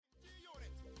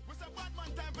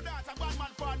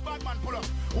Bad man pull up.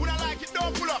 Who don't like it,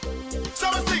 don't pull up. So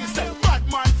we sing, say, bad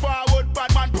man forward,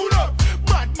 bad man pull up.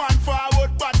 Bad man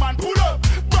forward, bad man pull up.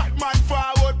 Bad man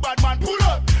forward, bad man pull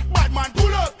up. Bad man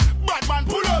pull up. Bad man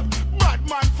pull up. Bad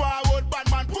man forward,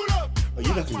 bad man pull up. Are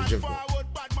you looking gym, bro?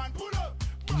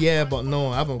 Yeah, but no,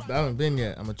 I haven't been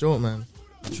yet. I'm a joke, man.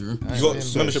 True. You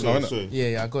got membership now, innit?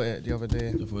 Yeah, I got it the other day.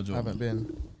 I haven't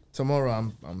been. Tomorrow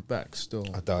I'm back still.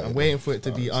 I doubt it. I'm waiting for it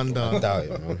to be under. I doubt it,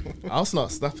 man. I'll start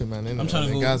snapping, man. I'm trying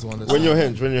to go. Guys When you're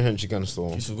hench, you can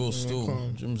still. You should go still.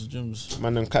 Gyms.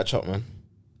 Man, them catch up, man.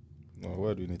 No,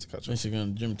 where do we need to catch up? Basically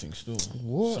on gym thing still.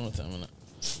 What? Summertime,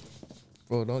 innit?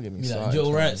 Bro, don't get me Be like started.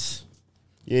 Joe Rats.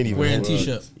 You ain't even Wearing hench.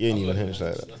 t-shirt. You ain't even hench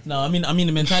like that. No, I mean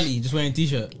the mentality, just wearing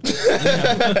t-shirt.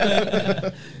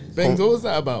 Bangs, what was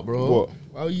that about, bro? What?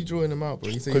 Why are you drawing him out, bro?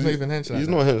 You say he's not even hench like He's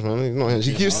that. not hench, man. He's not hench.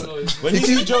 He keeps. When you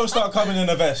see Joe start coming in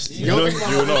a vest, you know.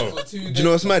 Do you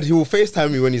know what's mad? He will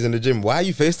FaceTime me when he's in the gym. Why are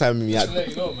you FaceTiming me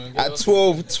at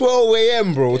 12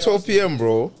 a.m, bro? 12 p.m,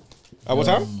 bro. At what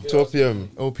time? 12 p.m.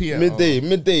 Oh, PM.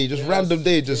 Midday, just random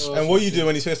day, just And what are you doing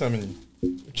when he's FaceTiming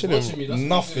you? chilling.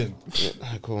 Nothing. Yeah,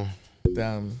 cool.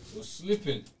 Damn. You're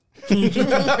slipping. You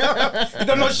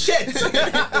don't know shit.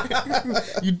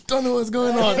 You don't know what's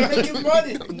going on. Making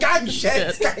money. Gang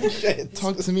shit.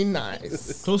 Talk to me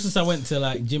nice. Closest I went to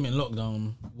like gym in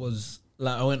lockdown was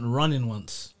like I went running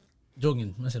once.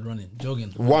 Jogging. I said running.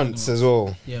 Jogging. Once as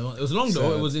well. Yeah, well, it was long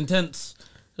though. It was intense.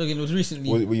 Jogging. It was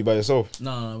recently. Were you by yourself?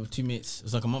 No, with 2 mates. It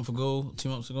was like a month ago, 2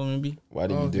 months ago maybe. Why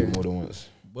didn't you do it more than once?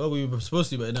 Well, we were supposed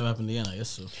to, but it never happened again, I guess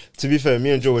so. To be fair, me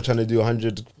and Joe were trying to do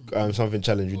 100 something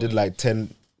challenge. We did like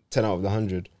 10 out of the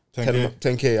 100.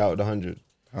 10K out of the 100.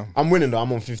 Oh. I'm winning though.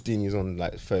 I'm on 15. He's on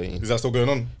like 13. Is that still going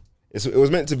on? It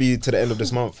was meant to be to the end of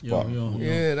this month, but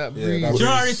Yeah, that breeze. Do you know what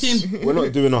I reckon? we're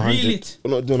not doing 100. Reel it.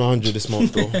 We're not doing 100 this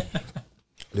month though.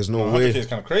 There's no 100K way. is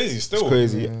kind of crazy still. It's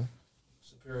crazy. Yeah.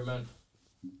 Superior man.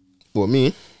 What,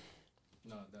 me?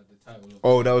 No, the title.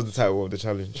 Oh, that was the title of the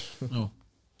challenge. No.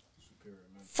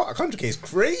 Fuck, 100K is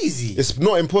crazy. It's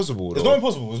not impossible though. It's not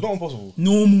impossible. It's not impossible.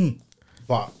 Normal.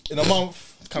 But in a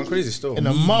month, kind of crazy still. In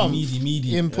a month.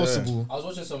 Meaty. Impossible. I was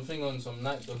watching something on some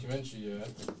night documentary. Yeah,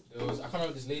 there was I can't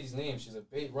remember this lady's name. She's a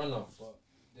bait runner, but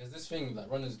there's this thing that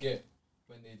runners get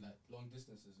when they like long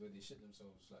distances where they shit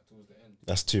themselves like towards the end.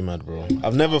 That's too mad, bro.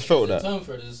 I've never felt There's that. a term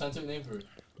for it. There's a scientific name for it.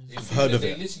 I've heard of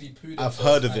They it. literally poo I've themselves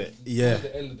heard of at it. Yeah.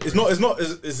 the end of the It's race. not.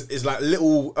 It's like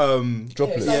little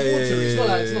Droplets. It's like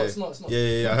water. It's not like it's not.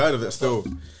 Yeah. I heard of it still.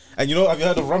 And you know, have you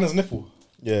heard of runner's nipple?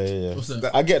 Yeah. What's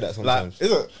that? I get that Like, sometimes.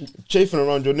 is it? Chafing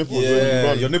around your nipples when you Yeah.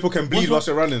 run. Your nipple can bleed whilst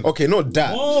you're running. Okay, not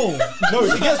that. Whoa. No,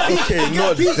 it gets peak. Okay,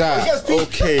 not that.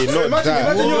 Okay, So not imagine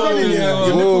that. you're running, yeah.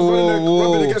 Your nipple's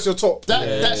rubbing against your top.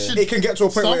 That should. It can get to a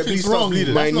point where it Something's starts wrong.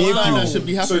 bleeding. That's not My something that nephew. should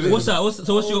be happening. What's that?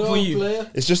 So what's your for you?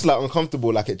 It's just like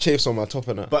uncomfortable, like it chafes on my top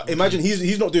and that. But imagine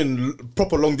he's not doing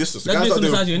proper long distance. The That's guy's based on not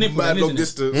the size of your doing nipple, mad then, long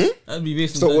isn't it? distance. That'd be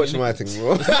based on Stop the watching size my of thing, bro.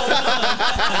 your nipple.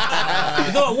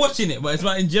 It's not watching it, but it's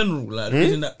like in general, like the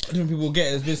reason that different people get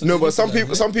is based on No, the but some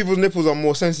nipple, people's nipples are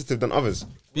more sensitive than others.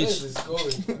 Where bitch. is this going?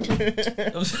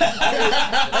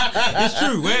 It's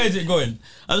true. Where is it going?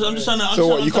 I'm just trying to. So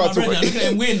what, you can't talk I'm about- looking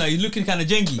at him weird now. He's looking kind of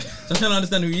janky. So I'm trying to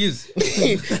understand who he is.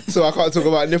 So I can't talk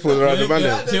about nipples around the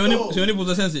man. So your nipples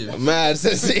are sensitive. Mad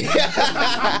sensitive.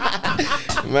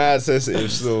 Mad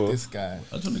sensitive. So This guy.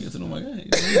 I'm trying to get to know my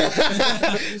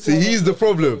guy. see, he's the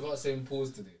problem. Without saying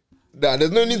pause today. Nah,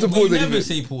 there's no need to You pause never anything.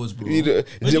 say pause, bro. You need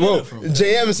Where'd you well, get that from?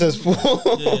 JM says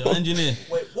pause. Yeah, our engineer.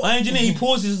 Our engineer, he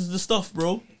pauses the stuff,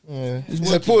 bro. Yeah. He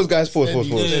said pause, guys. Pause.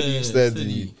 Yeah,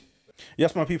 Steady.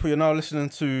 Yes, my people, you're now listening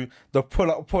to the Pull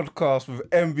Up Podcast with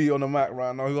MB on the mic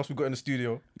right now. Who else we got in the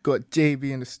studio? Got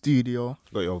JB in the studio.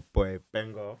 Got your boy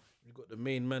Benga. You got the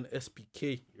main man,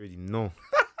 SPK. You already know.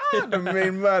 The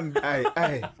main man.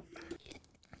 Aye.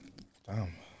 Damn.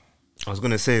 I was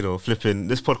gonna say though, flipping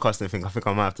this podcasting thing. I think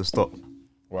I might have to stop.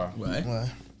 Wow. Right?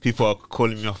 People are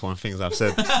calling me off on things I've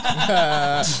said.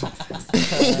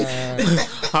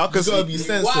 How could You gotta be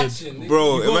censored. Watching,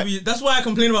 bro? That's why I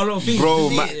complain about a lot of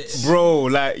things. Bro,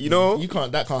 like you know, You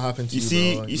can't. That can't happen to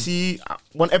you. you see,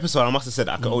 one episode I must have said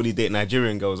I could only date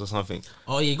Nigerian girls or something.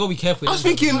 Oh yeah, you gotta be careful. I was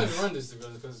thinking, I can't run this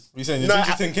because You saying your Nah,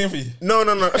 ginger thing came for you? no.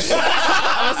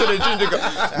 I said a ginger girl.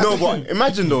 No, but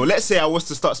imagine though. Let's say I was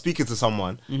to start speaking to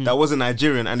someone that wasn't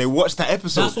Nigerian and they watched that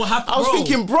episode. That's what happened, I was bro.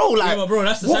 thinking, bro, like, Yeah, but bro,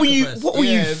 that's the what were you sacrifice.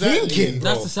 Yeah, exactly. thinking,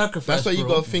 bro? That's the sacrifice. That's why you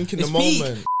bro. gotta think in the It's peak.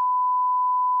 moment.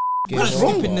 What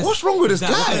What's wrong with this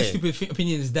What kind of guy? stupid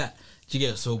opinion is that? Do you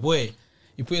get it? So boy,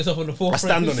 you put yourself on the I forefront.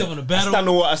 stand put on yourself it. on the I battle. stand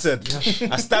on what I said.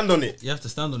 I stand on it. You have to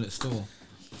stand on it still.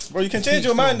 Bro, you can change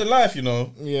your mind in life, you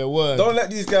know. Yeah, word. Don't let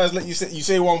these guys let you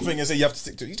say one thing and say you have to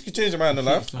stick to it. You can change your mind in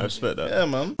life. I respect that. Yeah,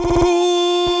 man.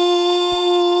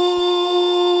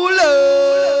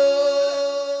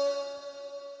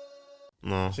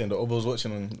 No. Saying the obo's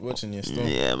watching you still.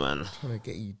 Yeah, man. Trying to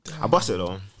get you down. I bust it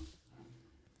though.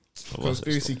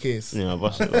 Conspiracy case. Yeah, I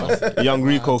bust it. Young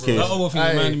Rico case. That Obo thing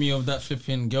Aye. reminded me of that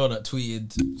flipping girl that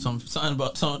tweeted something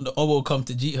about the Obo come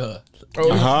to G her.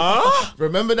 Oh, Huh?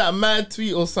 remember that mad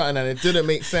tweet or something and it didn't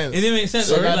make sense. It didn't make sense.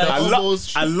 So Like, that I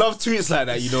Obos- love tweets like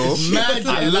that, you know. Mad,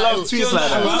 I yeah, love like- tweets like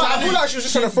that. I feel like she was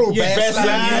just trying to throw best best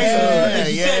line.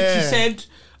 She said,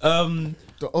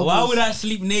 The why Obos- would I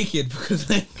sleep naked? Because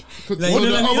like For you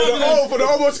know, for the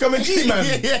obo to come and G, man.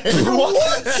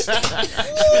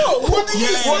 What did you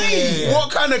say? yeah.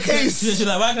 What kind of case? She's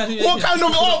like, why can't What kind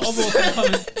of ops?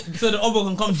 So the Obo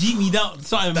can come G me down.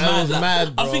 Something That mad. was Like,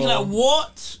 mad, I'm thinking bro. like,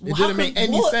 what? It How didn't make can-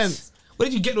 any what? sense. Where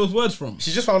did you get those words from?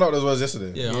 She just found out those words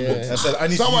yesterday. Yeah, Yeah. I said I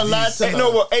need Someone to use lied these. to Hey, you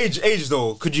know what? Age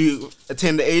though. Could you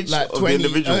attain the age Like of 20, the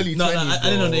individual? early No, 20s, I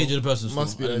didn't know bro. the age of the person.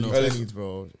 Must be I didn't early know. 20s,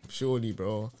 bro. Surely,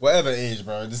 bro. Whatever age,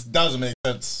 bro. This doesn't make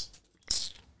sense.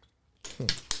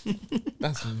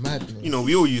 That's madness. You know,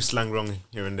 we all use slang wrong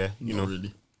here and there. You know, really.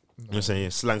 You know what I'm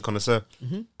saying? Slang connoisseur.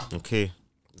 Okay.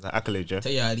 Is that accolade, yeah?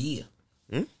 Tell you how it is.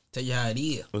 Tell you how it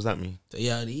is. What does that mean? Tell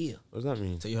you how it is. What does that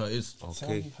mean? Tell you how it is.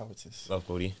 Okay. How it is. Love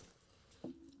Cody.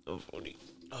 Love Cody.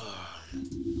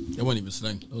 It wasn't even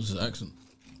slang. It was just accent.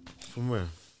 From where?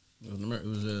 It was America. It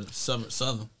was a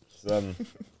southern.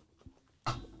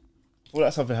 Well,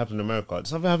 that something happened in America. Did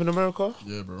something happen in America?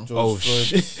 Yeah, bro. Oh,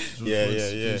 shit. Yeah, Floyd's yeah,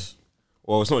 yeah. case.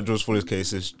 Well, it's not George Floyd's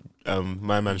case. It's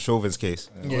my man Chauvin's case.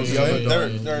 Derek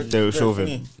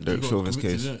Chauvin. Derek Chauvin's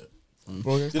case.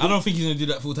 Bro, I don't think he's gonna do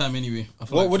that full time anyway. I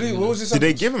feel What like what was this? Did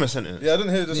they give him a sentence? Yeah, I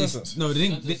didn't hear the sentence. No, they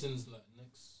didn't.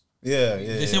 Yeah.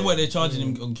 They said what they're charging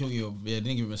him on guilty of. Yeah, they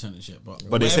didn't give him a sentence yet, but But they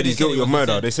whatever said he's guilty he of was,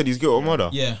 murder. said- They said he's guilty of murder.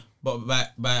 Yeah, but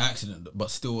by accident,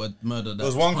 but still a murder. There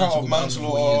was one count of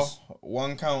manslaughter,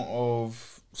 one count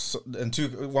of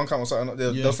one count of something.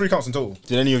 There was 3 counts in total.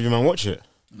 Did any of you man watch it?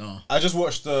 No, I just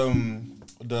watched the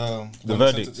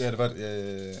verdict. Yeah, the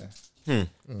verdict. Yeah.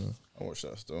 I watched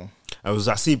that still. I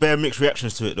see bare mixed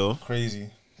reactions to it though. Crazy.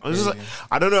 I was just like,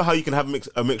 I don't know how you can have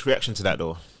a mixed reaction to that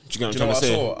though. Do you get what Do you I'm know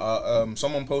trying what to I say? saw?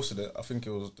 Someone posted it. I think it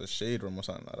was the Shade Room or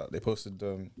something like that. They posted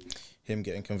him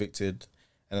getting convicted,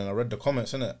 and then I read the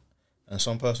comments in it, and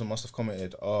some person must have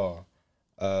commented,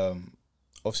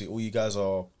 obviously all you guys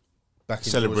are back in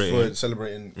Celebrating. George Floyd,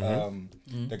 celebrating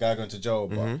the guy going to jail,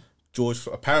 but George,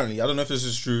 apparently, I don't know if this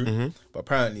is true, but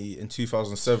apparently in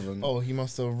 2007, oh, he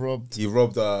must have robbed. he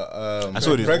robbed a I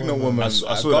saw this. pregnant woman. I at saw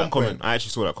that gunpoint. comment. I actually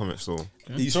saw that comment still.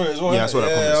 You saw it as well? Yeah, I saw that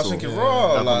comment I was still. thinking, That raw.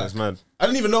 comment Like, is mad. I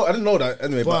didn't know that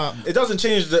anyway, but But- it doesn't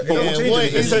change the. It doesn't yeah, change what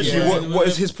anything. is Essentially, Yeah. what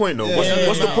is his point though? Yeah,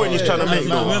 What's the point he's trying to make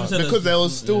no, though? whoever said Because that- there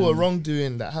was still a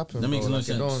wrongdoing that happened. that makes bro. no Like, it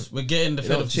sense. don't- We're getting the it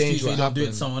fed don't up to change excuse what you don't do it to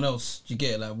happened. someone else. You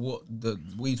get it? Like what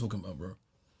are you talking about, bro?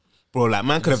 Bro, like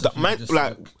man could have done, man, Just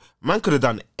like man could have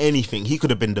done anything. He could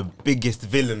have been the biggest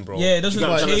villain, bro. Yeah, it doesn't Do you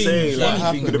get what I'm trying to change say? Like,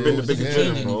 anything, he could have been the bro. biggest It doesn't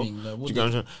villain, change bro. anything. Like, Do what you get what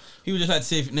I'm trying? People just like to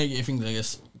say negative things, I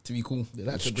guess, to be cool. They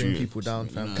like to It's bring true. people down,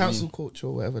 fam. You know what I Cancel mean? culture,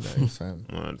 whatever that is, fam.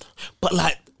 Mad. But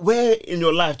like, where in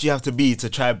your life do you have to be to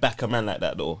try back a man like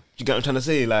that though? Do you get what I'm trying to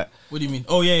say? Like, What do you mean?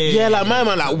 Oh yeah, yeah, like my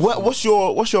man, like what's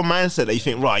your mindset that you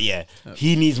think, right? Yeah,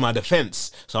 he needs my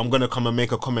defense, so I'm gonna come and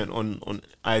make a comment on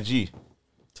IG.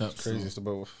 Craziest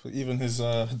about even his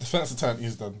defense attorney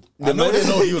is done. I know they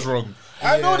know he was wrong.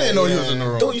 I know they know he was in the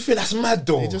wrong. Don't you think that's mad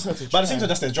though? They just have to But it seems like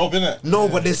that's their job, innit? No,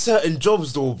 but there's certain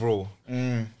jobs though, bro.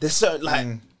 There's certain like,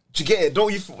 do you get it?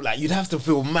 Don't you feel like you'd have to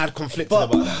feel mad conflicted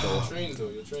about that though? Trained though,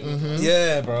 you're trained.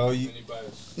 Yeah, bro. Any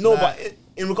bias. No, but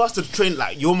in regards to train,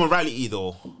 like your morality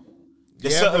though.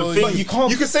 There's Yeah, certain bro, things but you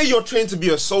can't. You can say you're trained to be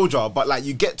a soldier, but like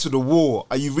you get to the war,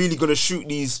 are you really gonna shoot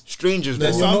these strangers? Bro?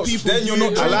 There's some people then you're not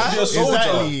do- trained to be a soldier.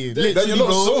 Exactly. Then you're not a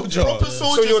bro. soldier. Proper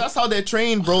soldiers, you're- that's how they're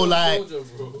trained, bro. Like, Soldier,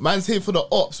 bro. man's here for the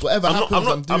ops. Whatever happens, I'm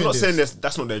doing I'm not this. saying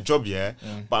that's not their job, yeah.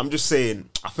 But I'm just saying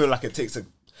I feel like it takes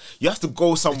you have to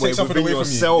go somewhere takes something within away from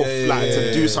you. yourself, Yeah, like yeah, to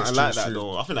yeah, do yeah, something it's like true, that. it's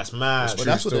Though I think that's mad. But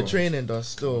that's what the still. training does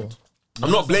still.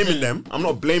 I'm not blaming them. I'm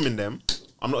not blaming them.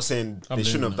 I'm not saying they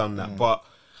shouldn't have done that, but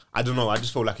I don't know. I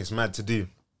just feel like it's mad to do.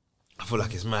 I feel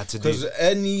like it's mad to Because do.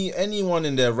 anyone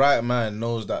in their right mind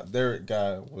knows that Derek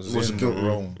guy was in the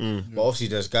wrong. But obviously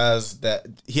there's guys that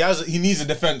he needs a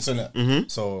defense in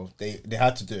it. So they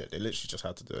had to do it. They literally just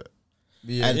had to do it.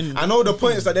 Yeah, And I know the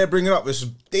points that they're bringing up is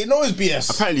they know it's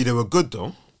BS. Apparently they were good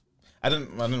though. I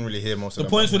didn't really hear most of the them.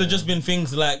 points would have just been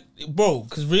things like, bro,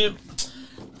 because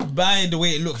by the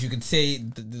way it looks, you could say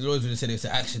the lawyers would have said it's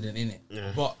an accident, innit?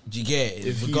 Yeah. But do you get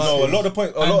it? No, a lot of the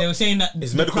points. And they were saying that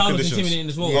his the medical crowd was conditions. intimidating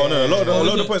as well. Oh no, a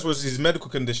lot of the points was his medical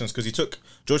conditions because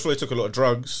George Floyd took a lot of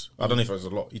drugs. I don't know if it was a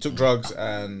lot. He took drugs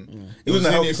and he wasn't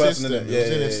a healthy person. It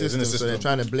was in the system. So they're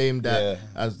trying to blame that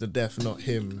as the death, not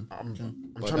him. I'm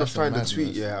trying to find the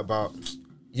tweet. About.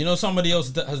 You know, somebody else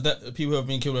that has that people who have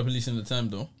been killed by police in the time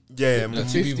though. Yeah, The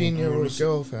 15-year-old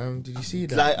girl, fam. Did you see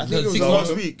that? Like, I think it was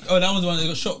last week. Oh, that was the one that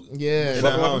got shot.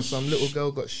 Yeah, some little girl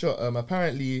got shot.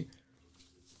 Apparently,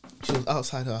 she was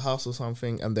outside her house or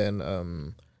something, and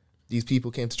then these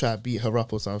people came to try to beat her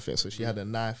up or something. So she had a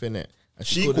knife in it. And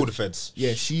she called the feds.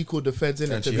 Yeah, she called the feds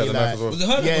in it to she be had a knife like, as well. Was it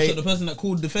her that got shot, the person that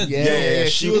called the feds? Yeah.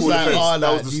 She was called the like, feds. oh, That was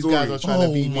like, the these story. guys are trying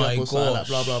to beat me my up or something, like, gosh.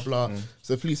 blah, blah, blah.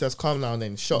 So the police has come now and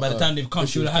then shot By the her time they've come, because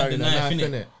she would have had the carrying a knife in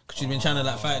innit? it. She's been trying to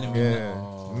like fight him. Yeah,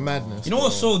 madness. You know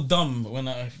what's so dumb when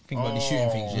I think about these shooting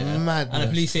things, yeah? Madness. And the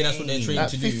police say that's what they're trained Like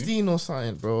to do. 15 or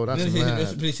something, bro. That's The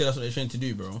mad. police say that's what they're trained to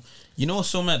do, bro. You know what's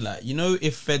so mad? Like, you know,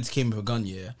 if feds came with a gun,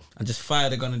 yeah, and just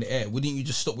fired a gun in the air, wouldn't you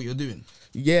just stop what you're doing?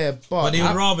 Yeah, But they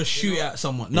would rather shoot at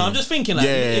someone. No, I'm just thinking, like,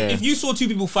 if you saw two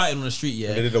people fighting on the street,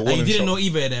 yeah, They did a and you warning didn't shot. know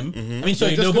either of them. I mean, sorry,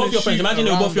 They're they were just both gonna your friends. shoot Imagine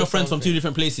they were both around your or friends from two something.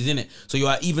 different places, innit? So you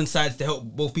are even sides to help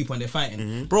both people and they're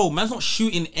fighting. Bro, man's not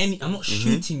shooting any. I'm not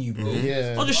shooting you, bro.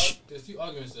 Yeah. I'm just. There's two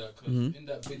arguments to that because in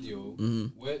that video,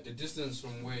 where the distance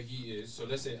from where he is, so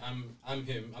let's say I'm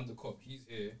him, I'm the cop, he's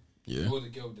here. Yeah. You're the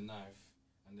girl with the knife,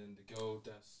 and then the girl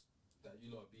that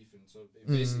you lot are beefing. So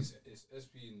basically, it's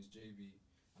SP and it's JB,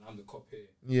 and I'm the cop here.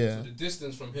 Yeah. So the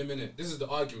distance from him in it. This is the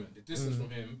argument. The distance from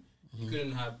him, you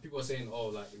couldn't have. People are saying, oh,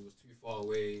 like it was too far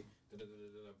away.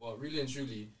 But really and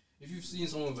truly, if you've seen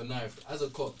someone with a knife as a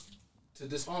cop, to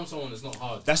disarm someone is not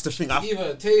hard. That's the thing.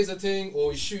 Either a taser thing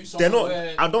or you shoot They're someone.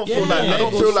 not. I don't feel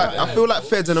like. I feel like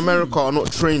feds in America are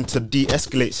not trained to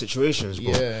de-escalate situations,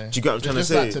 bro. Yeah. Do you get what I'm trying to Just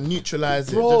say, like to neutralize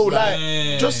it. bro?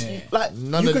 Just Like,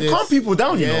 None you of can this. calm people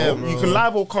down. Yeah, You bro. you can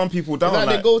libel calm people down. like,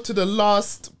 Like, they go to the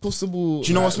last possible. do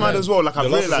you know what's mad as well? Like,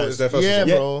 I've last resort realized. is their first Yeah,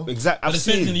 resort. bro. Exactly. But I've the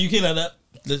feds in seen. the UK like that.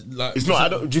 Like, It's not.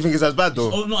 Do you think it's as bad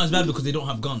though? Oh, not as bad because they don't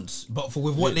have guns, but for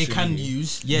with what they can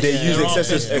use, yes, They there use are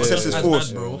excessive- feds excessive as force.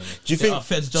 bad, bro. Do you There think- are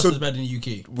feds just so- as bad in the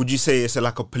UK? Would you say it's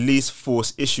like a police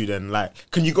force issue then?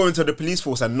 Like, can you go into the police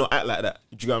force and not act like that?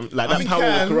 Do you get like that think power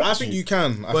can. will corrupt I think you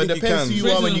can. I But it think you depends can. who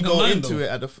you are when Racism you go combined, into though.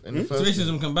 it in the It's first.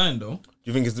 racism combined though, Do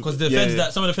you think it's because the feds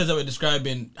that some of the feds that we're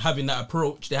describing having that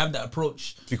approach, they have that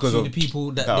approach Because to of the people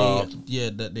that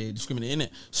that that they discriminate in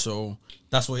it. So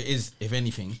that's what it is, if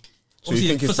anything. So you Obviously,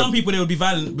 think for it's some the- people, they would be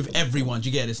violent with everyone. Do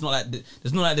you get it? It's not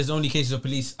like there's only cases of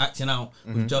police acting out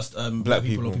with just black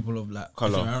people or people of like Colour.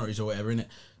 different minorities or whatever in it.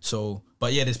 So,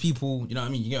 but yeah, there's people. You know what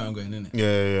I mean? You get where I'm going in it.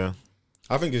 Yeah.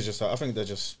 I think they're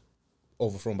just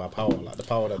overthrown by power, like the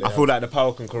power that they I have. feel like the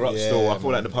power can corrupt. Yeah, Still, I feel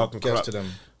man, like the power can gets corrupt. to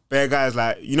them. Bare guys,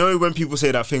 like, you know when people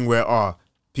say that thing where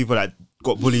people that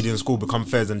got bullied in school become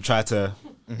feds and try to.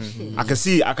 I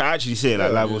can actually see it.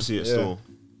 Like, live will see it. Still,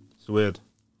 it's weird.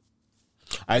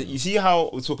 You see how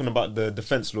we're talking about the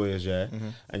defense lawyers, yeah,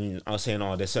 and I was saying,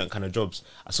 there's certain kind of jobs.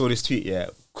 I saw this tweet, yeah.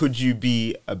 Could you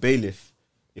be a bailiff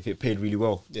if it paid really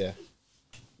well? Yeah.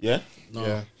 Yeah.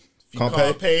 Yeah.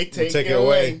 Can't pay, take it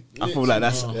away. I feel like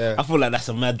that's. Yeah. I feel like that's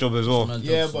a mad job as well.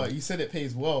 Yeah, but you said it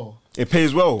pays well. It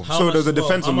pays well. How So much there's a as well?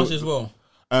 defense. How much as well?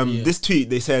 This tweet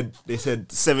they said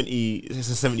 70. This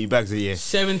is 70 bags a year.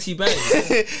 70 bags.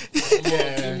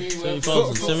 Yeah.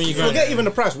 70,000, 70 grand. Forget even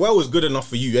the price. Well was good enough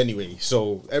for you anyway.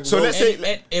 So let's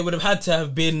say it would have had to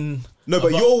have been. no,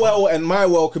 but your well and my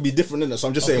well could be different, innit? So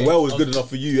I'm just saying well was good enough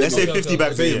for you. let's say anyway. 50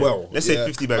 bags a Pays year. well. Let's say Yeah.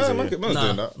 50 bags a year. Man's Nah,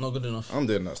 doing that. not good enough. I'm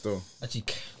doing that still. Actually,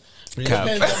 Cap.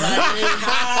 let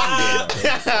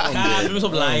me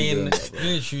stop lying.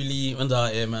 Literally, man's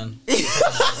out here, man.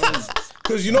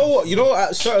 Because you know what?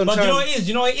 At certain But times.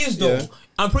 you know what it is though? Yeah.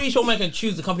 I'm pretty sure man can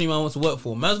choose the company man wants to work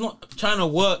for. Man's not trying to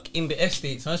work in the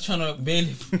estates. Man's trying to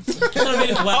bailiff.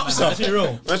 White man. Let's be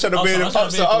real. I'm trying to bail him.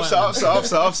 Officer.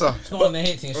 It's not on the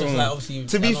hate thing. It's just like obviously.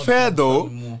 To be I'm not fair trying to though,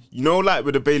 work anymore. you know, like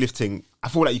with the bailiff thing, I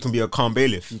feel like you can be a calm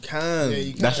bailiff. You can.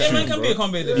 That's Yeah, true. man can be a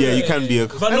combative. Yeah, you can be a.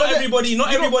 But not everybody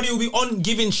will be on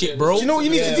giving shit, bro. Do you know what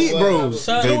you need to do, bro?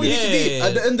 So, You know what you need to do? yeah.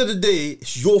 At the end of the day,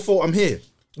 it's your fault I'm here.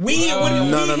 No.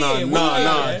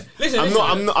 Listen,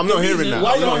 I'm I'm not hearing that.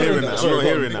 Why I'm you not not hearing hearing that. that? I'm Sorry, not go on.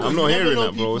 hearing that. I'm not Because you hearing never that,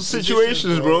 know bro. people's Situations,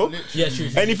 positions, bro. bro. Yeah, true.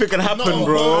 Anything can happen,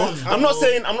 bro. I'm not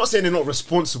saying they're not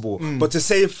responsible, but to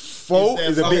say fault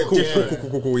is a bit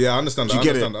cool. Cool. Yeah, I understand that. You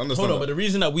get it? I understand Hold on, but that. the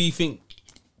reason that we think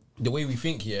the way we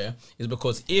think here is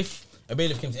because if a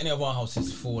bailiff came to any of our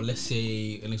houses for, let's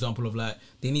say, an example of like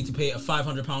they need to pay a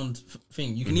 £500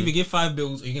 thing, you can either give 5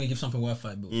 bills or you're gonna give something worth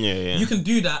 5 bills. Yeah. You can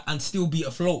do that and still be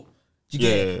afloat. Do you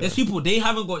get Yeah. it? There's people, they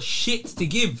haven't got shit to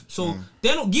give. So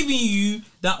they're not giving you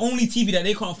that only TV that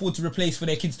they can't afford to replace for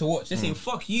their kids to watch. They're saying,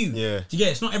 fuck you. Yeah. Do you get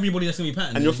it? It's not everybody that's going to be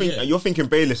patterned. And you're thinking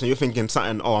bailiffs, and you're thinking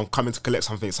something. Oh, I'm coming to collect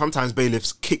something. Sometimes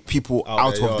bailiffs kick people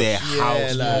out their of their yards.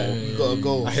 house. like you gotta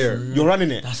go. I hear it. You're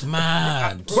running it. That's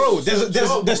mad. Bro,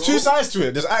 there's two sides to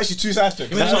it. There's actually two sides to it.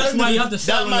 That's why you have to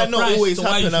sell That might not always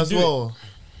happen as well.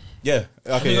 Yeah.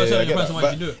 Okay. you gotta Yeah, tell I your get person that. why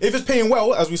But you do it. if it's paying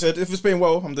well, as we said, if it's paying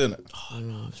well, I'm doing it. Your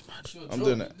I'm job,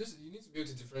 doing it. Listen, you need to be able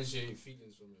to differentiate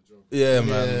feelings from your job. Yeah,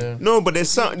 man. Yeah. No, but there's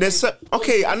some.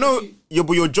 Okay, I know.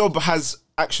 But your job has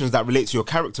actions that relate to your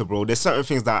character, bro. There's certain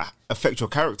things that affect your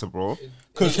character, bro.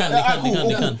 They can. They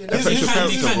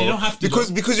don't have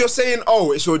to. Because you're saying,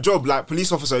 oh, it's your job, like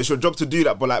police officer, it's your job to do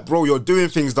that. But like, bro, you're doing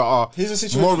things that are Here's the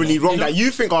situation, morally though. wrong that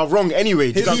you think are wrong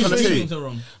anyway. Do you know what I'm trying to Things say? are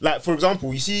wrong. Like, for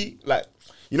example, you see, like,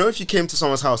 you know, if you came to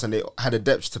someone's house and they had a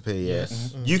debt to pay, yeah,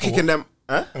 you kicking them,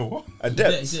 huh? What? A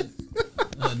debt.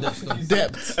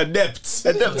 Depth. A debt. A debt. Is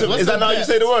that how you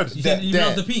say the word? You don't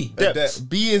have to P. Debt.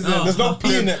 B is in. Oh. There's no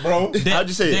P in it, bro. How'd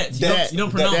you say it? You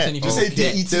don't pronounce Debt. anything. Just say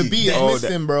D-E-T. The B is Oh,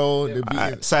 missing, bro. The B.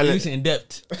 You're Silent. saying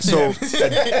depth. So,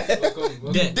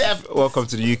 Depth. welcome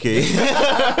to the UK.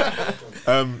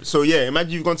 So yeah,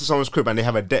 imagine you've gone to someone's crib and they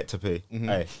have a debt to pay.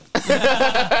 Hey.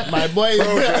 My boy.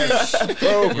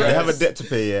 They have a debt to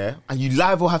pay, yeah, and you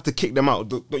liable have to kick them out.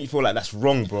 Don't you feel like that's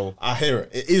wrong, bro? I hear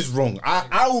it. It is wrong.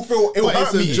 I will feel it will But hurt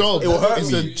it's a me. job. It will hurt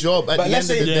It's me. a job at But the let's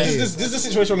end say of the day. this is the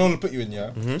situation I want to put you in,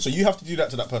 yeah. So you have to do that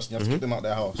to that person. You have to kick them out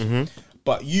their house.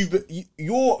 But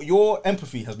your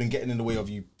empathy has been getting in the way of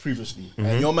you previously,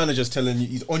 and your manager's telling you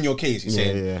he's on your case. He's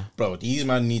saying, "Bro, these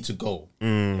men need to go.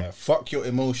 Yeah, fuck your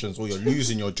emotions, or you're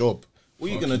losing your job. What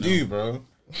are you gonna do, bro?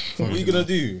 What are you gonna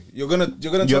do? You're gonna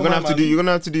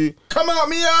have to do. Come out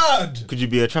me yard. Could you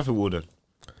be a traffic warden?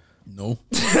 No.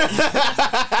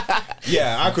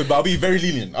 Yeah, I could, but I'll be very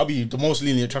lenient. I'll be the most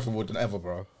lenient traffic warden ever,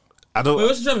 bro. I don't. Wait,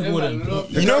 what's the traffic warden?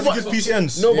 You know what? Gives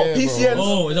PCNs. No, but Yeah, bro. PCNs.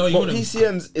 Oh, is that what you but wouldn't?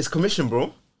 PCNs is commission,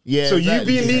 bro. Yeah. So you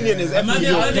exactly. being lenient is Imagine,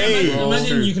 your pay.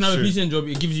 imagine you can have a PCN job.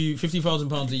 It gives you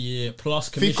 £50,000 a year plus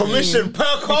commission. Commission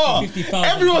per car. 50,000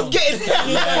 Everyone's pounds. getting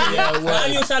The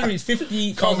annual salary is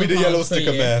 £50,000. Can't be the yellow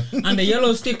sticker, year. man. And the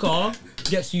yellow sticker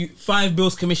gets you 5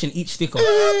 bills commission each sticker.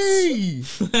 Hey.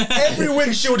 Every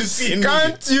windshield is seeing me.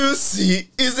 Can't you see?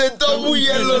 It's a double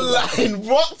yellow line.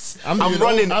 What? I'm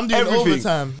running I'm doing everything.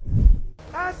 overtime.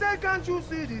 I said, can't you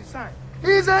see the sign?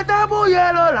 It's a double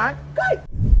yellow line.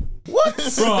 What?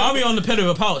 Bro, I'll be on the pedal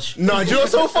of a pouch. No, do you know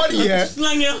what's so funny? Yeah.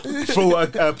 Slang ya. Bro, a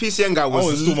PCN guy was.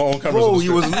 I install my own cameras Bro, on the he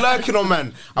was lurking on,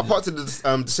 man. I parked at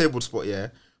the disabled spot, yeah.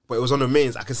 But it was on the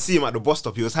mains. I could see him at the bus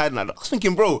stop. He was hiding. I was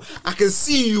thinking, bro, I can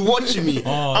see you watching me.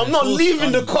 I'm not so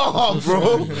leaving the scummy. car,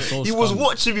 bro. So He was scummy.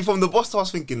 watching me from the bus stop. I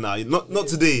was thinking, nah, not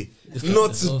today.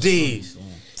 Not so today.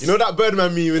 You know that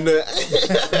Birdman meme in the.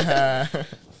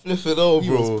 Flip it over,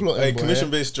 He was bro. plotting, Hey, boy.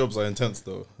 commission-based jobs are intense,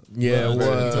 though. Yeah, We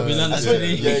learned that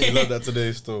today. Yeah, you learned that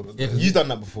today still. You done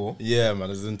that before? Yeah, man,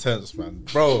 it's intense, man.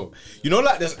 Bro, you know,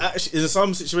 like, there's actually, in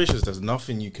some situations, there's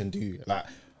nothing you can do. Like,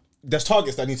 there's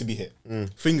targets that need to be hit.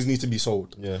 Things need to be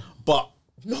sold. Yeah. But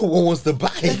No one wants to buy.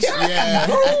 Yeah.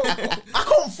 I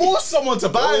can't force someone to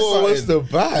buy No one something. wants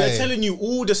to buy. They're telling you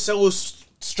all the sales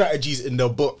strategies in the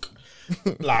book.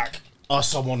 Like,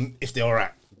 ask someone if they're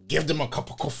alright. Give them a cup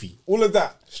of coffee. All of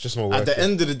that. It's just more At work. the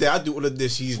end of the day, I do all of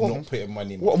this. He's not putting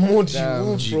money. What more do you Damn.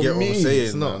 want Do you from get what me? I'm saying?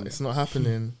 It's not. man? It's not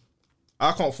happening.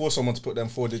 I can't force someone to put them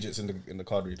 4 digits in the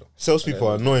card reader. Salespeople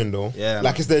are annoying though. Yeah, like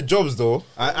man. it's their jobs though.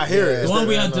 I hear it. The It's one the-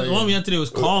 we had today was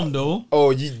calm though.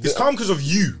 Oh, you. It's calm because of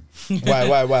you.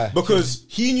 Why? Because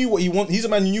he knew what he wanted. He's a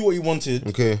man who knew what he wanted.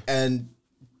 Okay. And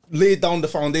laid down the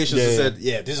foundations Yeah, and yeah. said,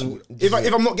 "Yeah, this is if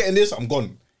I'm not getting this, I'm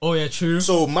gone." Oh yeah, true.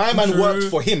 So my man True. worked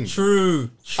for him.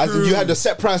 True. As in you had the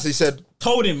set price. He said,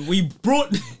 Told him we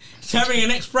brought sharing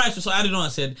an X price, so I added on. I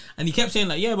said, and he kept saying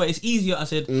like, yeah, but it's easier. I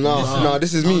said, No, listen, no,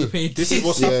 this is I me. wanna pay This is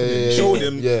what's Yeah, happening. yeah, Showed yeah.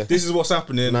 him. Yeah. This is what's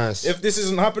happening. Nice. If this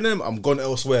isn't happening, I'm gone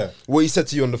elsewhere. what he said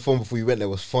to you on the phone before you went there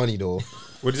was funny though.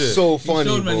 What is it? So He funny,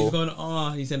 showed man, he's bro.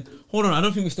 going, he said, hold on, I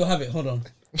don't think we still have it. Hold on,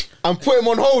 I'm putting him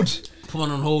on hold, put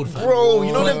one on hold, fam. bro.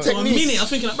 You know them For a minute, I techniques. was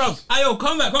thinking like, bro, ayo,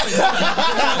 come back. He's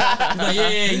like,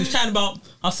 yeah. He was chatting about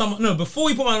how someone. No, before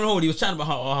he put man on hold, he was chatting about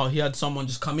how he had someone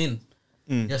just come in.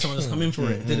 Yeah, someone just come in for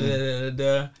it.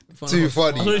 Too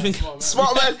funny. I was really thinking,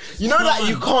 Smart man. You know that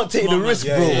you can't take the Smart man. risk,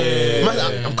 bro.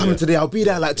 Man, I'm coming today. I'll be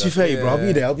there at like 2:30, bro.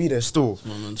 I'll be there still.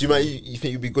 Do you mind? You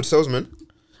think you'd be a good salesman?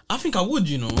 I think I would,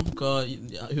 you know, 'cause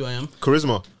who I am,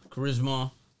 Charisma.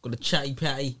 charisma, got a chatty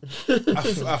patty.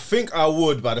 I think I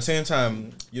would, but at the same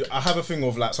time, I have a thing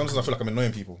of like sometimes I feel like I'm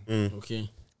annoying people. Okay.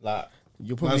 Like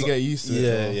You'll probably get used to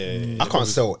it. Yeah. I can't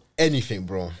sell anything,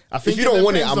 bro. I think if you don't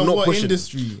want it, depends I'm on not what pushing.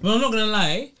 industry. But I'm not gonna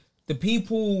lie, the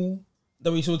people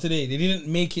that we saw today, they didn't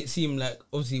make it seem like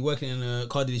obviously working in a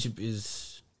car dealership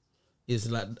is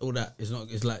like all that. It's not.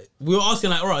 It's like we were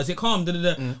asking like, alright, is it calm?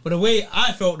 But the way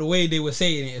I felt, the way they were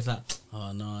saying it, it's like,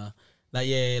 oh no, like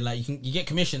like you get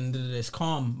commission. It's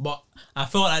calm, but I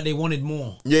felt like they wanted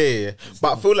more. Yeah.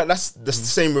 But I feel like that's the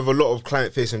same with a lot of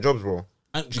client-facing jobs, bro.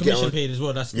 And commission paid as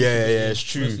well. That's it's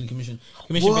true. mostly commission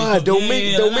What? paid. They'll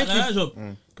make you- that job.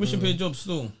 Commission paid job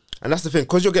still. And that's the thing,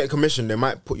 because you're getting commission, they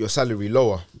might put your salary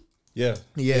lower. Yeah.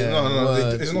 Yeah, No.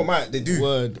 word. It's not mine. They do.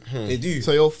 Word. They do.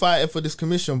 So you're fighting for this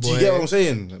commission, boy. Do you get what I'm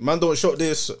saying? Man, don't shot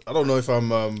this. I don't know if I'm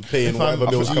paying If whatever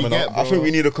I'm- bills you coming get, up. I think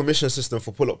we need a commission system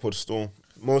for pull-up pod store.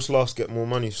 Most laughs get more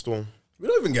money store. We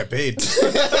don't even get paid.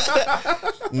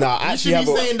 Nah, I You actually should have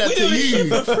be saying that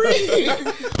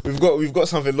to you. we've got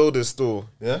something loaded store.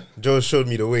 Yeah. Joe showed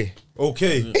me the way.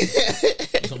 Okay.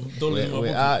 Some dollars in my We're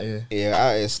pocket. out here. Yeah,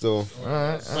 out here still.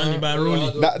 Finally by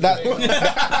Rolly. That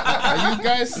Are you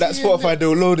guys that seeing Spotify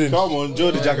deal loading. Come on,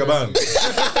 Joe the Jagaban.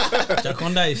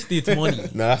 Jaconda is state money.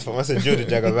 Nah, that's what I said. Joe the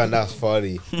Jagaban. That's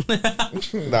funny.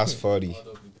 That's funny.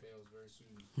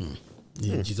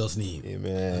 In Jesus' name.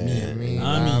 Amen.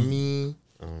 Ami.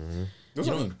 What's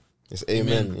that mean? It's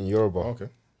amen in Yoruba. Okay.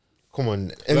 Come on,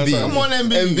 That's MB. how- Come on,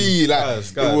 MB. MB.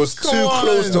 Like Guys. it was too Come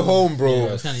close on. to home, bro. Yeah,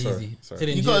 it's kind of Sorry, easy. sorry. Said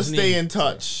it in You gotta Jesus' stay name. in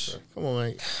touch. Come on,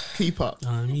 mate. Keep up.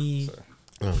 Ami.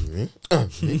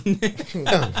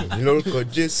 Lórúkọ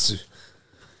Jésù.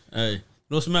 Hey,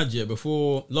 what's mad, yeah?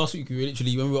 Before last week, we were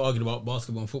literally when we were arguing about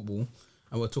basketball and football,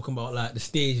 and we are talking about like the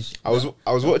stage. I was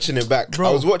watching it back. Bro.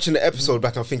 I was watching the episode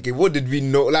back and thinking, what did we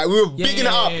know? Like we were bigging it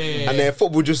up, and then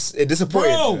football just it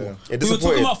disappointed. Bro, It we were disappointed.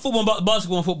 talking about football, about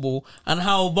basketball and football, and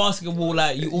how basketball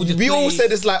like you all just. We all play-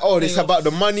 said it's like, oh, this about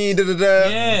the money. Da, da, da.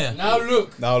 Yeah. Now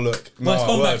look. Now look. But it's Nah,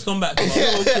 gone word. back. It's gone back.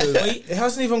 Wait. It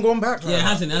hasn't even gone back. Yeah, it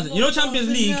hasn't. You know, Champions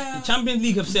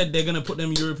League have said they're gonna put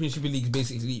them European Super Leagues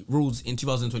basically rules in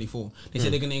 2024. They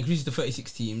said they're gonna increase it to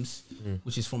 36 teams,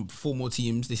 which is from 4 more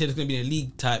teams. They said it's gonna be a league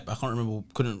type. I can't remember,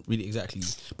 couldn't read it exactly,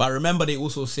 but I remember they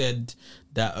also said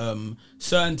that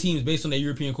certain teams based on their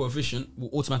European coefficient will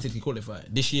automatically qualify.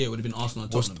 This year it would have been Arsenal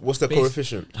and Tottenham. What's the Based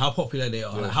coefficient? How popular they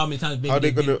are, like how many times How they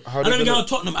they've gonna- been. how I they don't even get gonna- how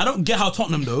Tottenham. I don't get how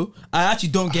Tottenham though. I actually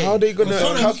don't get. How are they gonna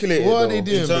Tottenham's- calculate it? What are though? they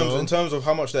doing, bro? In terms of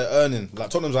how much they're earning, like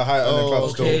Tottenham's a high earning club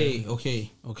still.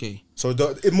 Okay. So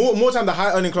more time the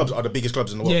high earning clubs are the biggest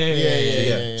clubs in the world.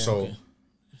 Yeah. So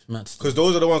Mad. because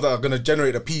those are the ones that are gonna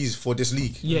generate the P's for this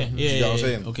league. Yeah. Do you get what I'm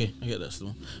saying? Okay, I get that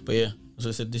still. But yeah, as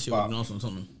I said, this year we're going to Arsenal and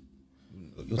Tottenham.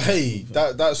 Hey,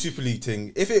 that Super League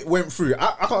thing, if it went through,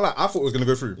 I can't lie, I thought it was gonna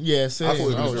go through. Yeah, same. I thought it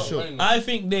was I gonna was go sure. thure. I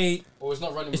think they. Or it's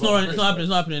not running. It's not running. It's not happening. It's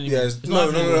not happening anymore. Yeah, It's not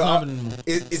happening. It's not happening anymore.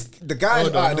 It's the guy,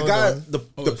 Hold on, the hold guy,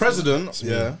 on. the president.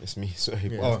 Yeah, It's me.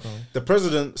 Sorry. Oh, the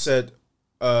president said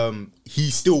he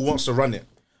still wants to run it,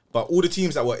 but all the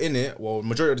teams that were in it, well,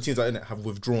 majority of the teams that are in it have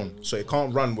withdrawn, so it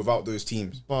can't run without those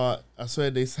teams. But I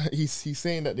swear he's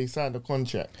saying that they signed a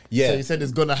contract. Yeah. So he said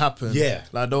it's gonna happen. Yeah.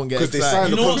 Like don't get 'Cause they excited. signed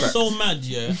You the know what's contract. so mad?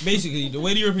 Yeah, basically the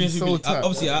way the European It's Super so League. tight.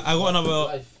 Obviously, I got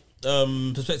another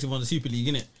perspective on the Super League.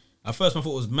 Innit? At first, my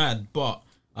thought was mad, but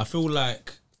I feel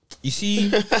like you see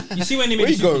when they made Where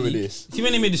the you Super going with League. this? See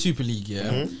when they made the Super League,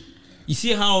 yeah. You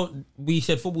see how we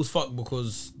said football's fucked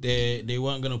because they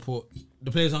weren't gonna put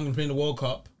the players aren't gonna play in the World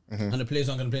Cup. And the players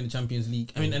aren't going to play in the Champions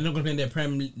League. I mean, they're not going to play in their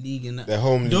Premier League and that. Their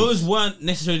home Those weren't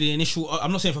necessarily the initial.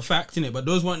 I'm not saying for fact in it, but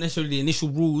those weren't necessarily the initial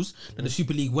rules that the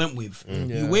Super League went with.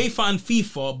 UEFA and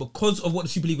FIFA, because of what the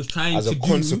Super League was trying As to a do,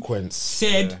 consequence.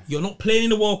 said you're not playing in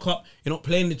the World Cup, you're not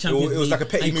playing in the Champions League. It was like a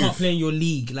petty and you can't move. play in your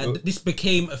league. Like this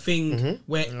became a thing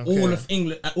where all of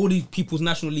England, all these people's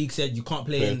national league said you can't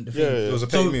play in the thing. It was a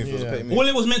petty move. It was a petty move. All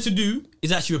it was meant to do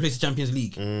is actually replace the Champions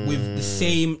League with the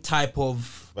same type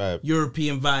of Vibe.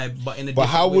 European vibe, but in a But different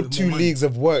how way would with two more money. leagues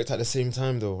have worked at the same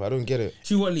time though? I don't get it.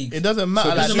 Two what leagues? It doesn't matter.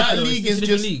 So it Like doesn't that matter, league it's is a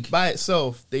different just league. by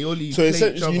itself. They only So play each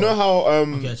essentially, you other. know how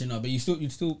Okay, actually no, but you still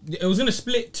it was gonna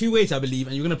split 2 ways, I believe,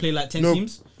 and you're gonna play like 10 no,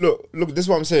 teams. look, this is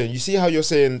what I'm saying. You see how you're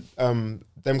saying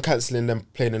them cancelling them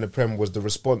playing in the Prem was the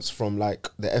response from like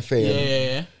the FA.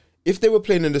 Yeah. If they were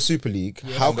playing in the Super League,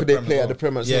 how could they Prem play as at the well.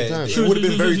 Prem at the Yeah, same time? it would have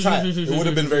been very True, tight. true, true, It would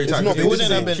have been very It's tight. not- They it did wouldn't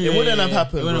say- have been. It wouldn't have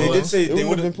happened. They bro. They did say It they would've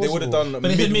would been have possible. done But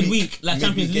they said midweek, like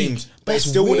Champions League. games, but it That's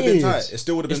still would have been weird. tight. It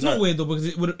still would have been It's tight. not weird though because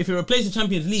if it replaced the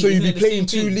Champions League, So you'd isn't be it the playing same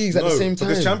two thing? leagues at the same time.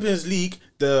 Because Champions League,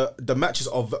 the matches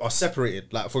are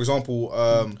separated. Like for example,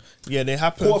 Yeah, they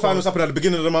happen. quarterfinals happen at the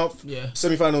beginning of the month. Yeah.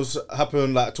 Semi-finals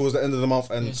happen like towards the end of the month,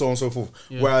 and so on and so forth.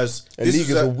 Whereas A this league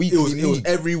is a weekly it was league.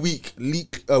 every week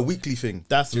weekly thing.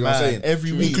 That's Do you know what I'm mad. saying?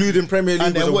 Every week. Including Premier League.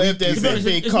 And was then a what if weekly there's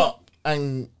thing. It's FA not- Cup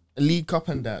and a League Cup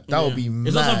and that would be mad.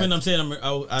 It's not something I'm saying.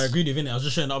 I agree with it. I was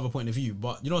just showing the other point of view.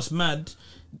 But you know what's mad?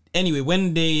 Anyway,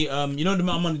 when they, you know the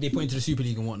amount of money they put into the Super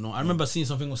League and whatnot. I remember seeing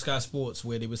something on Sky Sports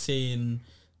where they were saying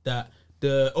that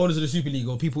the owners of the Super League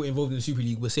or people involved in the Super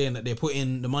League were saying that they're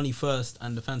putting the money first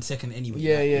and the fans second anyway.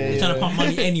 They're trying to pump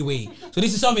money anyway. So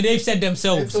this is something they've said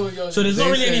themselves. So there's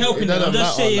not really any help in it. I'm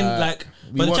just saying, like,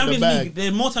 but the Champions League,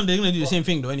 there's more time they're going to do the same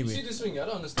thing though anyway. See this thing, I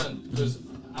don't understand because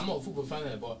I'm not a football fan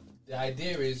there, but the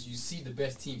idea is you see the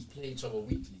best teams play each other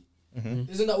weekly.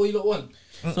 Isn't that what you lot want?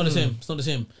 It's not the same. It's not the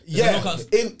same. Yeah,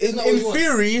 in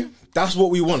theory, that's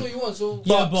what we want. That's what you want. So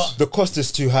Yeah, but The cost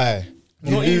is too high.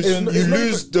 You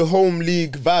lose the home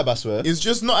league vibe, I swear. It's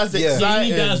just not as you exciting.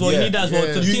 need that as well. You need that as well.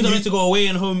 Yeah. The teams are meant to go away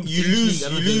and home. You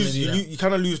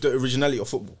kind of lose the originality of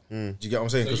football. Do you get what I'm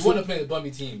saying? So you want to play the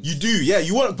bummy teams. You do, yeah.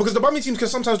 You want because the bummy teams can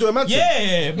sometimes do a mad thing.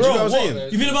 Yeah, Do bro. you know what I'm What?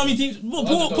 saying? You feel the bummy teams?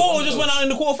 Porto just went out in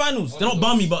the quarterfinals. They're not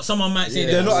bummy, but someone might say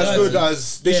They're not as good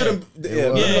as they Yeah. shouldn't. Yeah, Yeah,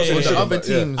 I'm not saying yeah, they The shouldn't, other but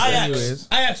yeah. teams, anyways.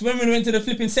 Ajax, when we went to the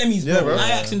flipping semis, bro. Yeah, bro.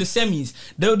 Ajax in the semis.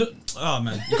 Oh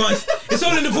man, you can't, it's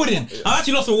all in the pudding. I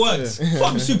actually lost for words.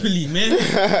 Fuck Super League, man.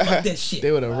 Fuck that shit.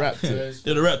 They would have wrapped it.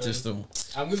 They're the Raptors though.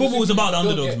 And with Football is the about the Super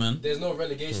League, underdogs, you don't man. get- There's no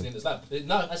relegation in this. Like,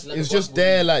 It's just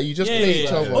there, like you just play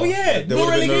each other. Oh yeah, There no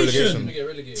would've been no relegation. You get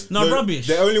relegated. No rubbish.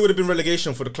 There only would have been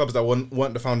relegation for the clubs that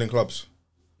weren't the founding clubs.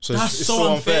 So That's it's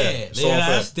so unfair. It's so Yeah,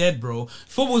 unfair. that's dead, bro.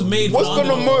 Football's made. What's for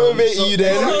gonna underdogs. motivate you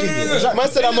then? No. Man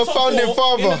said I'm a founding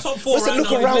father. I said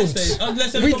look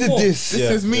around. We did this. This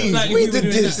is me. Like, We were did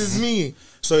doing this. This is me.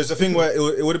 So it's a thing where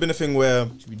it would have been a thing where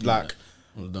like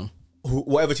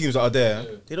whatever teams that are there,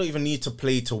 they don't even need to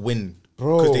play to win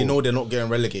because they know they're not getting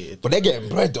relegated. But they're getting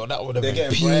bread though. That would have They're been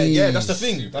getting bread. Yeah, that's the peace.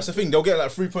 thing. That's the thing. They'll get like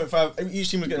 3.5. Each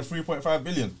team is getting 3.5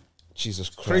 billion. Jesus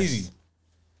Christ. Crazy.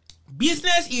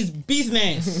 Business is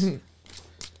business.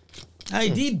 I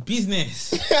did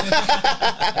business.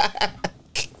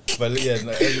 But yeah,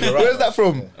 Where's that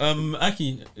from?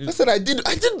 Aki. I said I did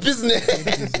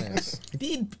business.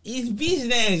 It's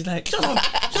business. Like, shut up.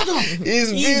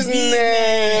 It's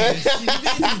business.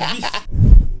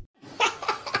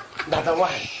 Dada,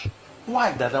 why?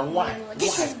 Why, Dada, why?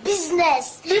 This is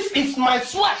business. This is my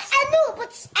sweat. I know,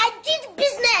 but I did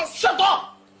business. Shut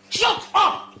up! Shut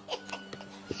up!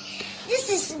 This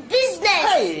is business.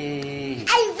 Hey!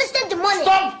 I invested the money.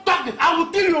 Stop talking! I will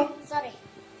kill you! Sorry.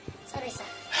 Sorry, sir.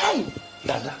 Hey!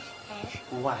 Dada,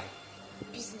 why?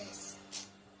 Business.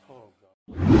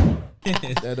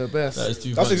 They're the best. That is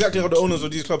too That's funny. exactly how the owners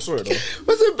of these clubs saw it though.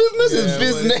 What's a business? Yeah, Is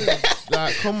business.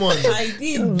 Like, come on. I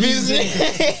did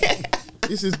Business.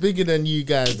 This is bigger than you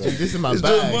guys. Dude. This is my It's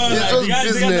bag.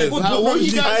 just business. What are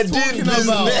you I guys did talking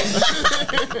about?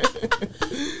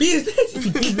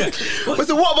 business. But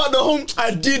so what about the home?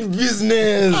 I did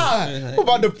business. What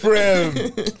about the prem?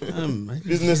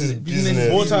 Business is business.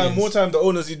 More time the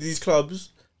owners of these clubs,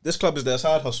 this club is their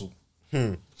side hustle.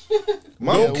 No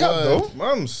Yeah, cap word. though.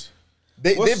 Mums.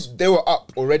 They were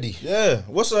up already. Yeah.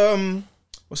 What's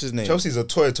his name? Chelsea's a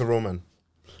toy to Roman.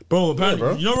 Bro, apparently,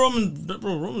 bro. you know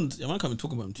Roman's. Yeah, I can't even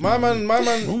talk about him. Too My much.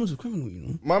 man, Roman's a criminal, you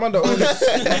know. my man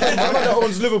that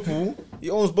owns Liverpool, he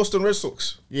owns Boston Red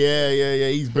Sox. Yeah.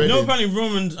 He's You breaded. know, apparently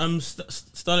Roman's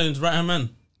Sterling's right hand man.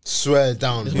 Swear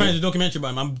down. There's apparently a documentary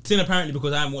about him. I'm saying apparently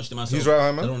because I haven't watched it myself. He's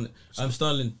right-hand man? I don't- I'm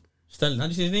Sterling. Sterling. How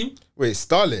do you say his name? Wait,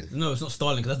 Stalin? No, it's not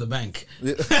Sterling because that's the bank.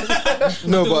 No,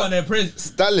 Talk about but their prince.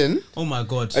 Stalin? Oh my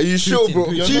god. Are you sure, bro?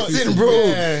 Putin, bro.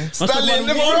 Yeah. Stalin,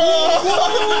 bro.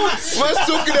 Man's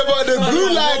talking about the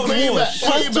Gulag.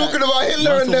 Man's talking about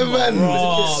Hitler and them, man.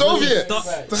 Bro, Soviet. Stop.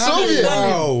 Soviet.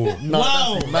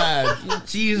 Wow. Mad.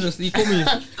 Jesus, he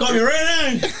called me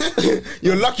right now.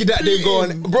 You're lucky that they go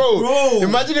on. Bro,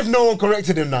 imagine if no one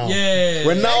corrected him now. Yeah.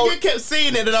 When now. You kept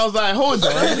saying it, and I was like, hold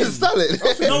on. Stalin.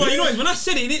 No, but you know what? When I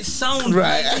said it, it didn't sound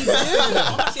Right. I'm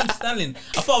not saying Stalin.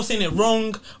 I thought I was saying it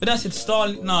wrong, but I said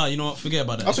Stalin. Nah, you know what? Forget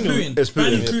about that. It's Putin. it's Putin,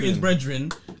 Apparently yeah, Putin's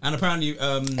brethren, and apparently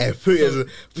Hey,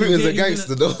 Putin's a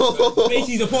gangster, though. Basically,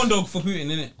 he's a pawn dog for Putin,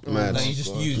 isn't it? Man. Like he's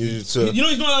just used. You know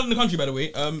he's not allowed in the country, by the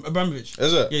way. Abramovich.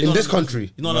 Is it? Yeah, he's In not this allowed country?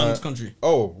 He's not allowed in this country.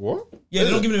 Oh, what? Yeah,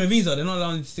 they're not giving him a visa. They're not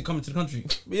allowing him to come into the country.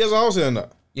 He has a house in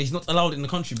that. Yeah, he's not allowed in the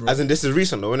country, bro. As in, this is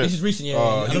recent, though, isn't This it? is recent, yeah.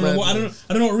 I don't know what. I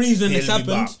don't know what reason this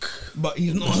happened, but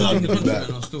he's not allowed in the country right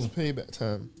now. Still. Payback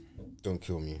time. Don't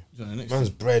kill me. He's on the next Man's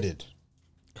thing. breaded.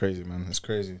 Crazy, man. It's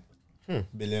crazy.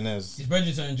 Billionaires. His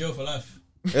brethren are in jail for life.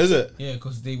 Is it? Yeah,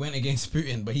 because they went against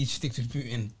Putin, but he sticks with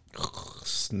Putin.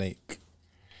 Snake.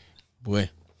 Boy.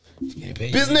 Yeah,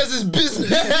 baby. Business is business.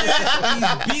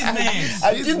 Business.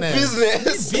 I did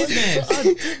business.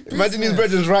 Business. Imagine his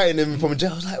brothers writing him from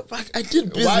jail. I was like, I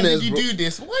did business. Why did you bro. do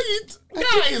this? Why you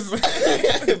guys?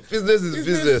 Business is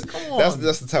business. Come on.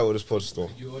 That's the title of this pod store.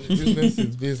 Business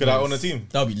is business. Could I own a team?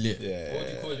 That'll be lit. What do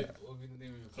you call it? What would be the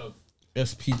name of your club?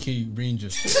 SPK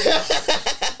Rangers.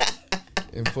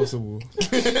 Impossible.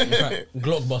 In fact,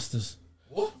 Glockbusters.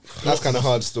 What? That's kind of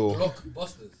hard still.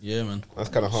 Blockbusters. Yeah, man. That's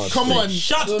kind of hard. Come on.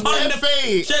 Shots pun them.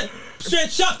 FA.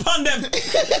 Shot pun them.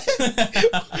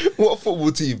 What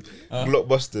football team?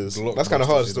 Blockbusters. That's kind of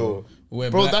hard still.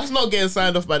 Bro, that's not getting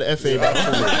signed off by the FA.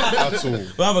 At all.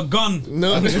 We'll have a gun.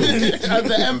 No, as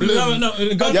the emblem. No,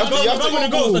 the gun. You have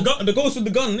to The ghost with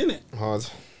the gun, innit? Hard.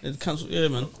 It's cancelled. Yeah,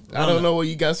 man. I don't know what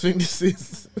you guys think this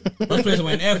is. Most players are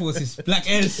wearing Air Forces, black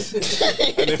airs. And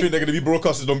they think they're going to be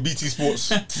broadcasted on BT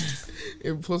Sports.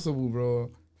 Impossible, bro.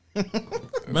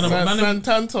 Man,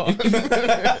 Santanta.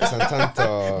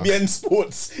 Santanta. BN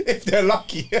Sports, if they're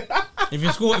lucky. if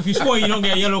you score, you don't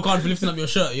get a yellow card for lifting up your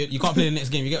shirt. You can't play the next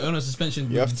game. You get on a suspension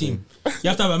with the team. You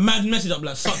have to have a mad message up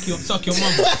like suck your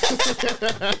mum.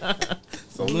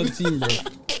 So another team, bro.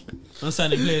 I'm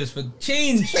signing players for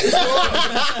change.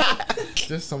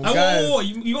 Just some guys.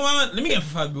 You got my man? Let me get it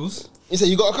for $5. You say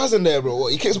you got a cousin there, bro.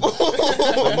 What? He kicks ball.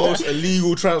 The most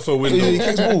illegal transfer window. He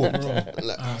kicks ball.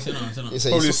 Sit down. You say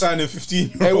Probably signing 15.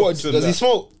 hey, what? Does he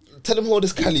smoke? Tell him hold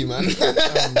this Cali, man.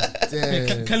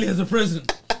 Kelly has a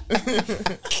present.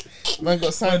 Man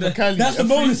got signed for Cali. That's the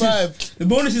bonuses. The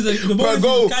bonuses are Per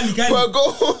goal. Cali. Per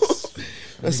goal.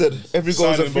 I said every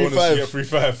goal is a free five. Yeah, free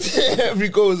five. Every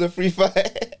goal is a free five.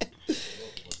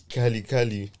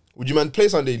 Cali. Would you man play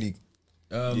Sunday League?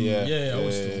 I would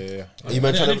still. Yeah. Are you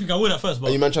man I trying didn't think I would at first, Are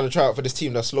you but man trying to try out for this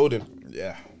team that's loading?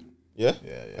 Yeah. Yeah.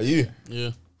 Are you?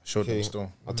 yeah. Showed Okay. them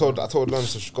still. I told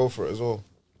Lance to go for it as well.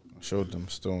 Showed them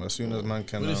still. As soon as man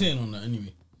can. What are they saying on that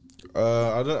anyway?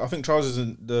 I think Charles is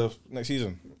in the next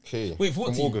season. Okay. Wait, for what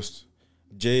From team? August.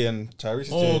 Jay and Tyrese.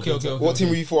 Oh, okay. What team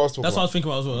were you for us talking That's what I about? was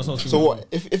thinking about as well. That's what I was So thinking what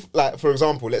if like for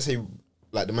example, let's say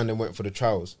like the man them went for the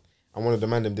trials and one of the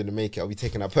man them didn't make it, are we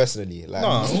taking that personally? Like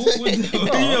No.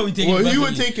 Well, you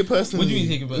would take it personally. What do you mean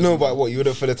take it personally? no, but what you would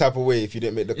have feel the type of way if you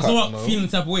didn't make the It's cut. not feeling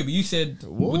the type of way, but you said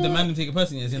would the man take it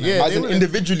personally? As in, Yeah. As in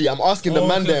individually, I'm asking the Oh,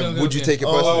 man okay, them, okay, would you okay. take it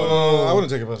personally? I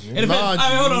wouldn't take it personally. It depends. Nah,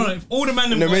 Hold on. If all the man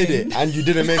them And they going made in, it, and you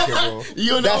didn't make it, bro.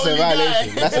 You're the That's a only guy.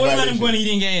 violation. That's a all the man them violation. going, he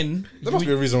didn't get in. There must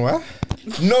be a reason why.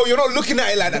 No, you're not looking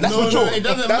at it like that. That's No, mature. it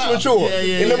doesn't That's matter. mature.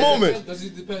 Yeah, In the moment, Does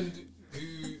it depend who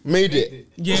made it.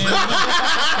 Yeah.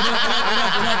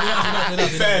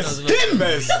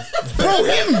 Bro,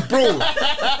 him, bro.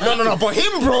 No, but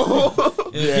him, bro.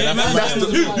 Yeah, man. That's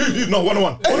the. No,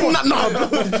 1-1.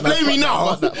 No, play me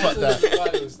now. Fuck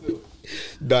that.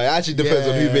 No, it actually depends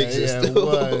on who makes it. Still.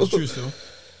 word. True still.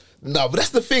 No, but that's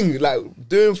the thing. Like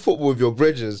doing football with your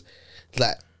bridges,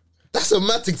 like that's a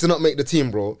mad thing to not make the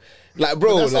team, bro. Like,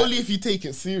 bro, That's like, only if you take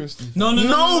it seriously. No,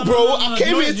 bro. I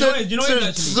came here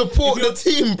to support the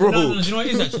team, bro. No, do you know what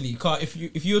it is actually? Car, if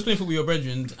you was playing football with your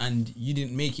brethren and you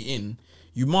didn't make it in,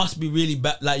 you must be really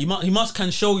bad. Like you must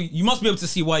be able to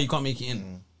see why you can't make it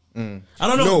in. I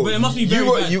don't know, No, but it must be very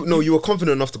bad. you were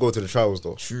confident enough to go to the trials,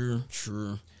 though. True.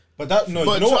 But that no,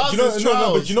 But you know what? trials is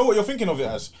trials. But you know what you're thinking of it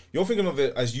as? You're thinking of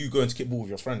it as you going to kick ball with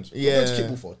your friends. You're going to Yeah. kick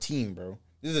ball for a team, bro.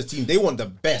 This is a team. They want the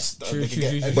best. that they can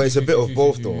get. But it's a bit of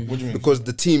both, though. What do you mean? Because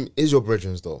the team is your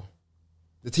brethren, though.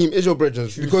 The team is your brethren.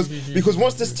 Because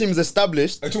once this team is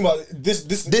established, I'm talking about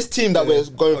this team that we're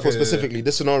going for Okay, specifically,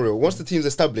 this scenario, once the team's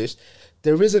established,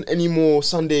 there isn't any more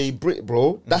Sunday Brit,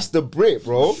 bro. That's the Brit,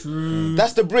 bro.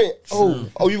 That's the Brit. Oh,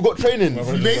 you've got training. You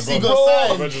basically Bro. got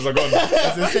signed. Bridges are gone.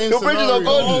 It's the same Your bridges are scenario.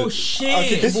 gone. Oh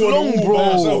shit! It's Ball on long, the wall by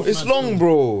bro. yourself. It's long,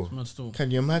 bro.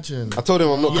 Can you imagine? I told him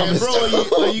I'm not Yeah, coming.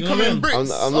 bro, are you coming bricks I'm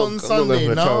not on going Sunday? for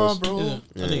the Nah, trials. bro.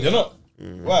 You're not.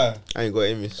 Why? I ain't got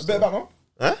Amy. A bit back now.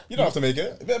 Huh? You don't have to make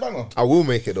it. A bit back now. I will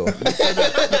make it though.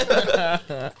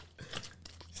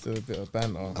 Still a bit of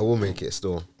banter. I will make it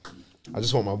still. I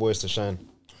just want my boys to shine.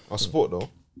 I'll support though.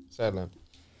 Sideline.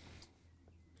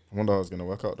 I wonder how it's gonna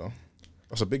work out though.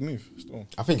 That's a big move. Still.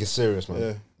 I think it's serious,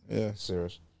 man. Yeah.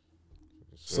 Serious.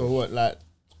 So what, like,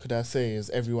 could I say, is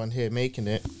everyone here making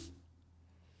it?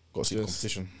 Got to see the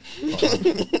competition. Got to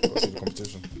see the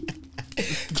competition.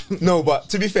 No, but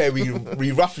to be fair,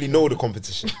 we roughly know the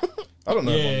competition. I don't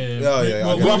know. Yeah. man. Yeah.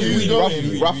 Well,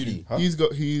 Roughly. Huh?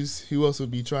 Who else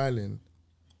would be trialing?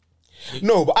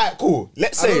 No, but alright, cool.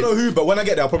 Let's I say. don't know who, but when I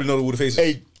get there, I'll probably know all the faces.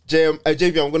 Hey,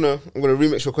 JB, I'm gonna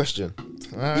remix your question.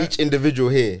 Alright. Each individual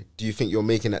here, do you think you're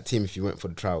making that team if you went for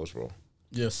the trials, bro?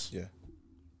 Yes. Yeah.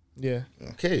 Yeah.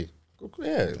 Okay.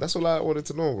 Yeah, that's all I wanted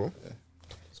to know, bro.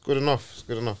 good enough. It's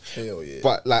good enough. Hell yeah.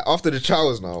 But like after the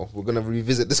trials now, we're gonna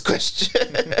revisit this question.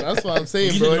 That's what I'm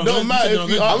saying, You bro. said It you're don't not matter going.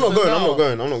 if you I'm not answer going.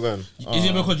 now. I'm not going. Is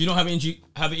it because you don't have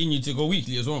it in you to go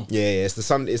weekly as well? Yeah, it's the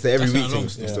Sunday. It's the every That's week not thing. long.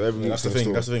 It's the every week That's the thing thing.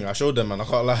 still. That's the thing. I showed them, man. I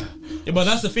can't lie. Yeah, but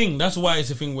that's the thing. That's why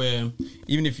it's a thing where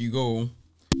even if you go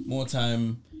more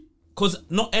time, because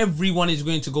not everyone is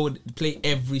going to go play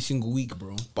every single week,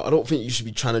 bro. But I don't think you should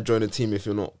be trying to join a team if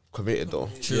you're not committed though.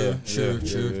 True.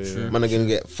 Man are gonna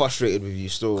get frustrated with you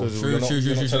still. True. Word.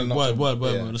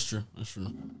 That's true.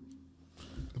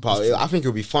 But I think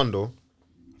it'll be fun though.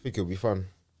 I think it'll be fun.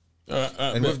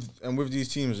 And with these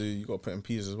teams, you got to put in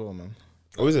P's as well, man.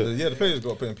 Oh, is it? Yeah, the players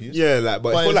got to put in P's. Yeah, like, but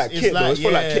it's for like kit though. It's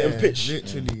for like kit and pitch.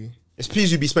 Literally. It's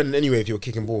P's you'd be spending anyway if you're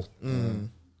kicking ball.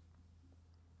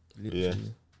 Yeah.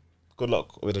 Good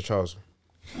luck with the trials.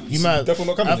 You might definitely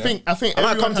not coming. I think I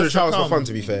might come to the has trials come. for fun.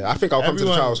 To be fair, I think I'll come to the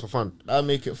Everyone- trials for fun. That'll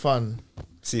make it fun,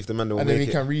 See if the man will and then we make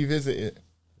it. can revisit it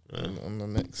on the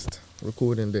next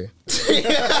recording day.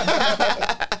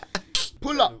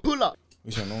 Pull up.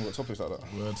 We should not got topics like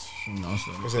that. Words from the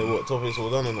answer. I say what topics all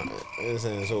done and that. You know what I'm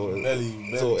saying?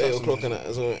 So 8 o'clock and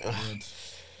that. So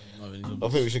I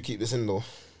think we should keep this in though.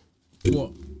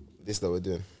 What? This that we're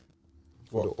doing.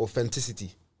 What? The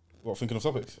authenticity. What, thinking of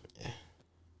topics?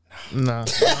 Nah,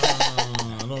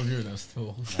 I don't agree with that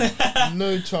still.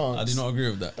 no chance. I do not agree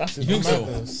with that. That's You think so?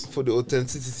 madness. For the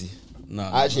authenticity.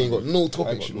 Nah. I actually ain't got no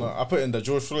topics. you know. I put in the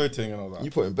George Floyd thing and all that. You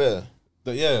put in better.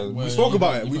 But yeah, we Well, spoke you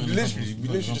about put- it. you We put in a literally couple. You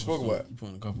put in a just spoke couple. about it. You put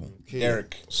in a couple.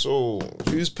 Derek. So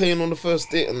who's paying on the first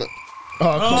date and that?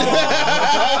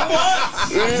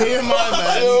 Hear my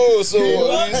man. Yo, so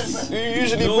who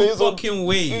usually No pays on? fucking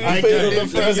way. I paid on can the kick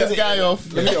first this date? guy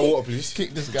off. Let me get a water, please.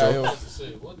 Kick this guy off.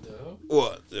 Say, what the hell?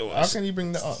 What? How can you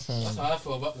bring that up, fam? That's how I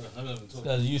feel about that. I haven't even talked.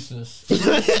 That's useless.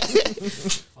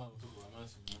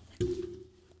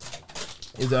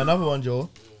 Is there another one, Joe?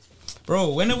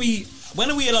 Bro, when are we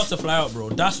allowed to fly out, bro?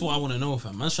 That's what I want to know,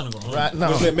 fam. Man's trying to go home. Right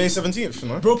now. Was it May 17th,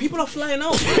 no? Bro, people are flying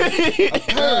out.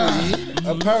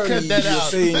 Apparently, that you're out.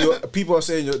 saying people are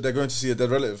saying they're going to see a dead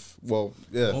relative. Well,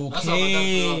 yeah.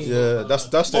 Okay. Yeah, that's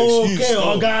the excuse. Okay,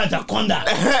 oh God, Jaconda.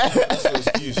 That's the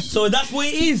excuse. So that's what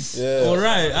it is. Yeah. All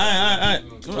right.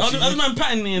 Other man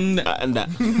patterning that. And that.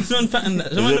 Someone patterning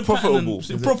that. Is it profitable? Is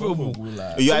it profitable?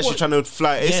 Are you actually trying to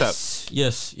fly ASAP?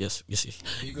 Yes.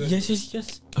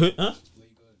 Huh?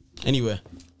 Anywhere.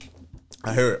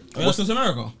 I hear it. Let's go to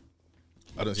America.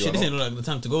 I don't see Shit, why this not. ain't like the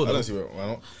time to go I though. don't see why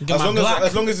not. Get my black.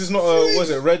 As long as it's not was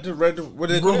it red? What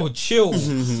do they call Bro, it? chill.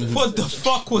 What the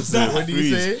fuck was that? What did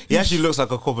you say? He actually looks like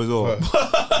a cop as well. Word,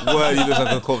 he looks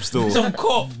like a cop still. Some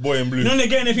cop. Boy in blue. You know they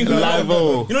get anything from the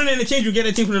Live-o. locker. You know they in the change you get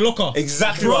anything from the locker.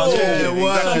 Exactly Bro, what I was thinking.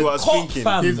 Exactly what I was cop, thinking.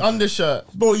 fam. His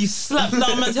undershirt. Bro, you slapped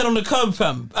that man's head on the curb,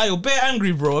 fam. Hey, you're bare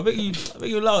angry, bro. I bet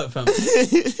you allow it, fam.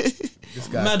 This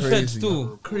guy Mad crazy. fed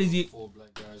still. Crazy.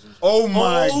 Oh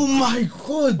my. Oh my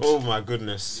god. Oh my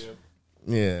goodness.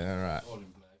 Yeah,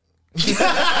 alright.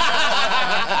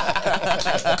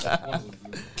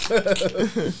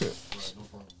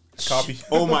 Copy.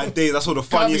 Oh my days, I saw the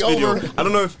funniest Can't be video. over. I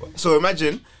don't know if so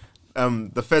imagine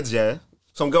the feds, yeah.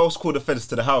 Some girls called the feds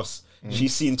to the house.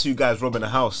 She's seen two guys robbing a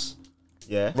house.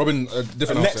 Yeah. Robin, a The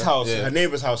different next house, Yeah. her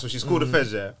neighbour's house, so she's called the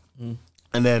feds, yeah.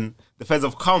 And then the feds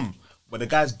have come, but the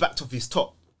guy's backed off his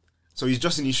top. So he's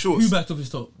just in his shorts. Who backed off his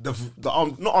top? The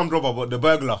armed, not armed robber, but the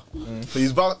burglar. So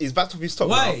he's backed off his top.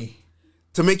 Why? now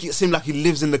to make it seem like he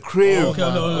lives in the crib. Okay,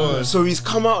 no. So he's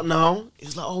come out now.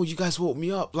 He's like, "Oh, you guys woke me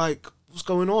up. Like, what's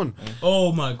going on,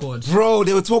 Oh my god. bro?"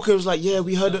 They were talking. It was like, "Yeah,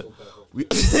 we heard it.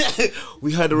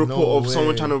 We heard a report of someone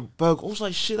way. trying to burgle." I was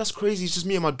like, "Shit, that's crazy. It's just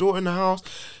me and my daughter in the house."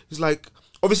 He's like,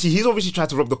 he's obviously tried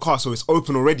to rob the car, so it's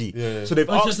open already. Yeah. So they've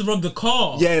Oh, it's asked. just to rob the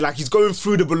car. Yeah, like he's going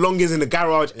through the belongings in the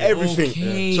garage, everything.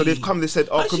 Okay. So they've come. They said,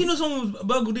 "Oh, How did she know someone was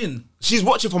burgled in? she's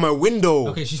watching from her window."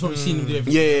 Okay, she's probably seen him do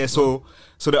everything. Yeah.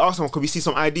 So they asked him, "Could we see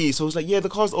some ID?" So he's like, "Yeah, the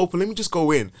car's open. Let me just go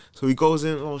in." So he goes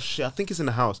in. Oh shit, I think it's in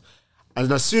the house.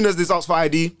 And as soon as they ask for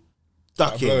ID,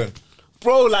 duck it,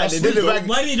 bro. Like they did it like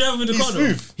Why didn't he drive with the car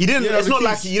though? he didn't. Yeah, It's the not keys.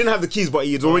 like he didn't have the keys, but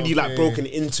he's already like broken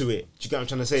into it. Do you get what I'm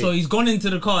trying to say? So he's gone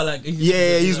into the car like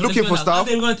He's looking for stuff.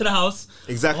 After going to the house.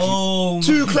 Exactly. Oh,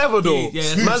 Too my clever though. days. Yeah,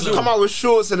 that's Man's smooth. come out with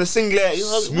shorts and a singlet. You're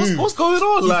like, what's going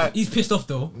on? Like, He's pissed off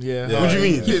though. Yeah. what do you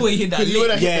mean? Before he hit that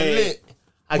lick. Yeah.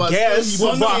 I But guess. still,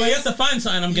 Well, but no, he has to find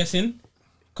something. I'm guessing,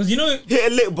 because you know. hit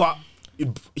a lick, but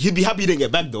he'd be happy he didn't get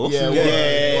back though. Yeah,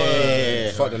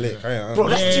 yeah. Fuck the lick. Bro,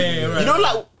 that's Yeah, too, right. you know,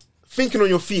 like thinking on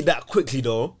your feet that quickly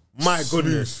though. My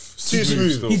goodness, too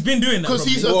smooth. He's been doing that. Because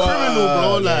he's a probably. criminal,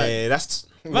 bro. Like, Yeah, that's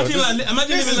Imagine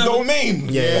This is living life. domain.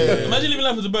 yeah. Imagine living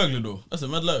life as a burglar though. That's a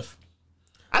mad life.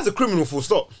 As a criminal, full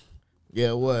stop.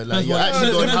 Yeah, word. Like, That's you're what- actually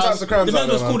There's going different types of crimes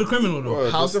Depends out there, what's called a man. criminal though.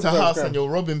 Word. house to Different types of house crime. and you're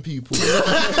robbing people. Depends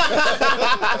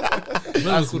what's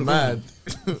That's called a mad.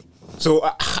 So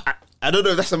I don't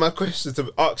know if that's a mad question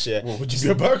to ask. Yeah, What, would you be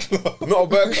a burglar? not a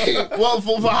burger. Well,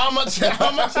 for how much?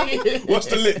 How much? What's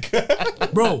the lick?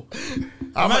 Bro,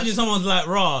 imagine someone's like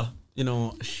raw, you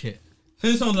know, shit.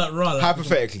 Say someone's like raw. Like,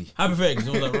 Hypothetically,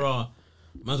 someone's like raw.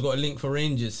 Man's got a link for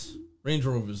Range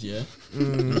Rovers, yeah.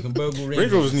 You can burgle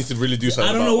Range Rovers need to really do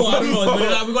something. I don't know what.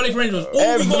 But like, we got it for Range Rovers.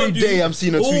 Every day I'm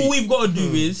seeing a tweet. All we've got to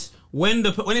do is when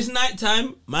it's night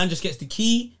time, man just gets the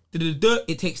key.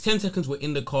 It takes 10 seconds. We're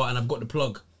in the car and I've got the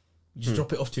plug. You just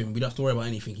drop it off to him. We don't have to worry about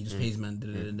anything. He just pays,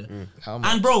 man. How much?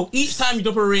 And bro, each time you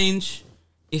drop a range,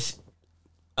 it's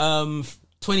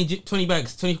 20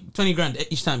 bags, 20 grand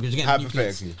each time because you're getting new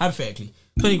plates. Hypothetically,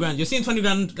 20 grand. You're seeing 20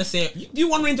 grand. Let's say you do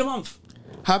one range a month.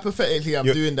 Hypothetically, I'm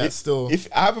doing that still. if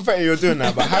hypothetically you're doing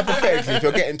that, but hypothetically, if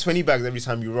you're getting 20 bags every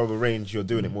time you rob a range, you're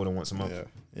doing it more than once a month.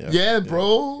 Yeah,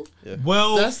 bro.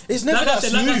 Well, It's never that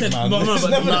smooth, man. It's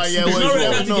never that yeah, smooth.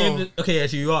 well, it's not no. really game. Okay,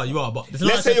 actually, you are. But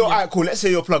Let's say you're alright, cool. Let's say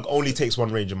your plug only takes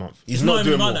one range a month. He's It's not not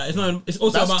doing even more. about that. It's not. It's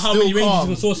also That's about how still many ranges calm.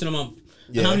 you can source in a month.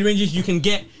 Yeah. And how many ranges you can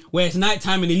get where it's night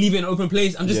time and they leave it in an open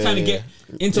place. I'm just trying to get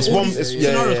into It's all one- these it's-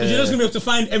 scenarios because yeah. you're just gonna be able to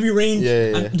find every range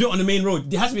Yeah. and do it on the main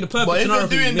road. It has to be the perfect But if scenario. you're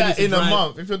for you. doing Maybe that it's a in a drive.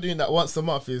 month, if you're doing that once a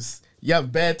month, is you have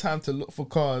bare time to look for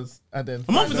cars and then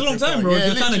A month is a long time, bro. If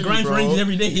you're trying to grind for ranges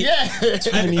every day. Yeah. And it's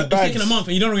taking a month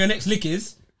and you don't know where your next lick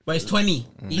is. But it's 20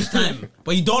 each time.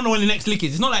 But you don't know when the next lick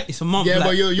is. It's not like it's a month. Yeah, like,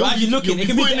 but you're actually looking. It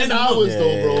can be the putting end in of the month. hours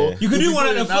though, bro. You could do You'll one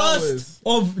be at the putting in 1st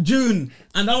of June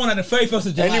and that one at the 31st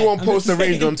of July. Anyone I'm post just a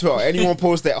range saying. on Twitter? Anyone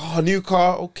post that? Oh, new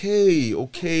car. Okay. All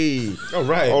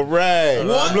right. I'm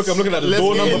looking at the Let's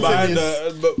door get number into behind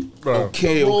this. the bro.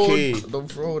 Okay. The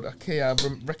road. Okay, I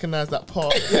recognize that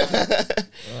part.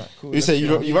 Alright, cool. You say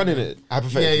you running it?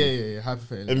 Hypothetically. Yeah.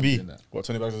 Hypothetically. MB. I'm doing that. What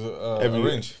 20 bags is a Every-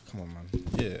 range? Come on, man.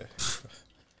 Yeah.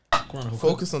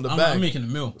 Focus on the I'm bag. making a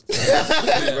meal.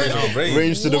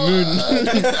 Range to the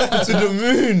moon. To the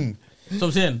moon. So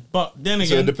I'm saying. But then So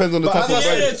again. it depends on the But type of as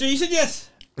I bag. So you said yes.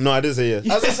 No, I didn't say yes.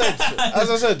 As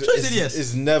I said, Choice is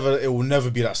yes. it will never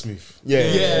be that smooth. Yeah.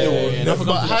 Yeah, But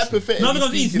hypothetically, Nothing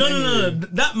comes easy. speaking No. anyway.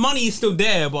 That money is still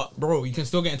there, but bro, you can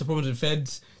still get into problems with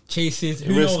feds, chases.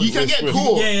 Who Risk. knows? You can get Risk.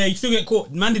 caught. Yeah, you still get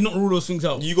caught. Man did not rule those things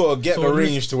out. You gotta get So the risk-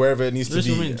 range to wherever it needs to risk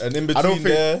be, remains. and in I don't between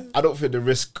there, think. I don't think the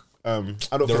risk. I don't The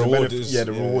think the reward benefit. is- Yeah,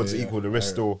 the yeah, rewards yeah, equal. The I risk hear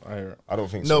it, still. I hear it. I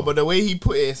don't think so. No, but the way he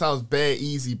put it sounds bare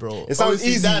easy, bro. It sounds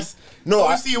Obviously, easy. No,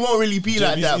 obviously, it won't really be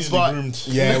like He's that. easily But groomed.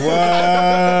 Yeah,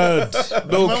 word.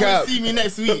 No when cap. we see me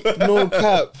next week, No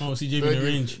cap. Oh, see JB in the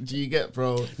range. do you get,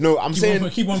 bro? No, I'm saying.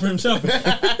 Keep one for himself.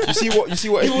 You see what?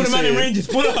 Keep all SB the man in saying? ranges.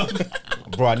 Pull up.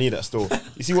 Bro, I need that still.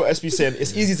 You see what SB saying?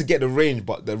 It's easy to get the range,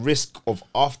 but the risk of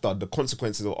after the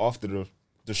consequences of after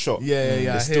the shot, Yeah, is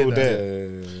I hear still that.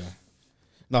 there.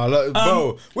 No, look,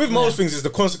 bro. With most things, it's the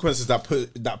consequences that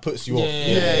puts you off.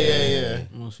 Yeah.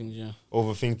 Most things, yeah.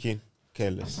 Overthinking,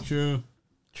 careless.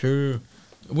 True.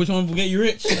 Which one will get you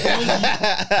rich?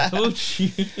 I told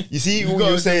you. You see what gotta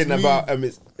you were saying just about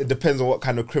it depends on what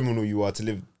kind of criminal you are to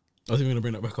live. I think we're gonna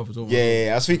bring that back up as well.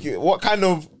 Yeah. I was thinking, what kind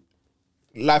of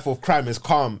life of crime is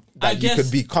calm I that you guess- could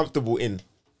be comfortable in?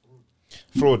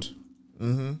 Fraud.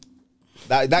 Mm-hmm.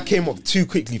 That came up too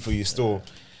quickly for you. Still,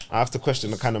 I have to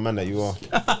question the kind of man that you are.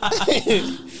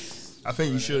 I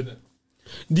think you should.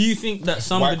 Do you think that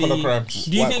somebody? White-collar crimes.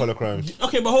 Do you think? White-collar crimes.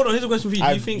 Okay, but hold on. Here's a question for you. Do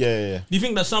you I've- think? yeah. Do you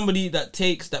think that somebody that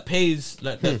pays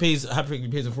hypothetically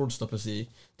pays a fraudster, say,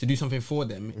 to do something for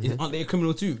them, aren't they a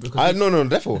criminal too? Because No,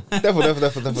 definitely.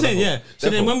 I'm saying, yeah. So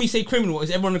then when we say criminal,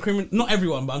 is everyone a criminal? Not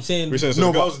everyone, but I'm saying. We saying,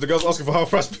 so No, the girls asking for half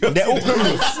price. They're all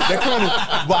criminals. They're criminals.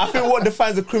 But I think what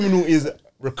defines a criminal is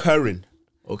recurring.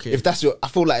 Okay. I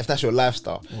feel like if that's your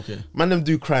lifestyle. Okay. Man, them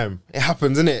do crime. It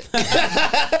happens, innit?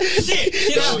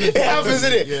 Shit happens. It happens,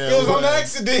 innit? It was on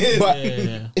accident. But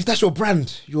Yeah. if that's your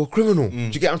brand, you're a criminal. Do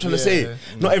you get what I'm trying to say?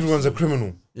 Not everyone's a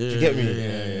criminal. Do you get me?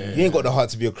 You ain't got the heart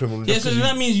to be a criminal. Yeah, just so 'cause you-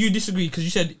 that means you disagree because you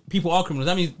said people are criminals.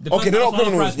 That means the Okay, person they're not that's on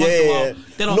criminals. half price once in a while,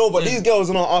 they're not- No, but yeah. these girls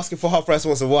are not asking for half price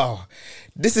once in a while.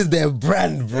 This is their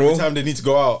brand, bro. Every time they need to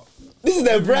go out. This is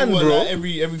their brand, What, bro. like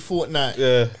every fortnight.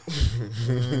 Yeah.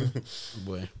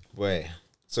 Boy. Wait.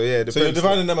 So yeah, So you're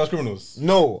dividing them as criminals.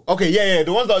 No. Okay, yeah.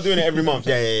 The ones that are doing it every month.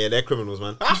 Yeah. They're criminals,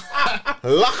 man.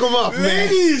 Lock them up, man.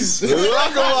 Ladies.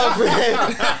 Lock them up,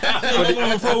 man. I'm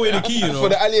gonna throw away the key, you know. For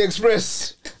the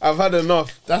AliExpress, I've had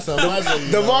enough. That's a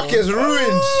The market's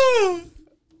ruined.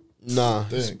 Nah.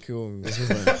 Don't kill me.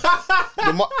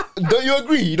 Don't you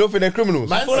agree? You don't think they're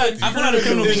criminals? I feel like the criminal It's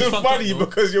thing is just fucked funny up, though.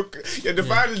 because you're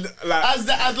defining like As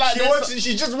like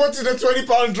she just wanted a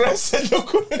 £20 dress and you're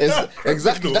calling her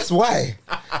Exactly. That's why.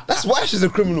 That's why she's a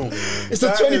criminal. It's a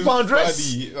That £20 is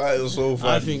dress. funny. That is so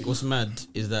funny. I think what's mad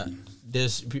is that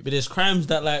there's crimes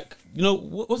that like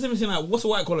what's even saying like what's a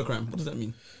white collar crime? What does that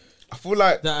mean? I feel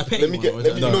like That a petty let me one, get or is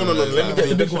let me, that- no let me get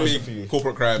the the big one. definition for you.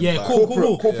 corporate crime. Yeah, like, cool.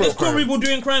 corporate There's cool crime. people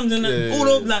doing crimes and all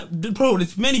of like bro.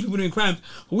 There's many people doing crimes.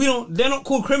 But they're not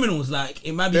called criminals. Like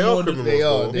it might be They are more than-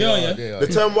 criminals. They are. yeah. The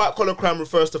term white collar crime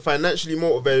refers to financially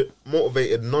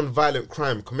motivated non-violent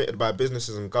crime committed by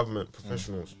businesses and government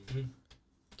professionals.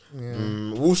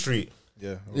 Wall Street.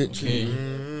 Yeah. Literally.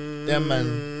 Okay. Them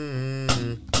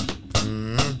man.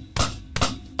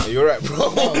 Yeah, you're right,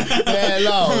 bro. Yeah,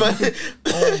 loud.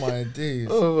 Oh my days.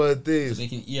 Oh my days. They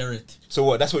can ear it. So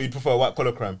what? That's what you'd prefer, white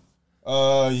collar crime?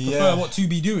 Prefer what to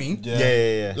be doing.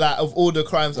 Yeah. Like of all the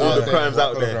crimes All out the there. crimes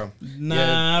out there.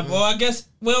 Nah, well I guess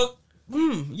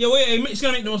it's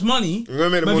gonna make the most money. You're gonna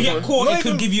make the But if most you get money. caught, Not it could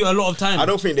even- give you a lot of time. I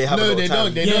don't think they have a No, lot they of time.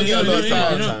 don't. They Yeah, don't they get a don't. lot of They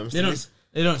time. don't. They don't.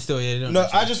 They don't. Still, yeah, they don't. No,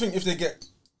 I just think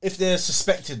if they're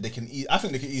suspected, they can. I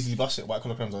think they can easily bust it. White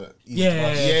collar crimes are easy to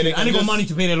bust. they Yeah, can and they got just- money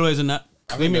to pay their lawyers and that.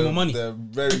 I They think make they're- more money. They're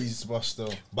very easy to bust though.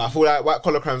 But I feel like white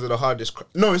collar crimes are the hardest.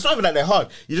 No, it's not even that they're hard.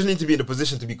 You just need to be in the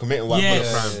position to be committing white collar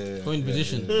crime. Go in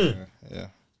position. Yeah.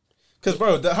 Because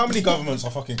bro, how many governments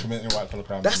are fucking committing white collar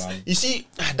crimes, That's man? you see,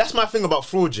 that's my thing about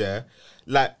fraud. Yeah,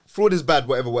 like fraud is bad,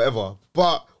 whatever.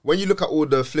 But when you look at all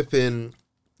the flipping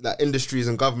like industries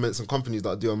and governments and companies that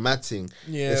are doing mad thing,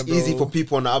 Yeah, it's bro. easy for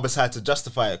people on the other side to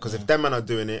justify it. Because if them man are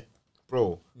doing it,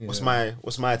 bro, what's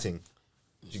my thing?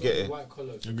 You get it? White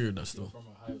collar. I agree with that still. From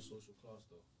a higher social class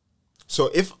though.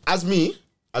 So if as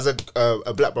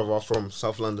a black brother from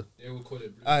South London, They would call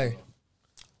it blue Aye.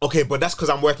 collar. okay, but that's because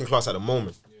I'm working class at the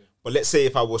moment. But let's say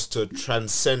if I was to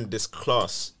transcend this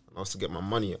class and I was to get my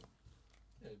money up.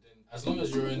 Yeah, then as long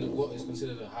as you're in what is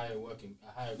considered a higher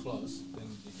class, then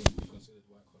you can be considered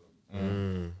white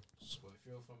collar. But if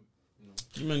you're from,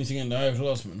 You man need to get in the higher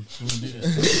class, man. We won't do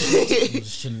this.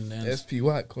 Just chilling there. SP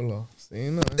white collar.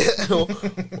 Saying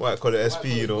that. White collar SP,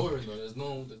 you know. boring though. There's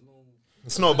no.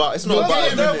 It's not about. It's not You're about.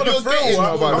 getting- you're getting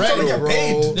not about bread, trying to get bro.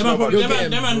 paid. Them man You're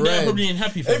getting bread. probably ain't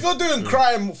happy for If you're doing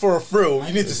crime for a thrill,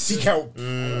 you need to seek help.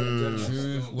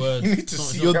 True word. You need to It's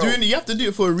see. You're doing it. You have to do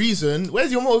it for a reason.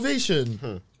 Where's your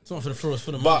motivation? It's not for the throw, it's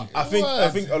for the But money. I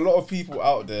think a lot of people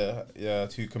out there,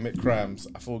 who commit crimes,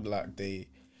 I feel like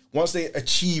once they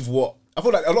achieve I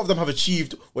feel like a lot of them have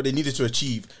achieved what they needed to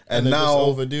achieve, and they're now just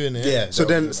overdoing it. Yeah. So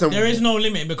then, There is no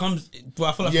limit. It becomes. Well,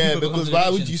 I feel like for Yeah, people it becomes because an why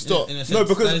addiction would you stop? in a no, sense.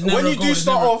 because There's never when a you goal, do there's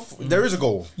start never- off, there is a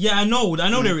goal. Yeah, I know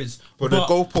there is. But the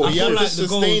goalpost, I you feel have like to the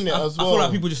sustain goals, it as I feel well.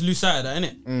 like people just lose sight of that,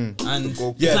 innit? And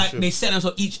goalpost. it's Yeah, like sure. they set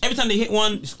themselves every time they hit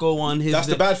one, it's goal one. That's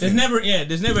the bad thing.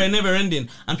 There's never a never ending,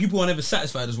 and people are never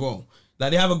satisfied as well.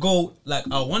 Like they have a goal, like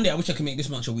one day I wish I could make this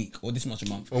much a week or this much a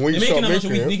month. And when They're you making start that much a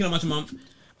making week, it- making that much a month.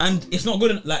 And it's not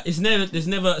good. Like there's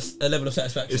never a level of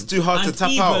satisfaction. It's too hard to And tap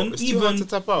out. It's too hard to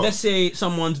tap out. Let's say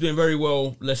someone's doing very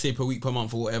well. Let's say per week, per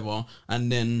month, or whatever,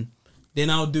 and then they're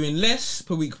now doing less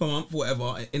per week, per month,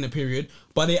 whatever in a period.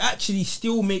 But they actually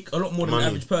still make a lot more than Money. the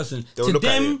average person. They'll To look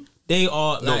at them, they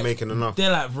are Not like, making enough. They're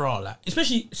like raw, like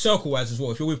especially circle wise as well.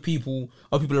 If you're with people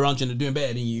or people around you and they're doing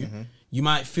better than you, you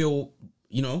might feel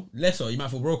lesser. You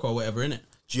might feel broke or whatever, innit?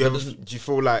 Do you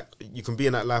feel like you can be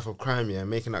in that life of crime,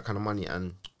 making that kind of money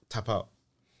and tap out?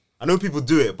 I know people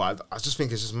do it, but I just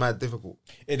think it's just mad difficult.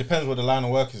 It depends what the line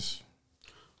of work is.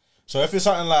 So if it's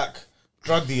something like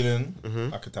drug dealing,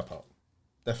 I could tap out.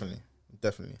 Definitely.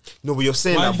 No, but you're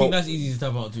saying Why do that, you think but that's easy to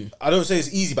tap out to? I don't say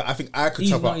it's easy, but I think I could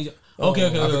Easy, tap not out. easy. Okay. I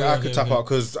think I could tap out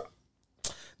because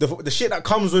the shit that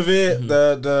comes with it,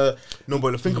 the no,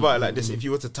 but think about it like this: if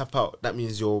you were to tap out, that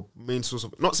means your main source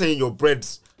of not saying your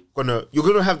bread's you're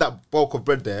gonna have that bulk of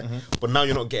bread there, but now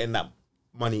you're not getting that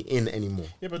money in anymore.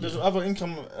 Yeah, but there's other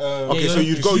income. Okay, so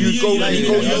you'd go you shoot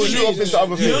off into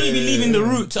other You'd things. only be leaving the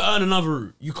route to earn another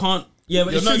route. You can't. Yeah,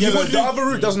 but it's true. Yeah, You but would the do- other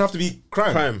route doesn't have to be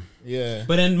crime. Yeah.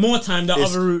 But then more time, that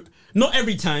It's- other route, not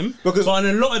every time, Because- but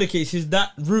in a lot of the cases,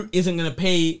 that route isn't going to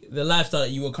pay the lifestyle that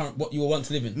you were what you were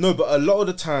once living. No, but a lot of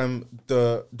the time,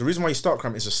 the reason why you start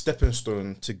crime is a stepping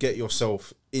stone to get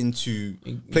yourself into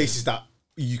places that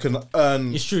you can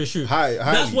earn. It's true. Highly.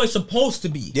 That's what it's supposed to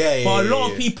be. Yeah, But a yeah, lot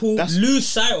yeah. of people lose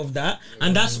sight of that,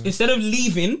 and that's instead of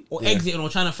leaving or exiting or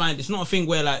trying to find. It's not a thing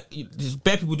where like there's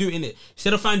bad people do it in it.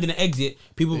 Instead of finding an exit,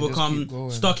 people just keep become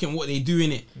going. stuck in what they do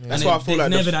in it. That's why I feel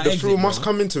like the thrill must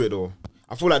come into it though.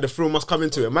 I feel like the thrill must come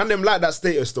into it. Man, them like that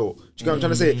status though. Do you get what I'm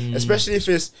trying to say? Especially if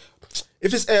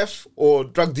it's F or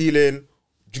drug dealing,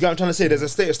 you get what I'm trying to say? There's a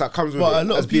status that comes with it. But a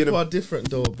lot as of being people are different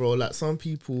though, bro. Like some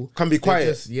people Can be they quiet.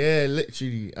 just- yeah,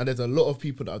 literally. And there's a lot of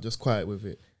people that are just quiet with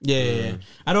it. Yeah.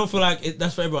 I don't feel like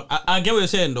that's for everyone. I get what you're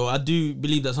saying though. I do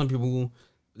believe that some people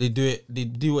they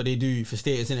do what they do for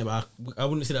status in it, but I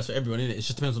wouldn't say that's for everyone in it. It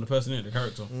just depends on the person in it, the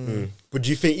character. But do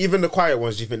you think even the quiet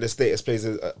ones? Do you think the status plays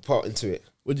a part into it?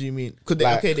 What do you mean? Could they?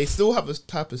 Like- Okay, they still have a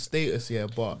type of status, yeah,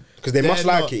 but Because they must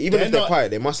they're like not- it. Even if they're quiet,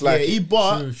 they must like yeah, it.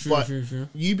 But True.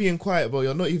 you being quiet, bro,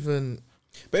 you're not even.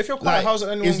 But if you're quiet, Like, how's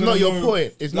anyone it's gonna not your know-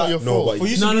 point. It's not like, your no, fault. but For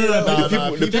you to No, be no, no, like, no. The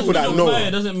people Just that because know. you're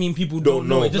quiet doesn't mean people don't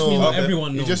know. It just means not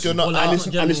everyone knows. It's just you're not- Or like, And not it's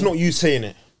general. not you saying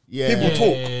it. Yeah. People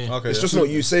Yeah, talk. Okay, It's yeah. just not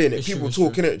you saying it. It's People true,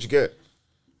 talk, innit? Do you get?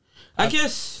 I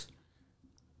guess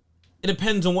it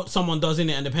depends on what someone does in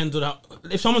it, and depends on how.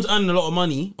 If someone's earning a lot of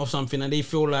money of something and they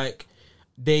feel like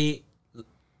they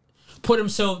put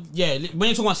themselves, when you're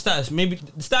talking about status, maybe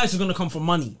the status is gonna come from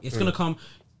money. It's gonna come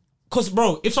because,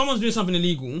 bro, if someone's doing something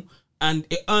illegal and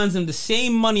it earns them the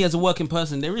same money as a working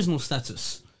person, there is no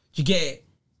status. Do you get it?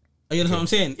 You understand what I'm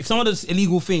saying? If someone does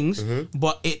illegal things,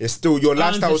 but It's still your earns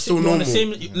lifestyle the is still you're on the normal. same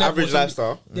level Average as them,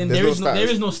 lifestyle. then There's there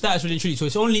is no status really truly. So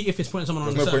it's only if it's putting someone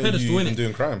on There's a no certain point in you pedestal, even innit?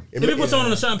 doing crime. If you put someone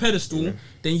on a certain pedestal,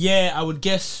 then I would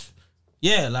guess,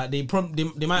 like they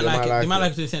might like it. They might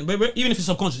like it to the extent, but even if it's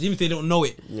subconscious, even if they don't know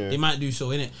it, they might do so,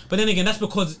 innit? But then again, that's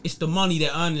because it's the money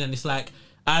they're earning, and it's like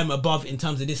I'm above in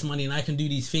terms of this money, and I can do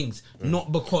these things,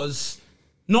 not because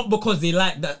they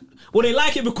like that. Well, they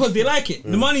like it because they like it.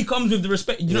 The money comes with the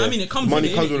respect. You know what I mean? It comes Money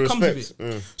with it. comes innit? with It comes with respect.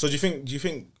 it. So do you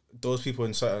think those people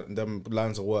in certain them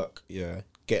lines of work,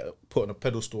 get put on a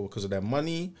pedestal because of their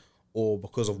money or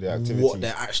because of Their activity. what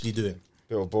they're actually doing?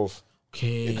 Bit of both.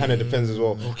 Okay. It kind of depends as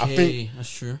well. I Okay, think that's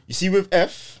true. you see with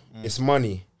F, it's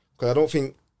money because I don't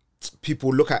think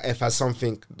people look at F as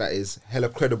something that is hella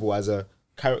credible as a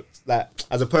character, like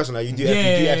as a person. Like you do F,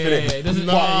 you do F, innit? It doesn't,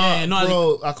 Nah,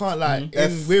 bro, I can't lie.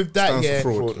 F With that, stands yeah,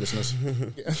 for fraud, listeners.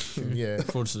 yeah.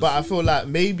 Fraudsters. But I feel like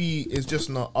maybe it's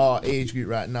just not our age group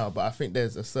right now. But I think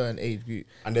there's a certain age group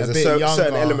And there's a bit certain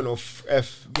younger, element of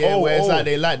F. Yeah, where it's like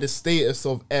they like the status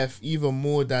of F even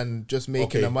more than just making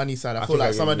Okay. the money side. I I feel think I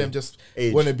like some get of you. them just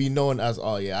Age. want to be known as,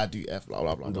 oh yeah, I do F, blah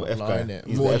blah blah The blah, F blah guy. innit?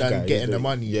 He's More the F than guy. He's getting the- the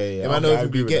money. yeah, They yeah. might Okay, not I even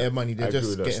agree be with getting that. money. I They're agree just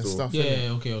with that getting still. stuff. Yeah, innit?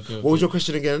 okay. What was your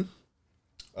question again?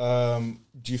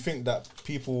 Do you think that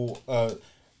people are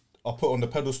put on the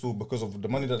pedestal because of the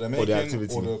money that they're Or making the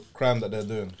activity. or the crime that they're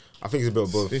doing? I think it's a bit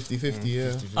of both. 50-50,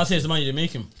 yeah. I'll say it's the money they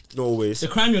make him. Not always. The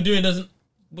crime you're doing doesn't.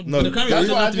 No, the crime that's you're doing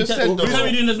what I doesn't have to be just said, the though. crime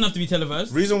you're doing doesn't have to be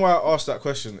televised. Reason why I asked that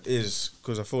question is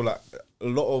because I feel like a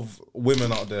lot of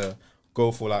women out there go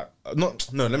for like let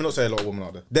me not say a lot of women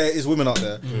out there. There is women out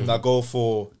there that go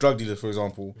for drug dealers, for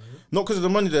example, not because of the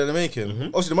money that they're making.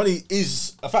 Obviously, the money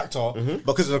is a factor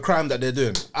because of the crime that they're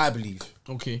doing. I believe.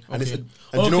 Okay. And it's- Okay.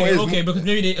 and you know what it is? Okay. Because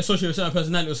maybe they associate with certain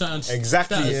personality or certain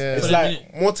Exactly. status. Yeah. It's For them,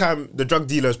 like innit? more time. The drug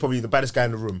dealer is probably the baddest guy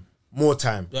in the room. More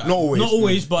time. Yeah. Not always. Not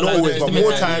always, but not like, always. it's But the more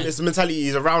mentality, time. innit? It's the mentality.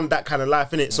 He's around that kind of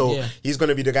life, innit? So Yeah. he's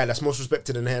gonna be the guy that's most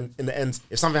respected in the end.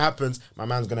 If something happens, my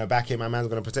man's gonna back him. My man's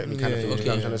gonna protect me. Kind of Yeah, thing. yeah, You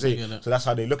know what I'm trying to I get say. that. So that's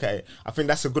how they look at it. I think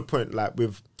that's a good point. Like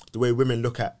with the way women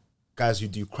look at guys who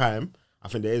do crime, I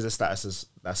think there is a status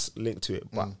that's linked to it.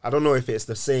 But I don't know if it's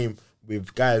the same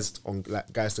with guys on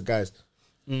like guys to guys.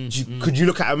 Could you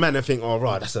look at a man and think,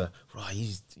 oh,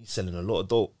 he's selling a lot of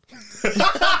dope.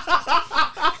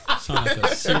 Sound like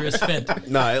a serious fed.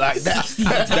 Nah, like that. 60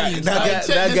 Italians.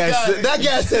 That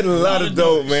guy said a lot of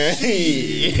dope, man.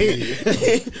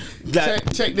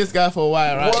 Check this guy for a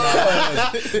while,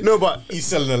 right? No, but He's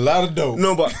selling a lot of dope.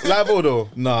 no, but live though.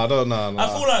 Nah, I don't know. I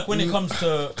feel like when it comes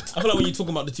to, I feel like when you're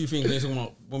talking about the two things, when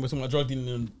we're talking about drug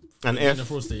dealing And and F. the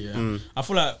fraudster, I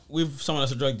feel like with someone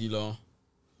that's a drug dealer,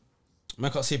 I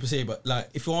can't say per se, but like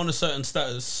if you're on a certain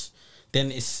status,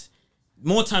 then it's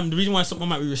more time. The reason why someone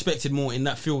might be respected more in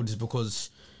that field is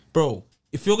because, bro,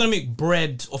 if you're gonna make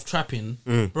bread off trapping,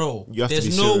 bro, You have to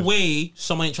there's be no serious. way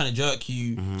someone ain't trying to jerk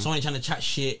you, someone ain't trying to chat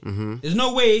shit. There's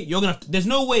no way there's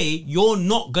no way you're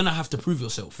not gonna have to prove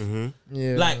yourself.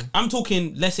 Yeah. Like I'm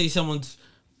talking, let's say someone's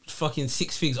fucking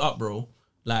 6 figs up, bro.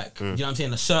 Like you know what I'm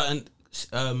saying, a certain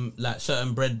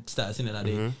certain bread status in it, like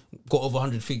they got over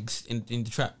 100 figs in the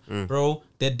trap, bro.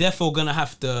 They're definitely gonna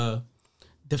have to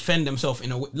defend themselves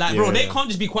in a way. Like, bro, they can't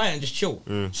just be quiet and just chill.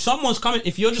 Someone's coming.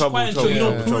 If you're just quiet and chill, you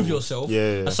don't prove yourself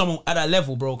as someone at that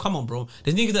level, bro. Come on, bro.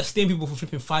 There's niggas that stay people for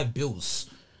flipping 5 bills.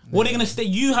 What are they gonna stay?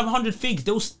 You have 100 figs.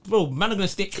 Bro, man are gonna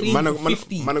stay clean for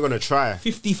 50. Man are gonna try.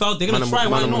 50,000. They're gonna Man, try.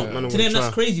 Why man, not? man, To them, try.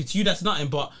 that's crazy. To you, that's nothing.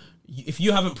 But if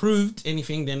you haven't proved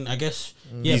anything, then I guess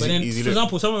yeah. Easy- but then, easy for look.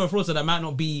 example, some of the fraudsters that might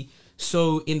not be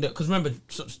so in the, because remember,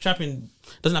 trapping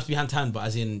doesn't have to be hand to hand, but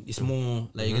as in it's more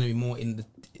like you're gonna be more in the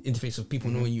interface of people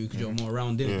knowing you because you're more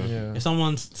around, innit? Yeah. If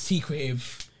someone's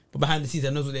secretive but behind the scenes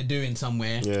that knows what they're doing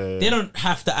somewhere, they don't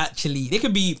have to actually. They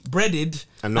could be breaded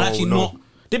and actually not.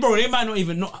 They might not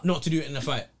even not to do it in a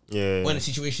fight. Or in a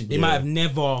situation. They might have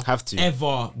never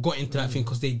ever got into that thing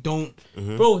because they don't.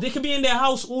 Bro, they could be in their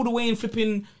house all the way in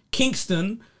flipping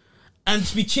Kingston and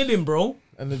just be chilling, bro.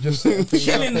 And they're just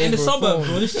chilling in the suburbs,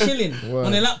 bro. Just chilling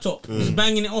on their laptop, just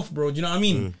banging it off, bro. Do you know what I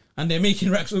mean? And they're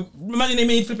making racks. Imagine they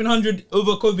made flipping 100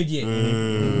 over COVID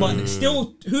year. But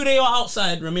still, who they are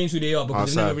outside remains who they are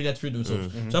because they've never really had to prove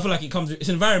themselves. So I feel like it comes. It's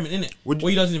an environment, innit? What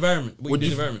he does in the environment. What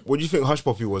do you think Hush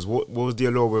Puppy was? What was the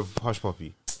allure with Hush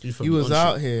Puppy? He was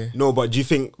out here. No, but do you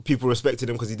think people respected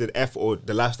him because he did F or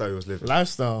the lifestyle he was living?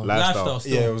 Lifestyle.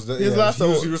 Yeah, it was his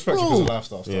lifestyle. He respected because of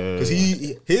lifestyle stuff. Because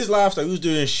his lifestyle, he was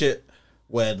doing shit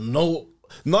where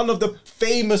none of the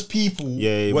famous people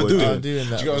were doing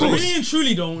that. But really and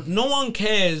truly, though, no one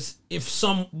cares if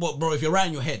if you're right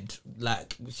in your head,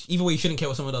 like either way, you shouldn't care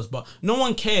what someone does. But no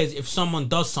one cares if someone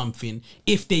does something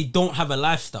if they don't have a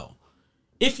lifestyle.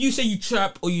 If you say you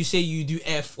trap or you say you do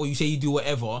F or you say you do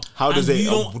whatever, how does it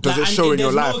show in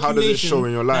your life? How does it show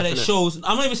in your life? It shows.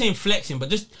 I'm not even saying flexing, but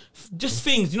just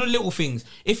things, little things.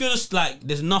 If you're just like,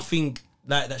 there's nothing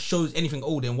like that shows anything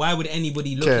old, then why would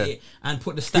anybody look at it and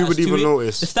put the status would to even it?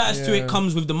 Notice? The status to it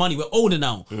comes with the money. We're older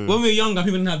now. When we were younger,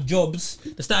 people didn't have jobs.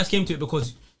 The status came to it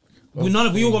because we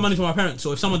all got money from our parents.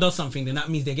 So if someone does something, then that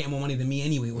means they're getting more money than me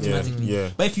anyway,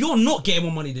 automatically. But if you're not getting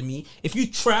more money than me, if you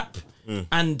trap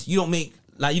and you don't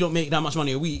make that much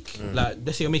money a week. Like,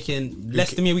 let's say you're making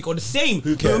less than me a week or the same.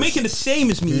 Who cares? You're making the same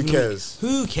as me. Who cares?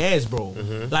 Who cares, bro?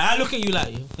 Like, I look at you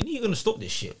like, when are you gonna stop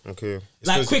this shit? Okay.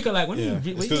 Like, quicker, like, when are you?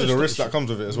 It's because of the risk that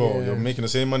comes with it as well. You're making the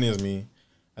same money as me,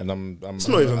 and I'm it's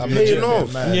not even paying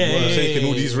off. I'm taking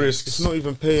all these risks. It's not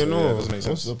even paying off. Doesn't make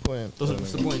sense. What's the point?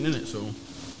 What's the point, innit? So,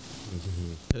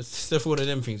 it's just one of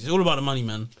them things. It's all about the money,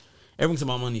 man. Everything's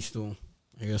about money still,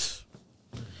 I guess.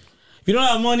 If you don't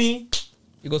have money,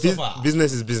 you go so far.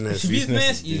 Business is business.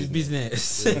 Business is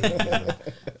business.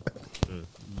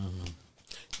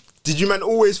 Did you man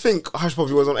always think Hush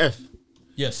Puppy was on F?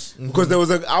 Yes. Because there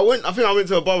was I think I went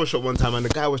to a barbershop one time and the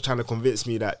guy was trying to convince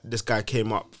me that this guy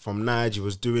came up from Niger, he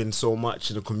was doing so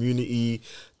much in the community,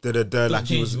 like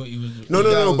he was.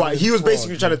 No, but he was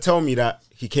basically trying to tell me that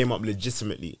he came up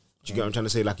legitimately. Do you get what I'm trying to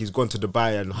say? Like he's gone to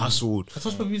Dubai and hustled. That's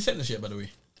Hush Puppy setting the shit, by the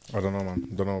way. I don't know, man.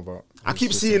 Don't know about. I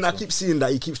keep seeing that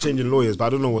he keeps changing lawyers, but I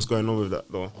don't know what's going on with that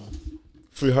though.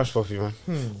 Free Hush Puppy, man.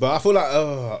 But I feel like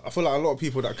a lot of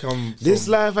people that come. This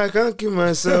life I can't kill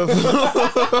myself.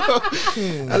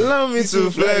 Allow me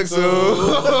to flex.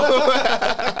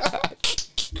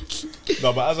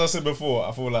 No, but as I said before,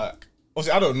 I feel like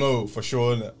obviously I don't know for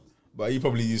sure, innit? But he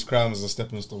probably used crime as a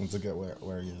stepping stone to get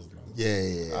where he is. Man.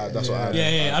 Yeah. That's what I.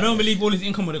 Yeah. I don't believe all his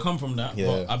income would have come from that.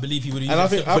 But I believe he would have. And I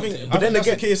think that's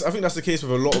the case. I think that's the case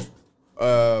with a lot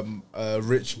of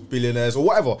rich billionaires or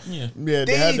whatever. Yeah.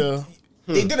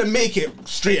 They didn't make it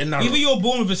straight and narrow. Either you're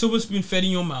born with a silver spoon fed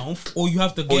in your mouth, or you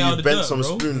have to get out of the dirt, some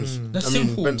bro. spoons. That's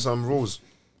simple. Bent some rules.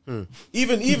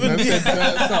 Even he said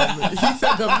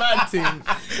the mad thing.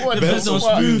 What bent some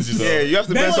spoons? Yeah, you have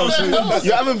to bend some spoons.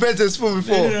 You haven't bent a spoon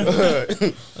before.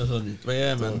 But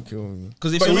yeah, man.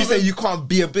 Because if you say you can't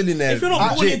be a billionaire, if you're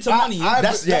not born into money,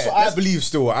 that's what I believe.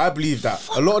 Still, I believe that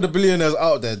a lot of the billionaires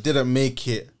out there didn't make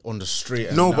it on the straight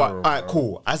and narrow. But alright,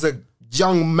 cool. As a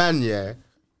young man,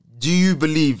 do you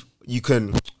believe you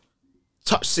can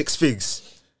touch 6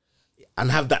 figs and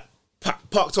have that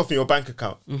parked off in your bank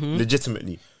account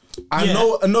legitimately? I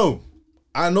know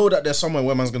that there's somewhere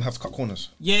where man's gonna have to cut corners.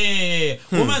 Yeah.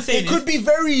 What man's saying it could be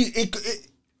very.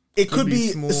 It could be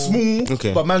small,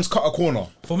 okay. But man's cut a corner.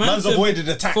 Man's avoided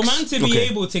the tax. For man to be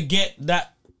able to get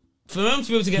that, that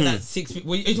 6 figs.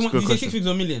 Did you say 6 figs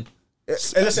or a million? Let's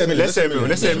say a million.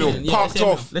 Let's say a million. Parked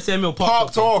off. Let's say a million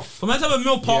parked off. For man to have a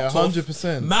million parked off,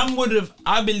 100%.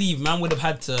 I believe man would have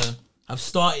had to have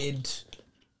started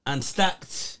and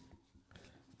stacked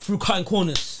through cutting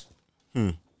corners.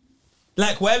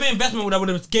 Like whatever investment would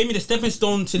have gave me the stepping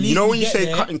stone to leave. You know when you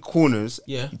say cutting corners,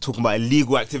 you're talking about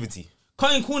illegal activity.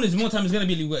 Cutting corners more time is gonna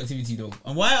be illegal activity though.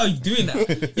 And why are you doing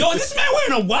that? Yo, is this man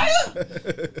wearing a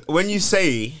wire? When you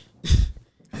say,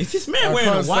 is this man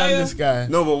wearing a wire? This guy.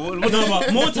 No,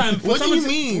 but more time. What do you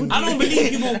mean? I don't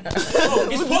believe people.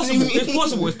 It's possible. It's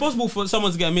possible. It's possible for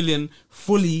someone to get a million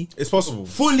fully. It's possible.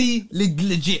 Fully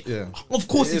legit. Yeah. Of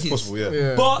course it is possible.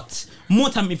 Yeah. But more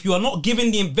time, if you are not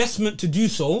given the investment to do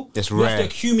so, it's you rare. have to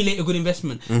accumulate a good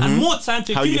investment. And more time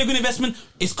to accumulate a good investment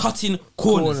is cutting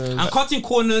corners. And cutting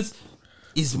corners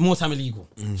is more time illegal.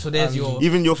 So there's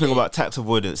even your thing about tax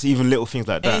avoidance, even little things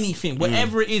like that. Anything,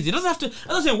 whatever it is, it doesn't have to.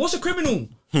 I'm not saying what's a criminal.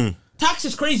 To tax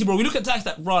is crazy, bro. We look at tax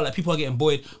that raw, like people are getting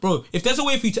buoyed, bro. If there's a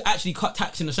way for you to actually cut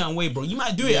tax in a certain way, bro, you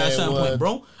might do it at a certain point,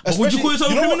 bro. But would you call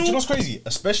yourself a criminal? Do you know what's crazy?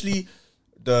 Especially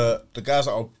the guys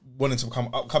that are wanting to become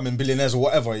upcoming billionaires or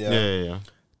whatever. Yeah.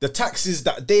 The taxes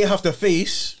that they have to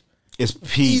face. It's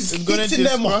peace. He's hitting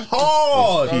them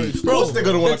hard. Bro, they're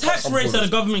gonna want the tax rates that the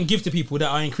government give to people that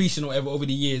are increasing or whatever over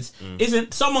the years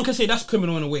isn't. Someone can say that's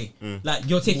criminal in a way. Like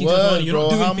you're taking too much money, you're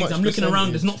not doing things. I'm looking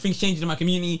around. There's not things changing in my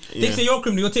community. They say you're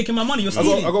criminal. You're taking my money. You're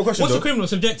stealing. I got a question. What's a criminal?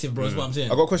 Subjective, bro. Is what I'm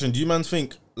saying. I got a question. Do you man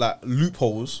think like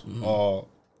loopholes are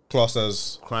classed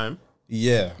as crime?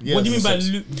 Yeah. What do you mean by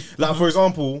like for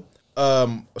example,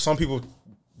 some people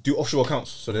do offshore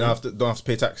accounts, so they don't have to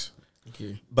pay tax.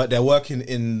 Okay. But they're working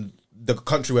in the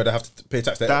country where they have to pay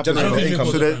tax. Their income.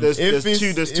 So there's two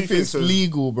things. If it's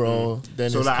legal, bro, then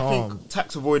so it's like, calm. I think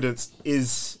tax avoidance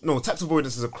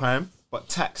is a crime, but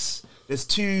there's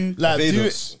two like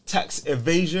tax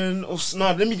evasion or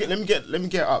no. Let me get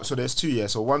it up. So there's two. Yeah.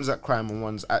 So one's at crime and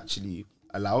one's actually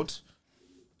allowed.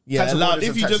 Yeah, allowed.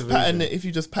 If you just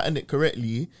pattern it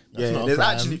correctly. That's not a crime.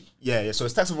 actually So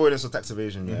it's tax avoidance or tax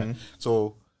evasion. Yeah.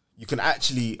 So you can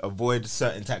actually avoid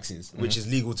certain taxes, which is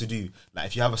legal to do. Like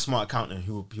if you have a smart accountant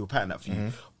who will pattern that for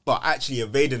you, but actually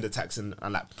evading the tax and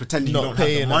like pretending you don't have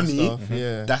the money,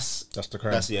 that's the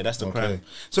crime. That's the crime.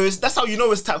 So that's how you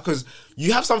know it's tax, because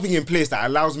you have something in place that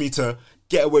allows me to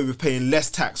get away with paying less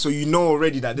tax. So you know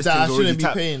already that this thing's already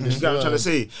taxed. You know what I'm trying to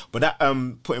say? But that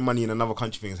putting money in another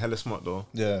country thing is hella smart though.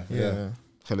 Yeah.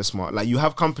 Hella smart. Like you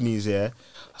have companies,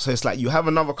 so it's like you have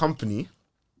another company.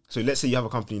 So let's say you have a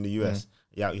company in the US.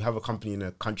 Yeah, you have a company in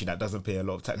a country that doesn't pay a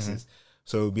lot of taxes.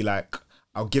 So it'll be like,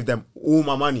 I'll give them all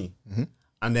my money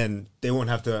and then I won't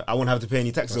have to pay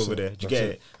any taxes over there. Do you get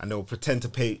it? And they'll pretend to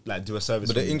pay, like do a service.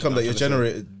 But the income that you're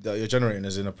generating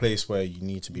is in a place where you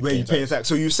need to be paying tax.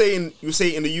 So you say in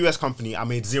the US company, I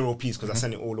made 0 piece because I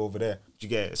sent it all over there. Do you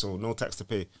get it? So no tax to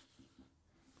pay.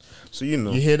 So you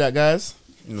know. You hear that, guys?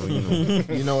 You know.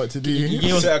 You know what to do.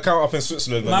 Set an account up in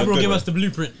Switzerland. My bro gave us the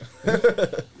blueprint.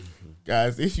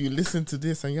 Guys, if you listen to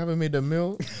this and you haven't made a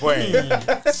meal, boy,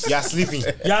 you're sleeping.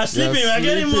 I'm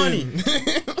getting money.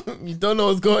 You don't know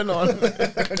what's going on.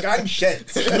 Gang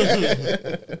shit.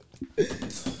 Bad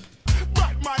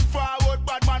man forward,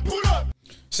 bad man pull up.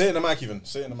 Say it in the mic even.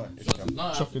 Say it in the mic if you can.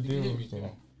 Nah, Chuck a deal.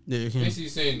 Yeah, you can. Basically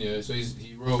saying, so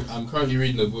he wrote, I'm currently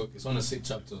reading a book, it's on a 6th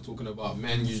chapter, talking about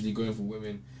men usually going for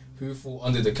women who fall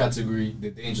under the category, the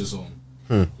danger zone.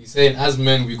 He's saying, as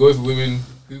men, we go for women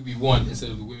who we want instead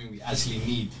of the women we actually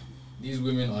need. These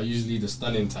women are usually the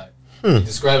stunning type. He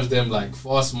describes them like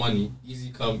fast money,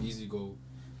 easy come, easy go,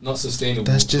 not sustainable,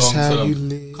 that's just long how term, you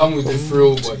live. come with the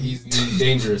thrill, but easily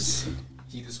dangerous.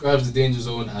 He describes the danger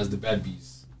zone as the bad bees.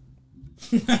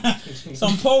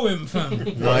 Some poem, fam.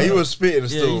 No, he was spitting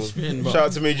still. he's spitting, Shout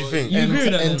out to Made You Think. You agree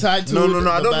with that? Entitled.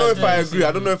 No. I don't know if I agree.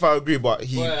 I don't know if I agree, but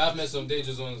Boy, I've met some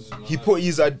danger zones. he put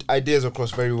his ideas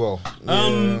across very well.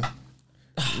 No.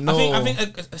 I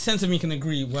think a sense of me can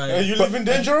agree. Why? You living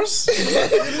dangerous?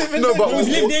 No, but We've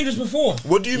lived dangerous before.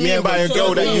 what do you mean by a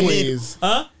girl that you need?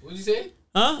 Huh? What did you say?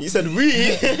 Huh? You said we.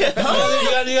 You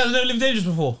guys never lived dangerous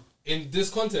before. In this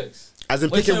context, As in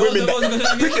picking women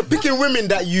picking women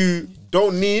that you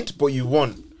don't need but you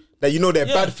want, that you know they're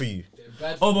bad for you.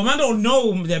 Oh, but man don't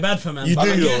know they're bad for man. You do,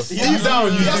 yo. Deep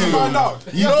down, you do. Find out.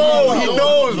 No, he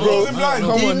knows, bro.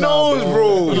 He knows,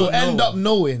 bro. You'll end up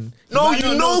knowing. No,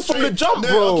 you know from the jump,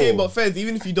 bro. Okay, but Fez,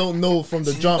 even if you don't know from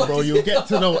the jump, bro, you'll get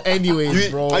to know anyways,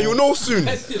 bro. And you know soon.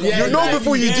 You know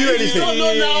before you do anything. You don't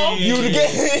know now. You'll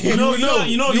get. You know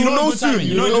soon.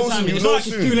 You know soon. It's not like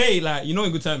it's too late. Like you know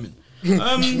in good timing.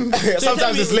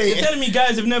 Sometimes it's late. You're telling me you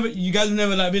guys have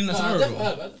never like been in that scenario,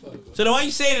 bro. So then why are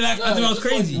you saying it like as if I was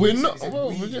crazy? We're not. Well,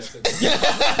 we're just.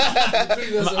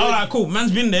 Alright, cool.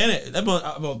 Man's been there, innit?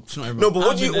 No, but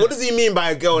what does he mean by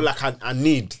a girl like I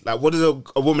need? Like what is a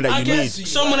woman that you need?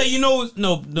 Someone that you know.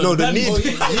 No, the need.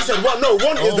 He said what? No,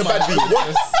 one is the bad bee.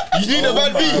 What? You need a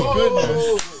bad bee. Oh,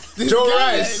 goodness. Joe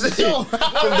Rice from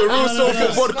the Real Soulful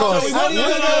Podcast.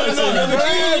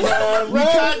 We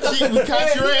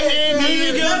catch you right here.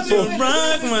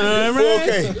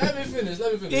 Okay. Let me finish.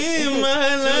 In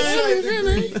my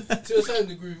life. To a certain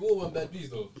degree, we all want bad bees,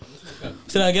 though.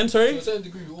 Say that again, sorry? To a certain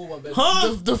degree, we all want bad bees.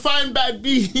 Huh? Define bad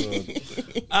B.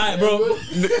 Alright, bro.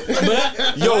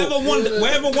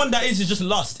 Whatever one that is just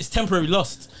lust. It's temporary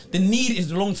lust. The need is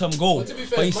the long-term goal. But to be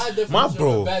fair, my definition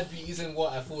bro. of a bad bee isn't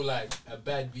what I feel like a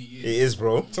bad bee B is. It is,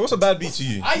 bro. So what's a bad B to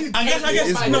you?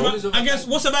 I guess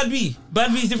what's a bad B?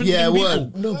 Bad B is different to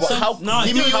different people. No, but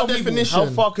give me your definition. How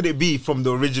far could it be from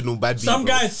the original bad B? Some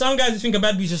guys think a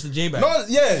bad B is just a J bag. No,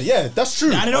 yeah, that's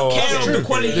true. And they don't care of the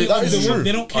quality. That is true.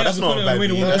 They don't care of the quality of the way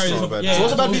the woman carries herself. So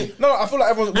what's a bad B? No, I feel like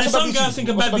everyone. And some guys think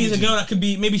a bad B is a girl that could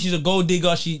be, maybe she's a gold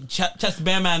digger, she chats the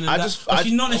bear man, and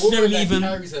she's not necessarily even.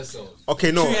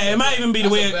 Okay, no. It might even be the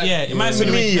way. Yeah, it might be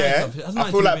the way.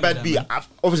 I feel like bad B.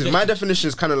 Obviously, my definition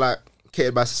is kind of like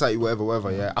catered by society,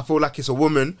 whatever. Yeah, I feel like it's a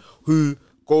woman who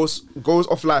goes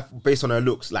off life based on her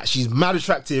looks. Like she's mad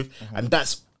attractive, and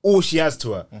that's all she has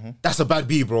to her. That's a bad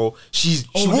B, bro. She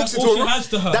walks into a room.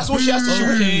 That's all she has to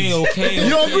her. Okay. You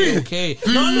don't agree? Okay.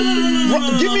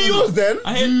 No. Give me yours then.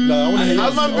 I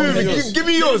want to hear yours. Give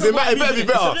me yours. It better be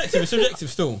better. It's subjective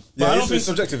still. Yeah, it's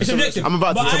subjective. It's subjective. I'm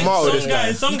about to tomato this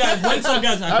guy. Some guys, when some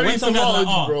guys are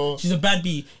like, she's a bad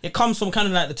B, it comes from kind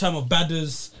of like the term of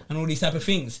badders and all these type of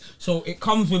things. So it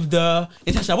comes with the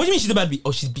intention. Like, what do you mean she's a bad B?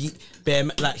 Oh, she's beat bare,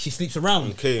 like she sleeps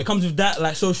around. Okay. It comes with that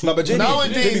like social. No, but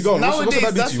nowadays,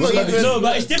 that's not even. No,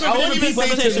 but it's different for different people.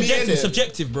 I'm saying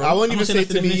subjective, bro. I won't even say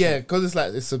to me, because it's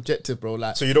like it's subjective, bro.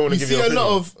 Like, so you don't want to give your opinion? A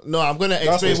lot of no. I'm gonna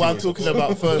explain what I'm talking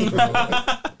about first, bro.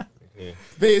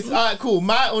 But it's alright, cool.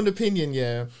 My own opinion,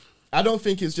 yeah. I don't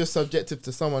think it's just subjective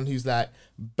to someone who's like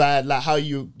bad, like how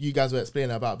you guys were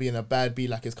explaining about being a bad B,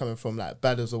 like it's coming from like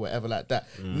badders or whatever like that.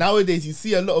 Nowadays, you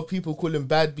see a lot of people calling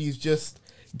bad Bs just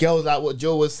girls, like what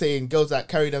Joe was saying, girls that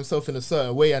carry themselves in a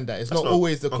certain way, and that it's not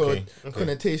always the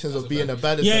connotations of being a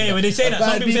baddest. Yeah, when they say that,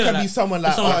 bad B can be someone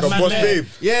like a boss babe.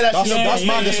 Yeah, that's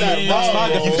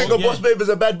mad. If you think a boss babe is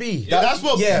a bad B, that's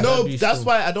what. No, that's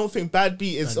why I don't think bad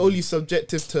B is only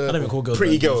subjective to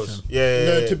pretty girls.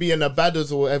 Yeah, to be in a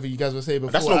badders or whatever you guys were saying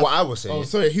before. That's not what I was saying. Oh,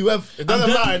 sorry, whoever. It doesn't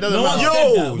matter. It doesn't matter.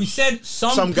 Yo, we said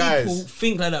some guys people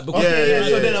think like that. Because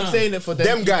so then I'm saying it for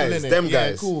them guys. Them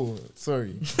guys. Cool.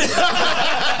 Sorry.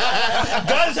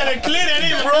 Guys trying to clear that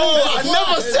in, bro. I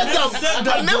never said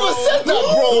that,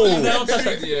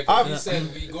 bro. I said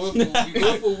we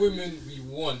go for women we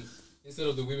want instead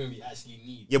of the women we actually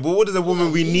need. Yeah, but what does a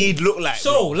woman we need look like?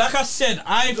 So, like I said,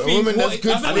 I think I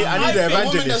need an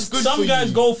evangelist. Some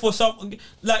guys go for some,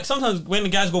 like sometimes when the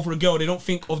guys go for a girl, they don't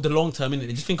think of the long term, innit?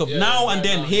 They just think of now and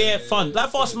then, here, fun, like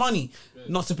fast money.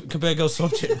 Not to compare girls to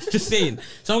objects, just saying.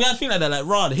 Some guys think like that, like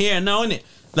rod, here and now, innit?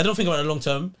 Like, don't think about the long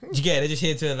term. You get it? They're just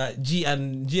here to like G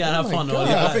and have fun.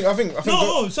 Yeah, I think.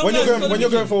 No, when you're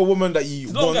going for a woman that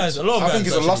you want, I think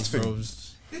it's a lust thing.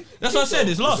 That's what I said.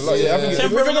 It's lust. Yeah, I think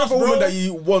if you're going for a woman that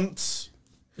you want.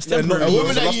 A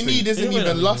woman that you need isn't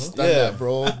even lust than that,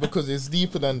 bro, because it's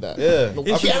deeper than that. Yeah,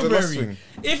 it's temporary.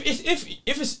 If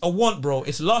it's a want, bro,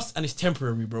 it's lust and it's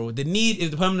temporary, bro. The need is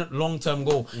the permanent long-term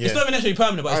goal. It's not even necessarily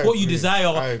permanent, but it's what you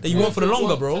desire that you want for the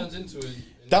longer, bro.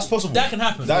 That's possible. That can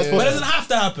happen. But it doesn't have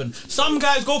to happen. Some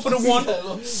guys go for the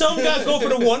one. Some guys go for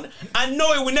the one and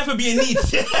know it will never be a need.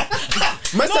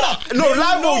 No,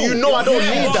 Lavo, you know I don't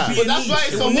need that. But that's why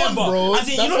it's a want, bro. As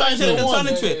in, you know what I'm saying? Turn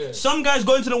into it. Some guys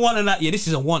go into the one and like, this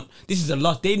is a want. This is a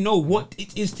lust. They know what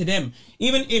it is to them.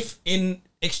 Even if in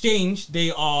exchange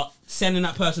they are sending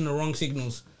that person the wrong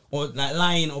signals. Or like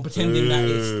lying or pretending that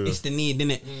it's the need,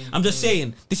 innit? I'm just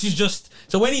saying, this is just...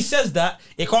 So when he says that,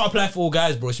 it can't apply for all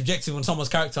guys, bro. It's subjective on someone's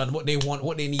character and what they want,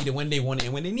 what they need, and when they want it,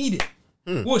 and when they need it.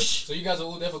 Whoosh. So you guys are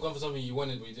all there for going for something you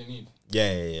wanted but you didn't need?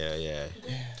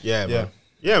 Yeah, man.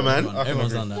 Yeah, man.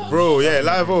 Everyone's done that. Bro,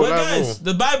 live But guys,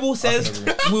 the Bible says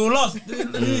we were lost.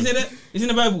 Didn't you say that? It's in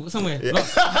the Bible somewhere.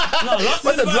 Lost. No, lost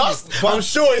in the Bible. Lost? I'm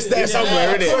sure it's there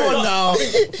somewhere, innit? Come on now.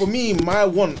 For me, my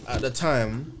want at the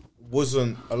time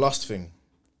wasn't a lust thing.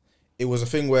 It was a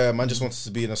thing where man just wanted to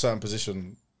be in a certain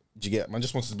position. Do you get? Man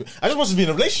just wanted to be. I just wanted to be in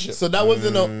a relationship. So that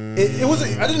wasn't a. It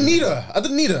wasn't. I didn't need her.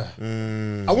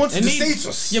 I wanted the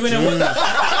status. Yeah, but then what?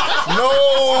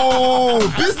 No,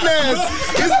 business.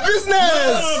 It's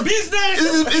business. Business.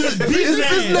 It's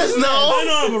business now. I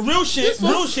know, but real shit.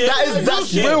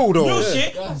 That's real though. Real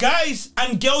shit. Guys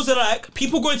and girls alike.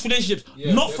 People go into relationships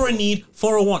not for a need,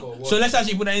 for a want. So let's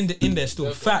actually put that in there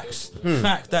still. Facts.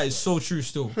 Fact. That is so true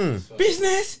still.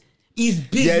 Business is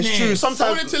business. Yeah, it's true.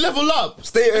 Sometimes to level up.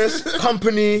 Status,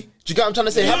 company. Do you get what I'm trying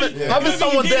to say? Having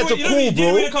someone there to cool,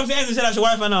 bro. When it comes to ends and say that's your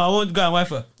wife, now I won't go and wife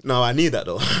her. No, I need that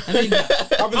though. Having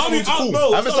someone to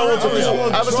cool. Having someone to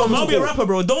cool. I'll be a rapper,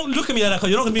 bro. Don't look at me like that because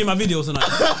you're not gonna be in my videos tonight.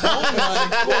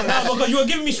 Because you were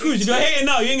giving me screws. If you're hating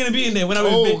now, you ain't gonna be in there when I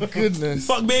was big. Goodness.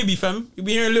 Fuck baby, fam. You'll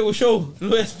be hearing a little show,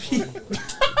 little SP.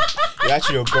 You're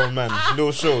actually a grown man.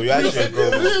 Little show. You're actually a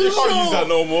grown man. You can't use that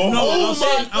no more. No, I was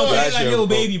saying like little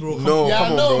baby, bro. No, Yeah, come I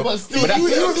on, know, bro. but still. But He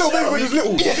was little baby when he was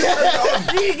little.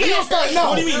 He don't start now.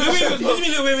 What do you mean? What do you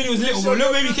mean little baby when he was little, bro?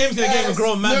 Little baby came to the game a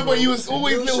grown man. No, but he was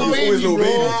always little baby,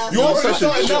 bro. You're already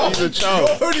starting now. He's a child.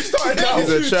 You're already starting now. He's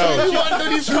a child.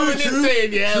 Everyone's coming in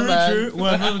saying, yeah, man. True.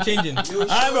 Well, nothing's changing.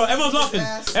 Alright, bro. Everyone's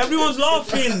laughing. Everyone's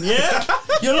laughing. Yeah.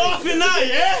 You're laughing now.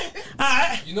 Yeah.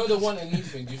 Alright. You know the want and need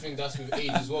thing. Do you think that's with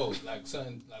age as well? Like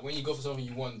when you go for something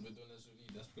you want but don't necessarily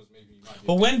need, that's because maybe you might be.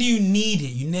 But when do you need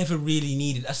it? You never really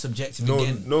need it. That's subjective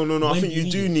again. No. When I think you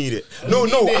do need it. You No,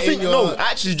 need I it think in no. your-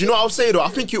 Actually, do you know what I'll say though? I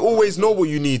think you always know what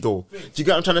you need though. Do you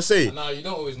get what I'm trying to say? Nah, you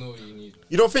don't always know what you need.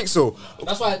 You don't think so?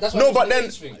 That's why. No, it's but an then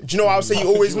age thing. do you know what I'll say? You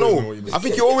always know. what you need. I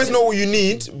think you always know what you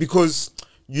need because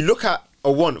you look at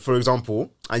a want, for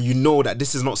example, and you know that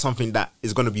this is not something that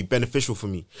is going to be beneficial for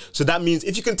me. So that means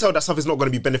if you can tell that something's not going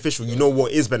to be beneficial, you know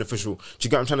what is beneficial. Do you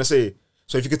get what I'm trying to say?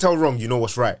 So if you can tell wrong, you know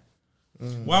what's right.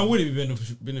 Why would it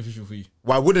be beneficial for you?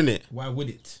 Why wouldn't it? Why would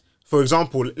it? For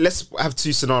example, let's have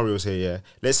two scenarios here, yeah?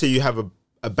 Let's say you have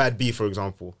a bad B, for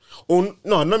example. Or,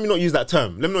 no, let me not use that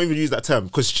term. Let me not even use that term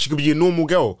because she could be a normal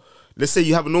girl. Let's say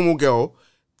you have a normal girl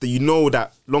that you know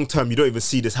that long term you don't even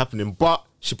see this happening, but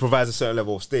she provides a certain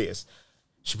level of status.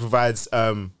 She provides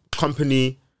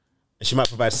company and she might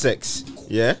provide sex,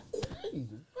 yeah?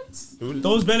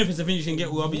 Those benefits I think you can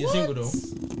get while being single though.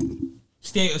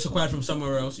 Status acquired from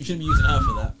somewhere else. You shouldn't be using her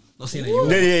for that. Not saying that you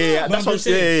will. Yeah. But That's what I'm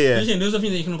saying. saying. I'm saying those are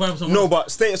things that you can acquire from someone No, else.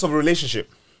 but status of a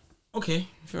relationship. Okay,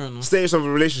 fair enough. Status of a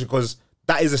relationship because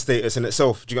that is a status in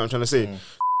itself. Do you get what I'm trying to say?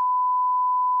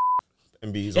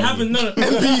 MB is It on happened. you. No.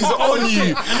 MB's on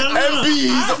you.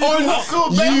 MB's on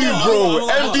you, bro.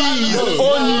 MB's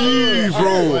on you,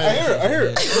 bro. I hear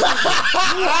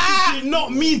it. You did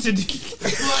not mean to do.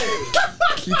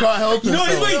 You can't help You know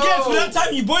yourself. what he gets for that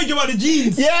time you boyed you about the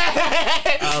jeans.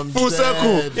 Full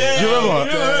circle. Do you remember?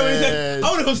 When he said, I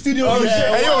want to come studio.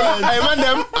 Hey, yo, hey, man,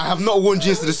 them. I have not worn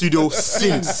jeans to the studio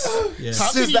since. How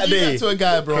Since can that you do day. that to a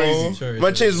guy, bro?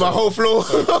 Man changed my whole flow.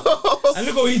 And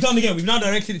look what he's done again. We've now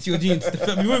directed it to your jeans.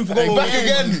 We wouldn't forget what Back we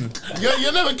did. again.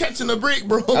 You're never catching a break,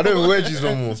 bro. I don't even wear jeans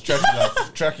no more.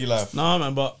 Tracky life. Nah,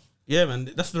 man, but yeah,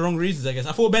 man, that's the wrong reasons, I guess.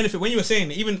 I thought benefit when you were saying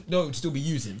it, even though it would still be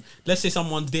using. Let's say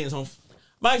someone's dating someone.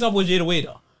 My example is Jada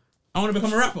Wader. I want to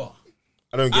become a rapper.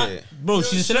 I don't get it. Bro,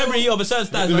 she's a celebrity of a certain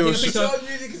status. Little I'm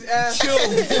taking a picture.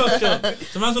 Chill.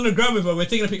 So man's on the gram with her. We're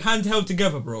taking a pic handheld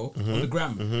together, bro, on the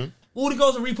gram. All the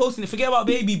girls are reposting it. Forget about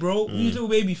baby, bro. He's little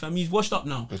baby, fam. He's washed up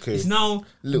now. Okay. It's now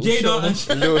Little Jada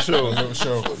and Little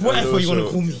show. whatever you want to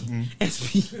show. call me.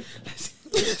 SP.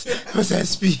 What's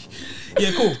SP?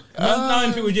 Yeah, cool. Man's now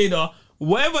in with Jada.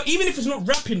 Whatever, even if it's not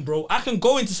rapping, bro, I can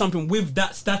go into something with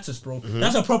that status, bro.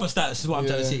 That's a proper status, is what I'm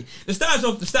trying to say. The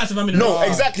status of I'm in a No, rap.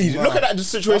 exactly. Look at that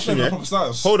situation, That's yeah. proper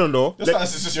status. Hold on, though. Your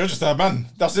status is just you're just a man.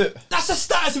 That's it. That's a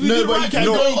status if you No, do but right. you can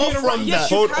No, go you off do from right. Yes,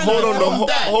 that. you Hold can. on, though.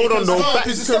 Hold on, though. Start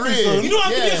his career. You don't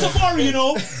have to be a safari, you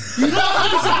know. You don't have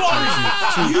to be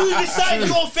safari. You decide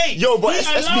your fate. Yo, but He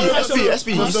allowed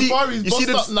SP, Well, you see Safari's the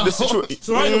bust up now. situation.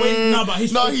 So right away, no, but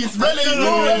he's No, he's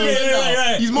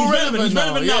relevant. He's more relevant He's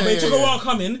relevant now. now, but it took a Yeah. while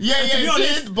coming. Yeah, And to yeah, be it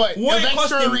honest, did, but what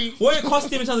eventually- it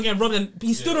cost him in terms of getting robbed, and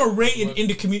he's still not rated in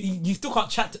the community. You still can't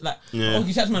chat like, Yeah. oh,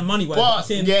 you chat to my money wise. But,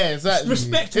 Saying, yeah, exactly.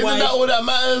 Respect Isn't wise. that all that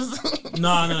matters?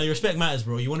 No, your respect matters,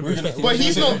 bro. You want to be respected. But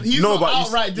he's not. He's No, not but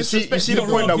outright you see disrespecting. the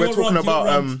point that we're talking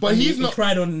about. But he's he not.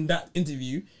 cried on that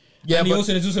interview. Yeah, and he but-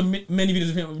 also there's also many videos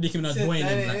of him with Nicki Minaj Dwayne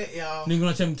and like, they're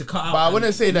gonna tell him to cut out. But I and-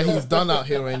 wouldn't say that he's done out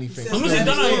here or anything. I'm not saying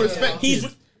done out here. Respect. He's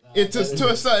It to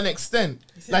a certain extent.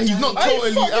 Like he's not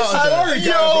totally out of it.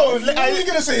 Yo, what are you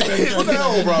gonna say then? What the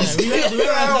hell, bro?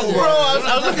 Bro,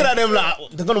 I was looking at them like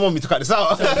they're gonna want me to cut this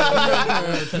out.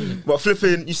 But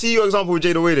flipping, you see your example with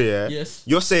Jada Wader, yeah? Yes.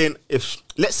 You're saying if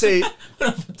let's say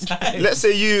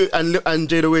you and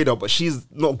Jada Wader, but she's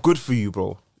not good for you,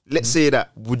 bro. Let's say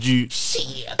that. Would you? Do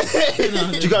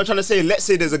you get what I'm trying to say? Let's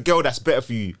say there's a girl that's better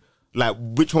for you. Like,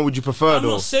 which one would you prefer, I'm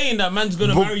though? not saying that man's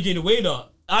gonna But- marry Jada Wader.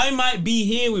 I might be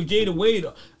here with Jada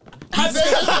Wader.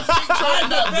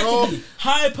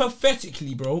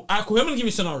 Hypothetically, bro. I'm gonna give you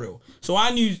a scenario. So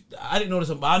I didn't know this,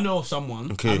 but I know of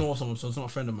someone. Okay. I know of someone, so it's not a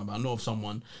friend of mine, but I know of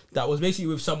someone that was basically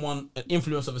with someone, an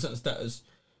influence of a certain status,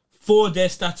 for their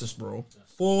status, bro.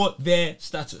 For their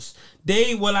status.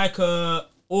 They were like a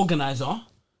organizer.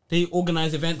 They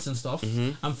organize events and stuff.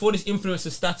 And for this influencer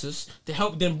status, to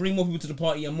help them bring more people to the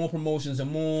party and more promotions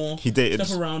and more He dated.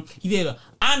 stuff around. He dated her.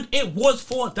 And it was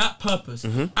for that purpose.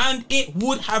 And it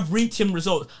would have reaped him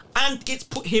results. And it's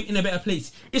put him in a better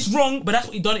place. It's wrong, but that's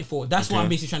what he done it for. That's what I'm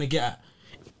basically trying to get at.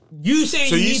 You saying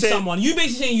So you you need say- someone. You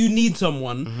basically saying you need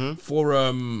someone for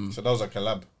So that was a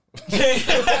collab. You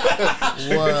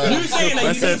saying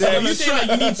that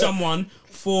you need someone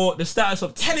for the status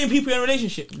of telling people in a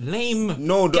relationship? Lame.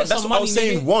 No, Get that's some what I money, was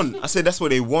saying. nigga. Want. I said that's what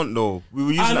they want though. We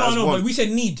were using that as but want. we said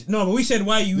need. No, but we said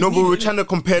why you. No, need but we were it, trying to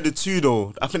compare the two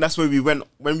though. I think that's where we went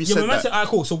when we Yeah, said but man that. said, alright,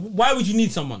 cool. So why would you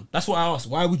need someone? That's what I asked.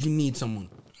 Why would you need someone?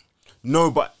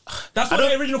 No, but That's what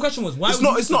the original question was. Why? it's would you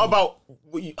not. need It's not someone? about.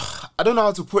 What you, I don't know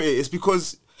how to put it. It's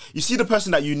because you see the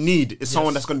person that you need is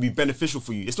someone that's going to be beneficial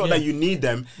for you. It's not Yeah. that you need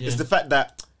them. Yeah. It's the fact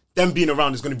that them being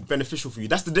around is going to be beneficial for you.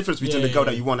 That's the difference between Yeah, the girl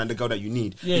yeah, that you want and the girl that you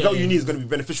need. Yeah, the girl yeah, you yeah. need is going to be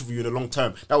beneficial for you in the long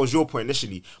term. That was your point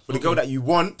initially. But the girl that you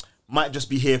want might just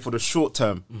be here for the short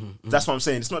term. That's what I'm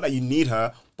saying. It's not that you need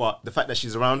her, but the fact that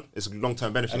she's around is a long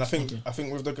term benefit. And I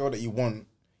think with the girl that you want,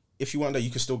 if you want that, you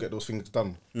can still get those things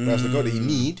done. Whereas the girl that you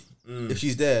need, if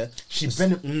she's there,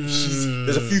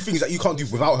 there's a few things that you can't do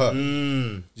without her.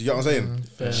 Do you get what I'm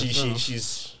saying?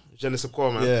 She's je ne sais quoi,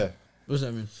 man. Yeah. What does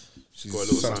that mean? She's got a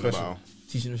little Something something special. about her.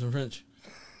 Teaching us some French.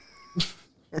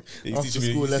 He's After teaching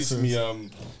school me, he's teaching lessons. me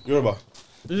Yoruba.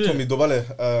 Is Told me it? Dobale.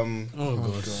 Oh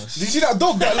god. Did you see that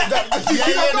dog? Did you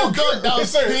see that dog? That was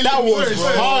Sorry, really that was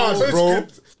good, hard, bro. bro.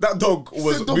 That dog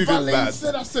was Said moving Dobale, bad.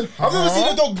 said, I said, I've never seen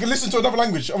huh? a dog listen to another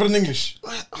language other than English.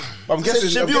 I'm guessing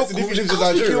if he lives in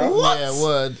Nigeria. Right? What? Yeah,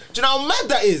 word. Do you know how mad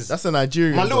that is? That's a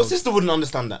Nigerian. My little dog. sister wouldn't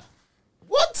understand that.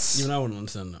 What? Even I wouldn't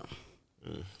understand that.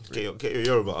 Get your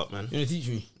Yoruba up, man. You gonna teach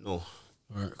me? No.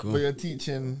 Alright, cool. But you're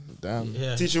teaching, damn.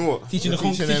 Yeah. Teaching what? Teaching the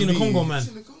Teaching Congo MB. man.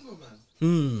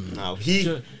 No, he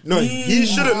shouldn't know. He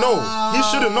shouldn't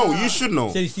know. You should know.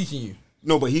 Said he's teaching you.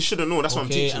 No, but he shouldn't know. That's what I'm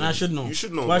Okay, teaching. and I should know. You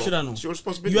should know. Why bro. should I know? It's your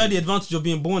responsibility. You had the advantage of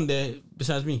being born there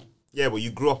besides me. Yeah, but you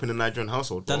grew up in a Nigerian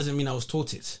household. Bro. That doesn't mean I was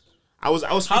taught it. I was.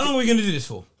 How Speaking, long are we gonna do this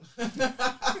for?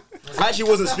 I actually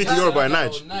wasn't speaking Yoruba in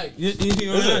Nige. You speak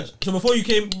Nige? So before you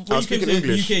came, I was to speaking the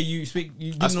English. UK,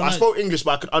 you didn't know I Nige? spoke English,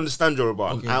 but I could understand Yoruba.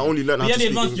 Okay. I only learned how You to had the speak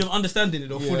advantage English. of understanding it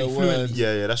though, Yeah, fully, word. fluently.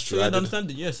 Yeah, that's So true. you I had to did.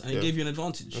 understand it, yes, and it gave you an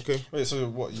advantage. Okay. Wait, so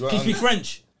what? You Can you speak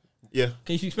French? Yeah.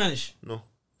 Can you speak Spanish? No.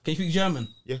 Can you speak German?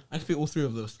 Yeah. I can speak all three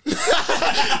of those.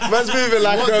 Man's moving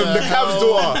like What the the Cab's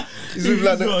daughter. He's moving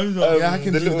like Yeah, I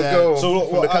can the do little that. girl So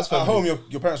from the Cab's at family. home,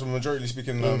 your parents were majority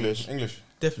speaking English. English,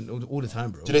 Definitely, all the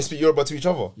time, bro. Do they speak Yoruba to each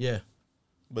other? Yeah.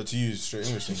 but to use straight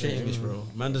English. Straight English, bro.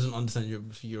 Man doesn't understand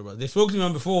Yoruba. They spoke to me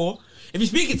man before. If you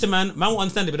speak it to man won't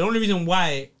understand it. But the only reason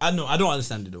why I don't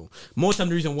understand it though. Most time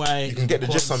the reason why You can get the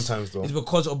gist sometimes though. is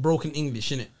because of broken English,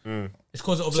 innit? It's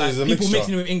because of So like there's a people mixture.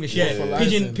 mixing it with English. Yeah, Yeah, yeah,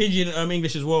 yeah. Pidgin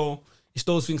English as well. It's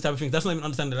those things, type of things. That's not even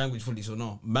understanding the language fully. So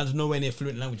no, man's nowhere near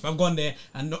fluent in language. If I've gone there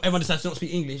and everyone decides to not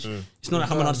speak English, it's not like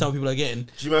I'm gonna understand what people are getting.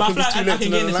 Do you man But I think feel it's like too I late can to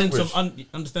get in learn the a sense of language?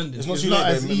 understanding. It's not It's too not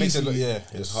late. as But it makes it easy.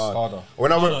 it's harder.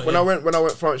 When I yeah.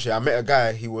 went France, I met a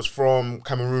guy. He was from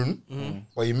Cameroon,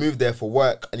 but he moved there for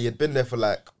work, and he had been there for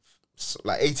like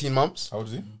 18 months. How old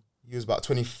is he? He was about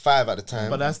 25 at the time.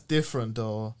 But that's different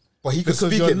though. But he could Because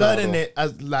speak you're it now, learning though. it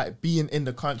as like being in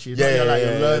the country. It's Yeah, not yeah, like yeah,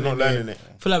 you're yeah, learning not learning it.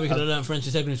 I feel like we could have learned French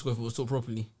in secondary school if it was taught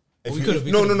properly. If We you- could've,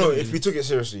 we no, could've, no. definitely. If we took it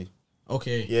seriously,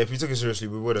 Okay. yeah. If we took it seriously,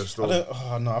 we would have still.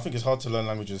 No, I think it's hard to learn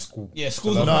languages in school. Yeah,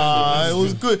 school's So not Nah, bad. it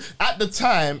was good. At the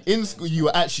time, in school, you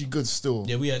were actually good still.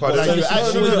 Yeah, we had. But Like, No, you no,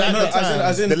 actually no, good no, at no, the as in- time.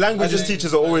 as in- the languages as in-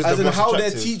 teachers are always As the in most how they're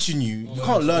attractive. teaching you, you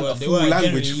can't learn well, a they full were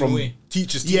language generally from way.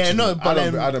 teachers teaching Yeah, no, you. but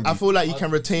then don't I feel like you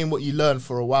can retain what you learned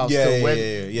for a while. Yeah, still. yeah, when,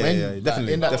 yeah, when, yeah, like,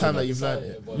 definitely, in that time definitely. that you've learned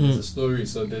it. But there's a story.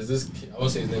 So there's this kid, I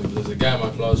won't say his name, but there's a guy in my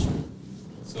class.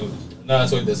 So now I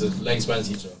told you there's a language Spanish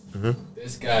teacher.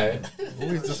 This guy.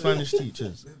 Always the Spanish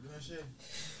teachers.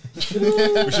 Which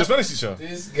is a Spanish teacher.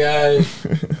 This guy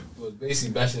was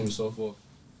basically bashing himself off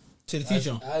To the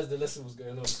teacher. as the lesson was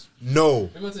going on. No.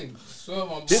 Remember thing, swear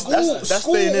on This- my that's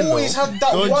staying in, always though. had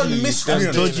that one Dodgy, miscreant.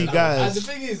 there's dodgy And the guys.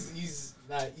 thing is, he's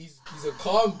a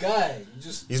calm guy.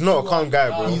 He's not a calm guy,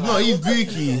 bro. He's not. He's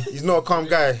gooky. He's not a calm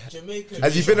guy. Jamaican.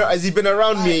 Has he been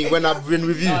around me when I've been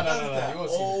with you? No, you won't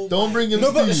see. Don't bring him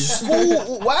No, but to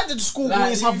school. Why did school Like,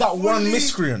 always have that one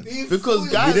miscreant? because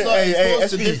guys We didn't- are hey,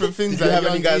 exposed to SB, different things. Did you at have a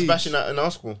any young guys age. bashing in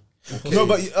our school? No,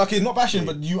 but okay, not bashing,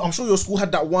 but I'm sure your school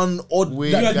had that one odd.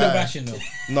 Weird You that had no guy. bashing though.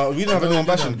 No, we didn't have anyone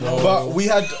bashing, no. but we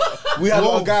had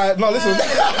a guy. No, listen,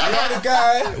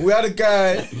 we had a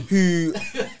guy who.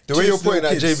 The way you're chased pointing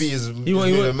little at kids. JB is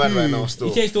moving a man right now. Still,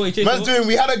 He chased away. man's doing.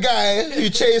 We had a guy who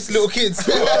chased little kids.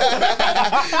 We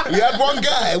had one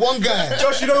guy.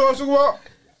 Josh, you know what I'm talking about?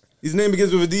 His name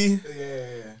begins with a D. Yeah.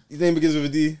 His name begins with a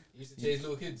D. He used to chase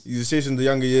little kids. He's chasing the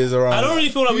younger years around. I don't really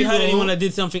feel like we had anyone that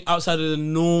did something outside of the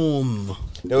norm.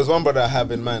 There was one brother I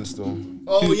have in mind still.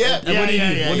 Oh yeah, And what did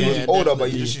he do? He was older, but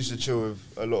he just used to chill with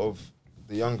a lot of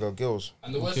the younger girls.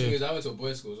 And the worst Okay. thing is, I went to a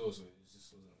boys' school also. It's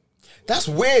just, That's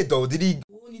weird though. Did he?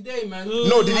 day, man.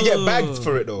 No, did he get bagged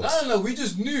for it though? No, we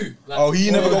just knew. Like, Oh,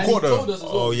 he never got and caught he though. told us as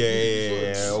well. Oh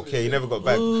yeah. Okay, he never got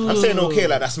bagged. I'm saying okay,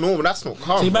 like that's normal. That's not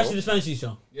calm. So you bro. back to the Spanish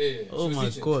teacher? Yeah. Oh my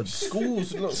god. School.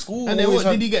 And then what?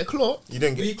 Did he get clocked? You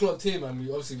didn't We get. clocked him and we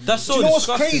obviously. That's so Do you know what's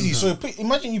disgusting, crazy? man. So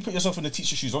imagine you put yourself in the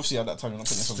teacher's shoes. Obviously, at that time, you're not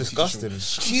putting yourself in the teacher's disgusting.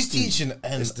 shoes. She's teaching,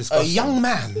 and It's a disgusting. young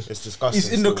man It's disgusting.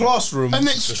 is in the still. classroom, An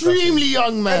extremely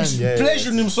young man.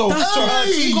 pleasuring himself. That's to her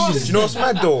crazy. teaching. Do you know what's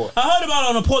mad though? I heard about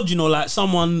it on a pod, you know, like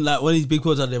someone, like one of these big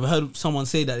pods out there. I heard someone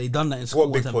say that they done that in school.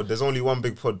 What big one time. pod? There's only one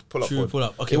big pod. Pull up True, pod. pull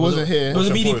up. Okay, It wasn't here. It was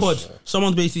a Push BD and pod. push.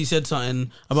 Someone basically said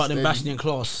something about them bashing in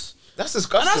class. That's And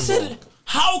disgusting. I said, bro.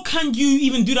 how can you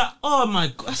even do that? Oh my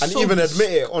god. That's And so even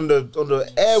admit it on the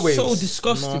airwaves. So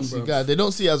disgusting, Nasty bro. guy. They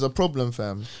don't see it as a problem,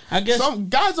 fam. I guess. Some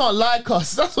guys aren't like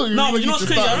us. That's what you No, really but you know need what's to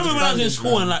crazy? start I remember when I was in understanding,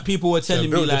 school man. and like people were telling me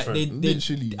built like different.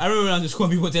 Literally. I remember when I was in school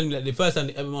and people were telling me like the first time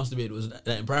they ever masturbated was like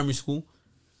in primary school.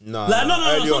 No, Like no,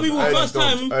 early some on, people early first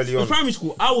don't, time early in on. primary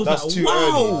school. I was That's like, too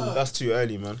wow, early. That's too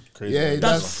early, man. Crazy. Yeah,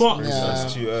 that's fucked.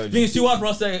 That's too I early. think it's too hard for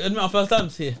us to admit our first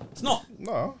times here. It's not.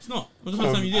 No. It's not. What's the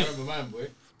first time you I did? remember mine, boy.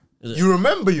 You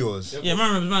remember yours? Yeah, man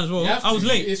remembers mine as well. You have I was to.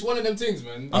 late. It's one of them things,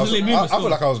 man. I was late. I feel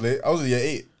like I was late. I was in year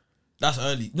 8. That's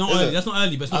early. Not Is early. it? That's not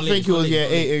early, but it's I not late. think It's it not was late. year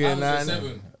 8 I again. was Nah, in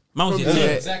 7. Man was year Yeah. 10.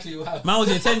 Exactly what happened. Man was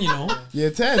year 10, you know. Year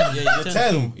 10. Yeah, year 10.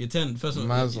 10. Year 10. First one.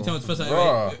 Mazel. Year 10 was the first time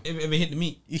Bruh. I ever hit the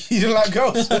meat. You didn't like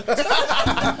girls.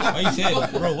 Why you saying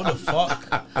that? Bro, what the fuck?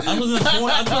 I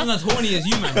wasn't as horny as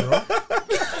you, man, bro.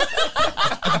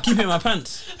 I could keep it in my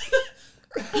pants.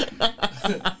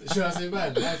 Should I say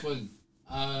man? Life one.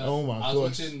 Oh my I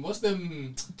was gosh. watching. What's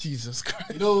them? Jesus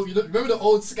Christ. You know, remember the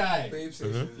old Sky?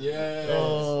 Mm-hmm. Yeah.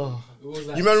 Oh. It was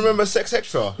like You man remember Sex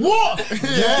Extra? What? This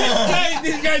guy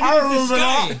did this guy. I remember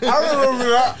that.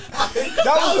 That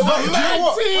was like, do you know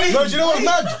what? No, do you know what's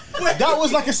mad? That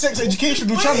was like a sex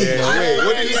educational channel. Yeah, wait,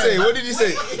 what did he say? What did he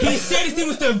say? He said his thing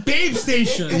was the babe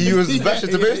station. He was bashing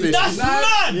to base station. That's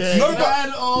mad. No, but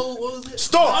man, oh, what was it?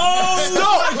 Stop!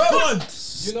 Oh my god.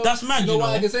 You know, That's mad, You know you why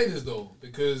know. I can say this though?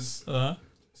 Because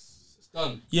it's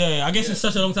done. Yeah, I guess it's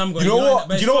such a long time ago. you know what?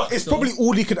 but You know what? fucked, It's though. probably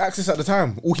all he could access at the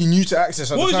time. All he knew to access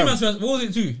at What was the you time. man's? What was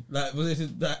it to? Like, was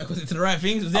it to the right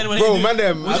things? Was anyone Bro, here man,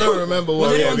 them. I don't remember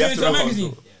Was what. anyone we doing have it to to a wrap up.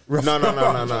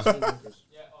 magazine?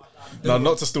 No. No,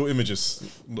 not to steal images.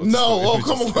 Not to No, steal oh images.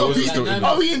 come on. It wasn't steal Like, images.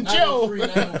 Are we in jail?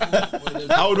 903,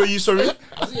 How old were you, sorry? I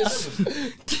was in year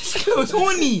 7. This guy was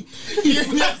horny. Year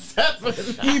 7.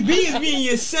 He beats me in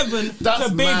year 7 That's to a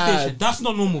babe mad. station. That's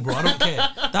not normal, bro. I don't care.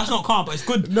 That's not calm, but it's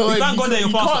good. No, We thank you, God that you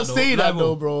you're past can't that, say that Level.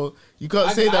 though, bro. You can't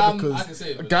I say can- that I can because say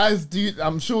it, but- guys do.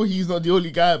 I'm sure he's not the only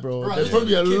guy, bro. Bro, There's this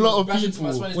probably a kid lot was of bashing to my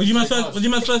people. Spanish Was you man's teacher first? Was you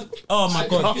man's first? Oh my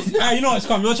god! Hey, you know it's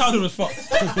calm. Your childhood was fucked.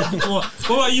 What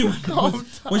about you?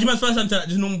 Was you man's first time to like,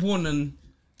 just normal porn and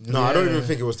No, I don't even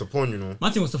think it was the porn, you know. my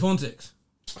thing was the phone sex.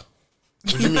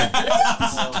 What do you mean?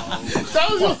 That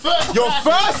was your first. Your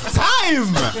first time!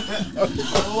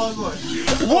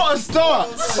 What a start!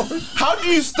 How do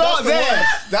you start there?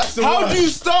 That's the How worst. do you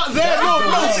start there? No,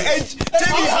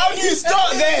 Jamie, how do you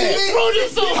start there?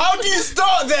 How do you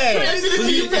start there?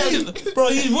 Bro,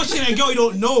 he's watching a girl you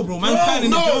don't know, bro. Man, kind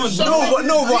in the John.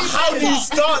 No, but how do you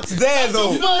start there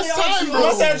though? First time, bro.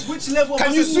 I said, Which level?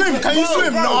 can you swim? Can you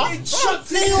swim? No. I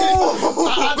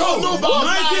don't know about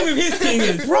My thing with his thing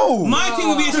is, Bro. my thing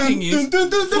with his thing is,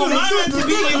 for my man to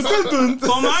be,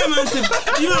 for my man to,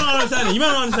 you don't understand it. You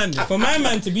don't understand it. For my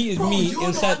man to beat his me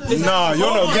inside. Listen, Nah, you're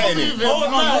not getting it. Hold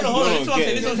on. This is what I'm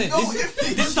You're not saying.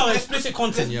 This is our explicit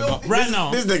content, yeah. But right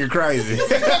now, This nigga crazy.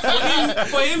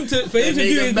 for him to do his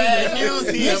business.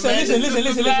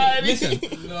 Listen.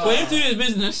 For him to do his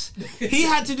business, he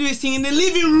had to do his thing in the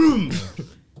living room.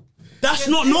 That's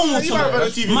not normal. You might have had a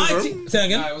TV in My the room. thing. Say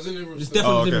again. Nah, I was in the room. It's still.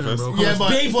 definitely okay, living room, first. bro. Yeah, but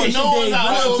Babe no station one's days, at no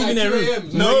home. TV in their room. 2 a.m.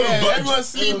 No, Yeah, but everyone's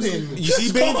sleeping. you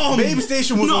see, Come on. Baby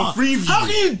Station was on Freeview. How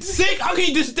can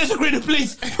you just desecrate a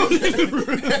place from living room?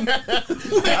 Wait,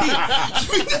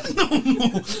 that's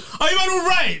normal. Are you man all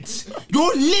right?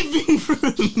 Your living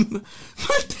room.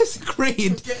 Not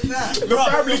desecrated. The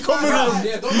family common room.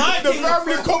 Yeah, don't The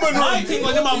family common My room. thing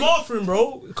was in my bathroom,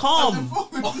 bro. Calm.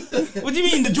 What do you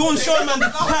mean? The John Showman, the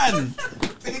pan.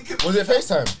 Was it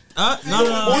FaceTime? No.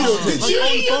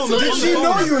 Did she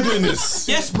know you were doing this?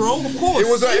 Yes, bro. Of course. It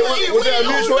was a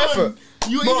mutual effort.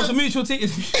 You Bro, in it's a mutual thing.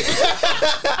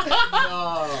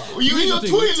 you in your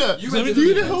toilet. You went to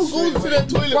You the the hell go to the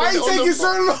toilet. Why are you on the taking phone?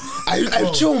 so long?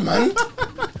 I chill, man.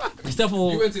 It's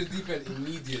definitely. You went to the deep end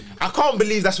immediately. I can't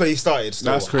believe that's where you started.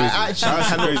 Still. That's crazy. I actually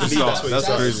cannot believe that's where you That's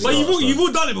started. crazy. But you've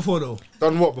all done it before, though.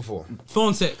 Done what before?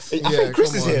 Phone sex. I think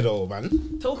Chris is here though,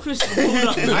 man. Tell Chris. To pull it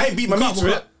up. I ain't beat my meat to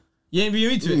it. You ain't being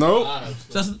me to it. No.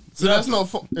 So So that's not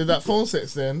is that phone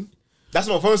sex then? That's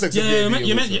not phone sex. Yeah,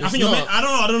 you meant. I think you meant. I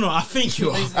don't know. I think you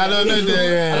are. I don't know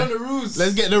the rules.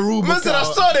 Let's get the rule book Listen, I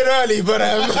out. started early, but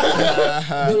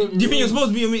Do you think you're supposed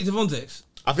to be a mate to phone sex?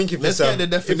 I think if Let's it's get the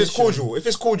definition. if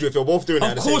it's cordial, if you're both doing it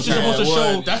at Of the course, same you're time.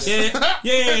 supposed to show.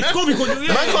 Yeah. It's gotta be cordial. Man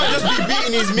can't just be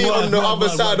beating his meat on the other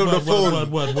side of the phone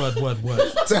Word.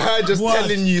 to her just Word.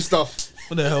 telling you stuff.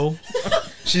 What the hell?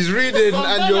 She's reading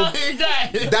and you're.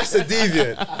 That's a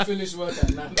deviant. I finished work at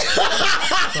 9.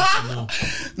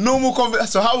 Normal conversation.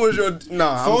 So how was your?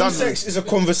 Nah, I'm Phone done. sex is a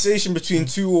conversation between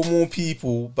two or more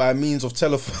people by means of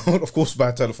telephone, of course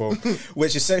by telephone,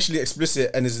 which is sexually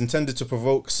explicit and is intended to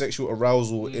provoke sexual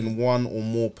arousal in one or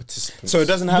more participants. So it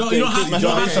doesn't have to. You don't have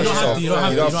to. You don't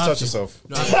have to touch to. yourself.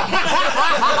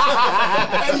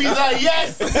 And he's like,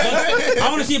 yes. I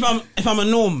want to see if I'm a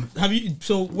norm. Have you?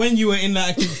 So when you were in that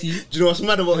activity, Do you know what's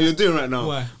mad about what you're doing right now?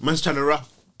 Why? Man's trying to wrap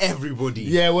everybody.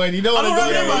 Yeah, well, you don't want to do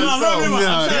it.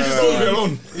 I'm trying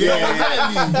to see. Yeah,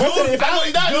 exactly. If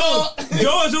I'm that lot.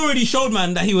 Joe has already showed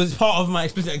man that he was part of my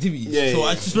explicit activities. Yeah, so yeah,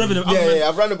 I just read it. Yeah,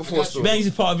 I've ran it before. Still. Bangs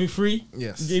is part of it 3.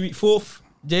 Yes. JB 4th.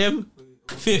 JM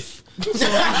 5th.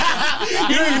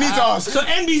 You don't even need to ask. So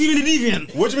NB's even a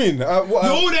deviant. What do you mean? You're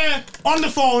all there on the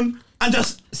phone and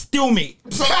just still me.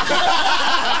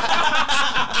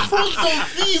 From some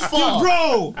FIFA.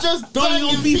 Bro, Just don't banging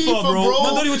on FIFA, bro. bro.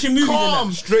 Don't watch your movies in Calm.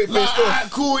 that. Straight face off.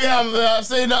 Alright, cool, yeah, man.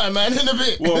 Say nothing, man. In a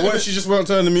bit. Well, what if she just weren't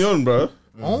turning me on, bro?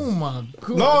 Oh my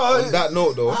god. No, On that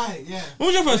note, though, What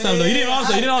was your first time though? You didn't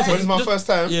answer. when it's my first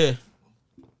time, Yeah. I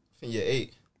think year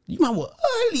 8. You man were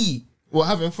early. What,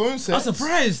 having phone sex? I'm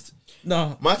surprised.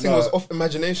 No. My thing was off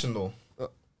imagination, though.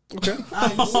 Okay.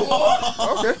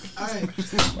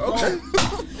 Okay.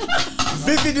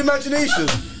 vivid imagination.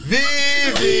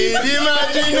 Vivid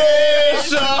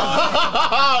imagination.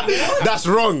 That's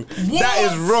wrong. That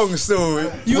is wrong. Still,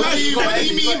 What do you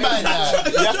mean by that?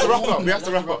 we have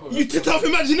to wrap up. You did have Yeah, we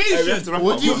imagination. have to wrap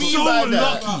What up. do you mean by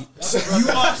that? Lucky. You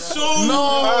are so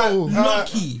No.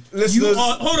 lucky. listeners. You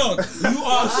are. Hold on. You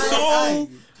are so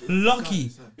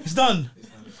lucky. It's done.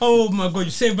 Oh my god!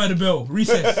 You saved by the bell.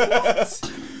 Recess.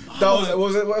 What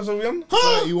was it? What episode were we on?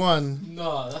 31.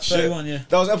 No, that's 31. Yeah.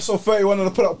 That was episode 31 of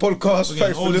the Put Up Podcast. Okay,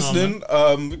 Thanks for hold on,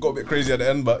 listening. We got a bit crazy at the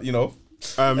end, but you know.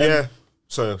 Yeah.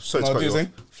 Sorry to No, cut do you your off.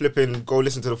 thing. Flipping. Go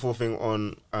listen to the full thing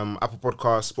on Apple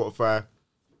Podcasts, Spotify,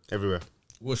 everywhere.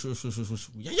 Whoosh.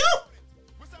 Yeah.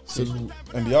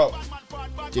 And be out.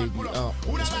 JB out.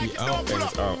 Out. Bang,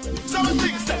 it's out. So I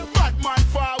sing, say, bad man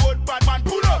for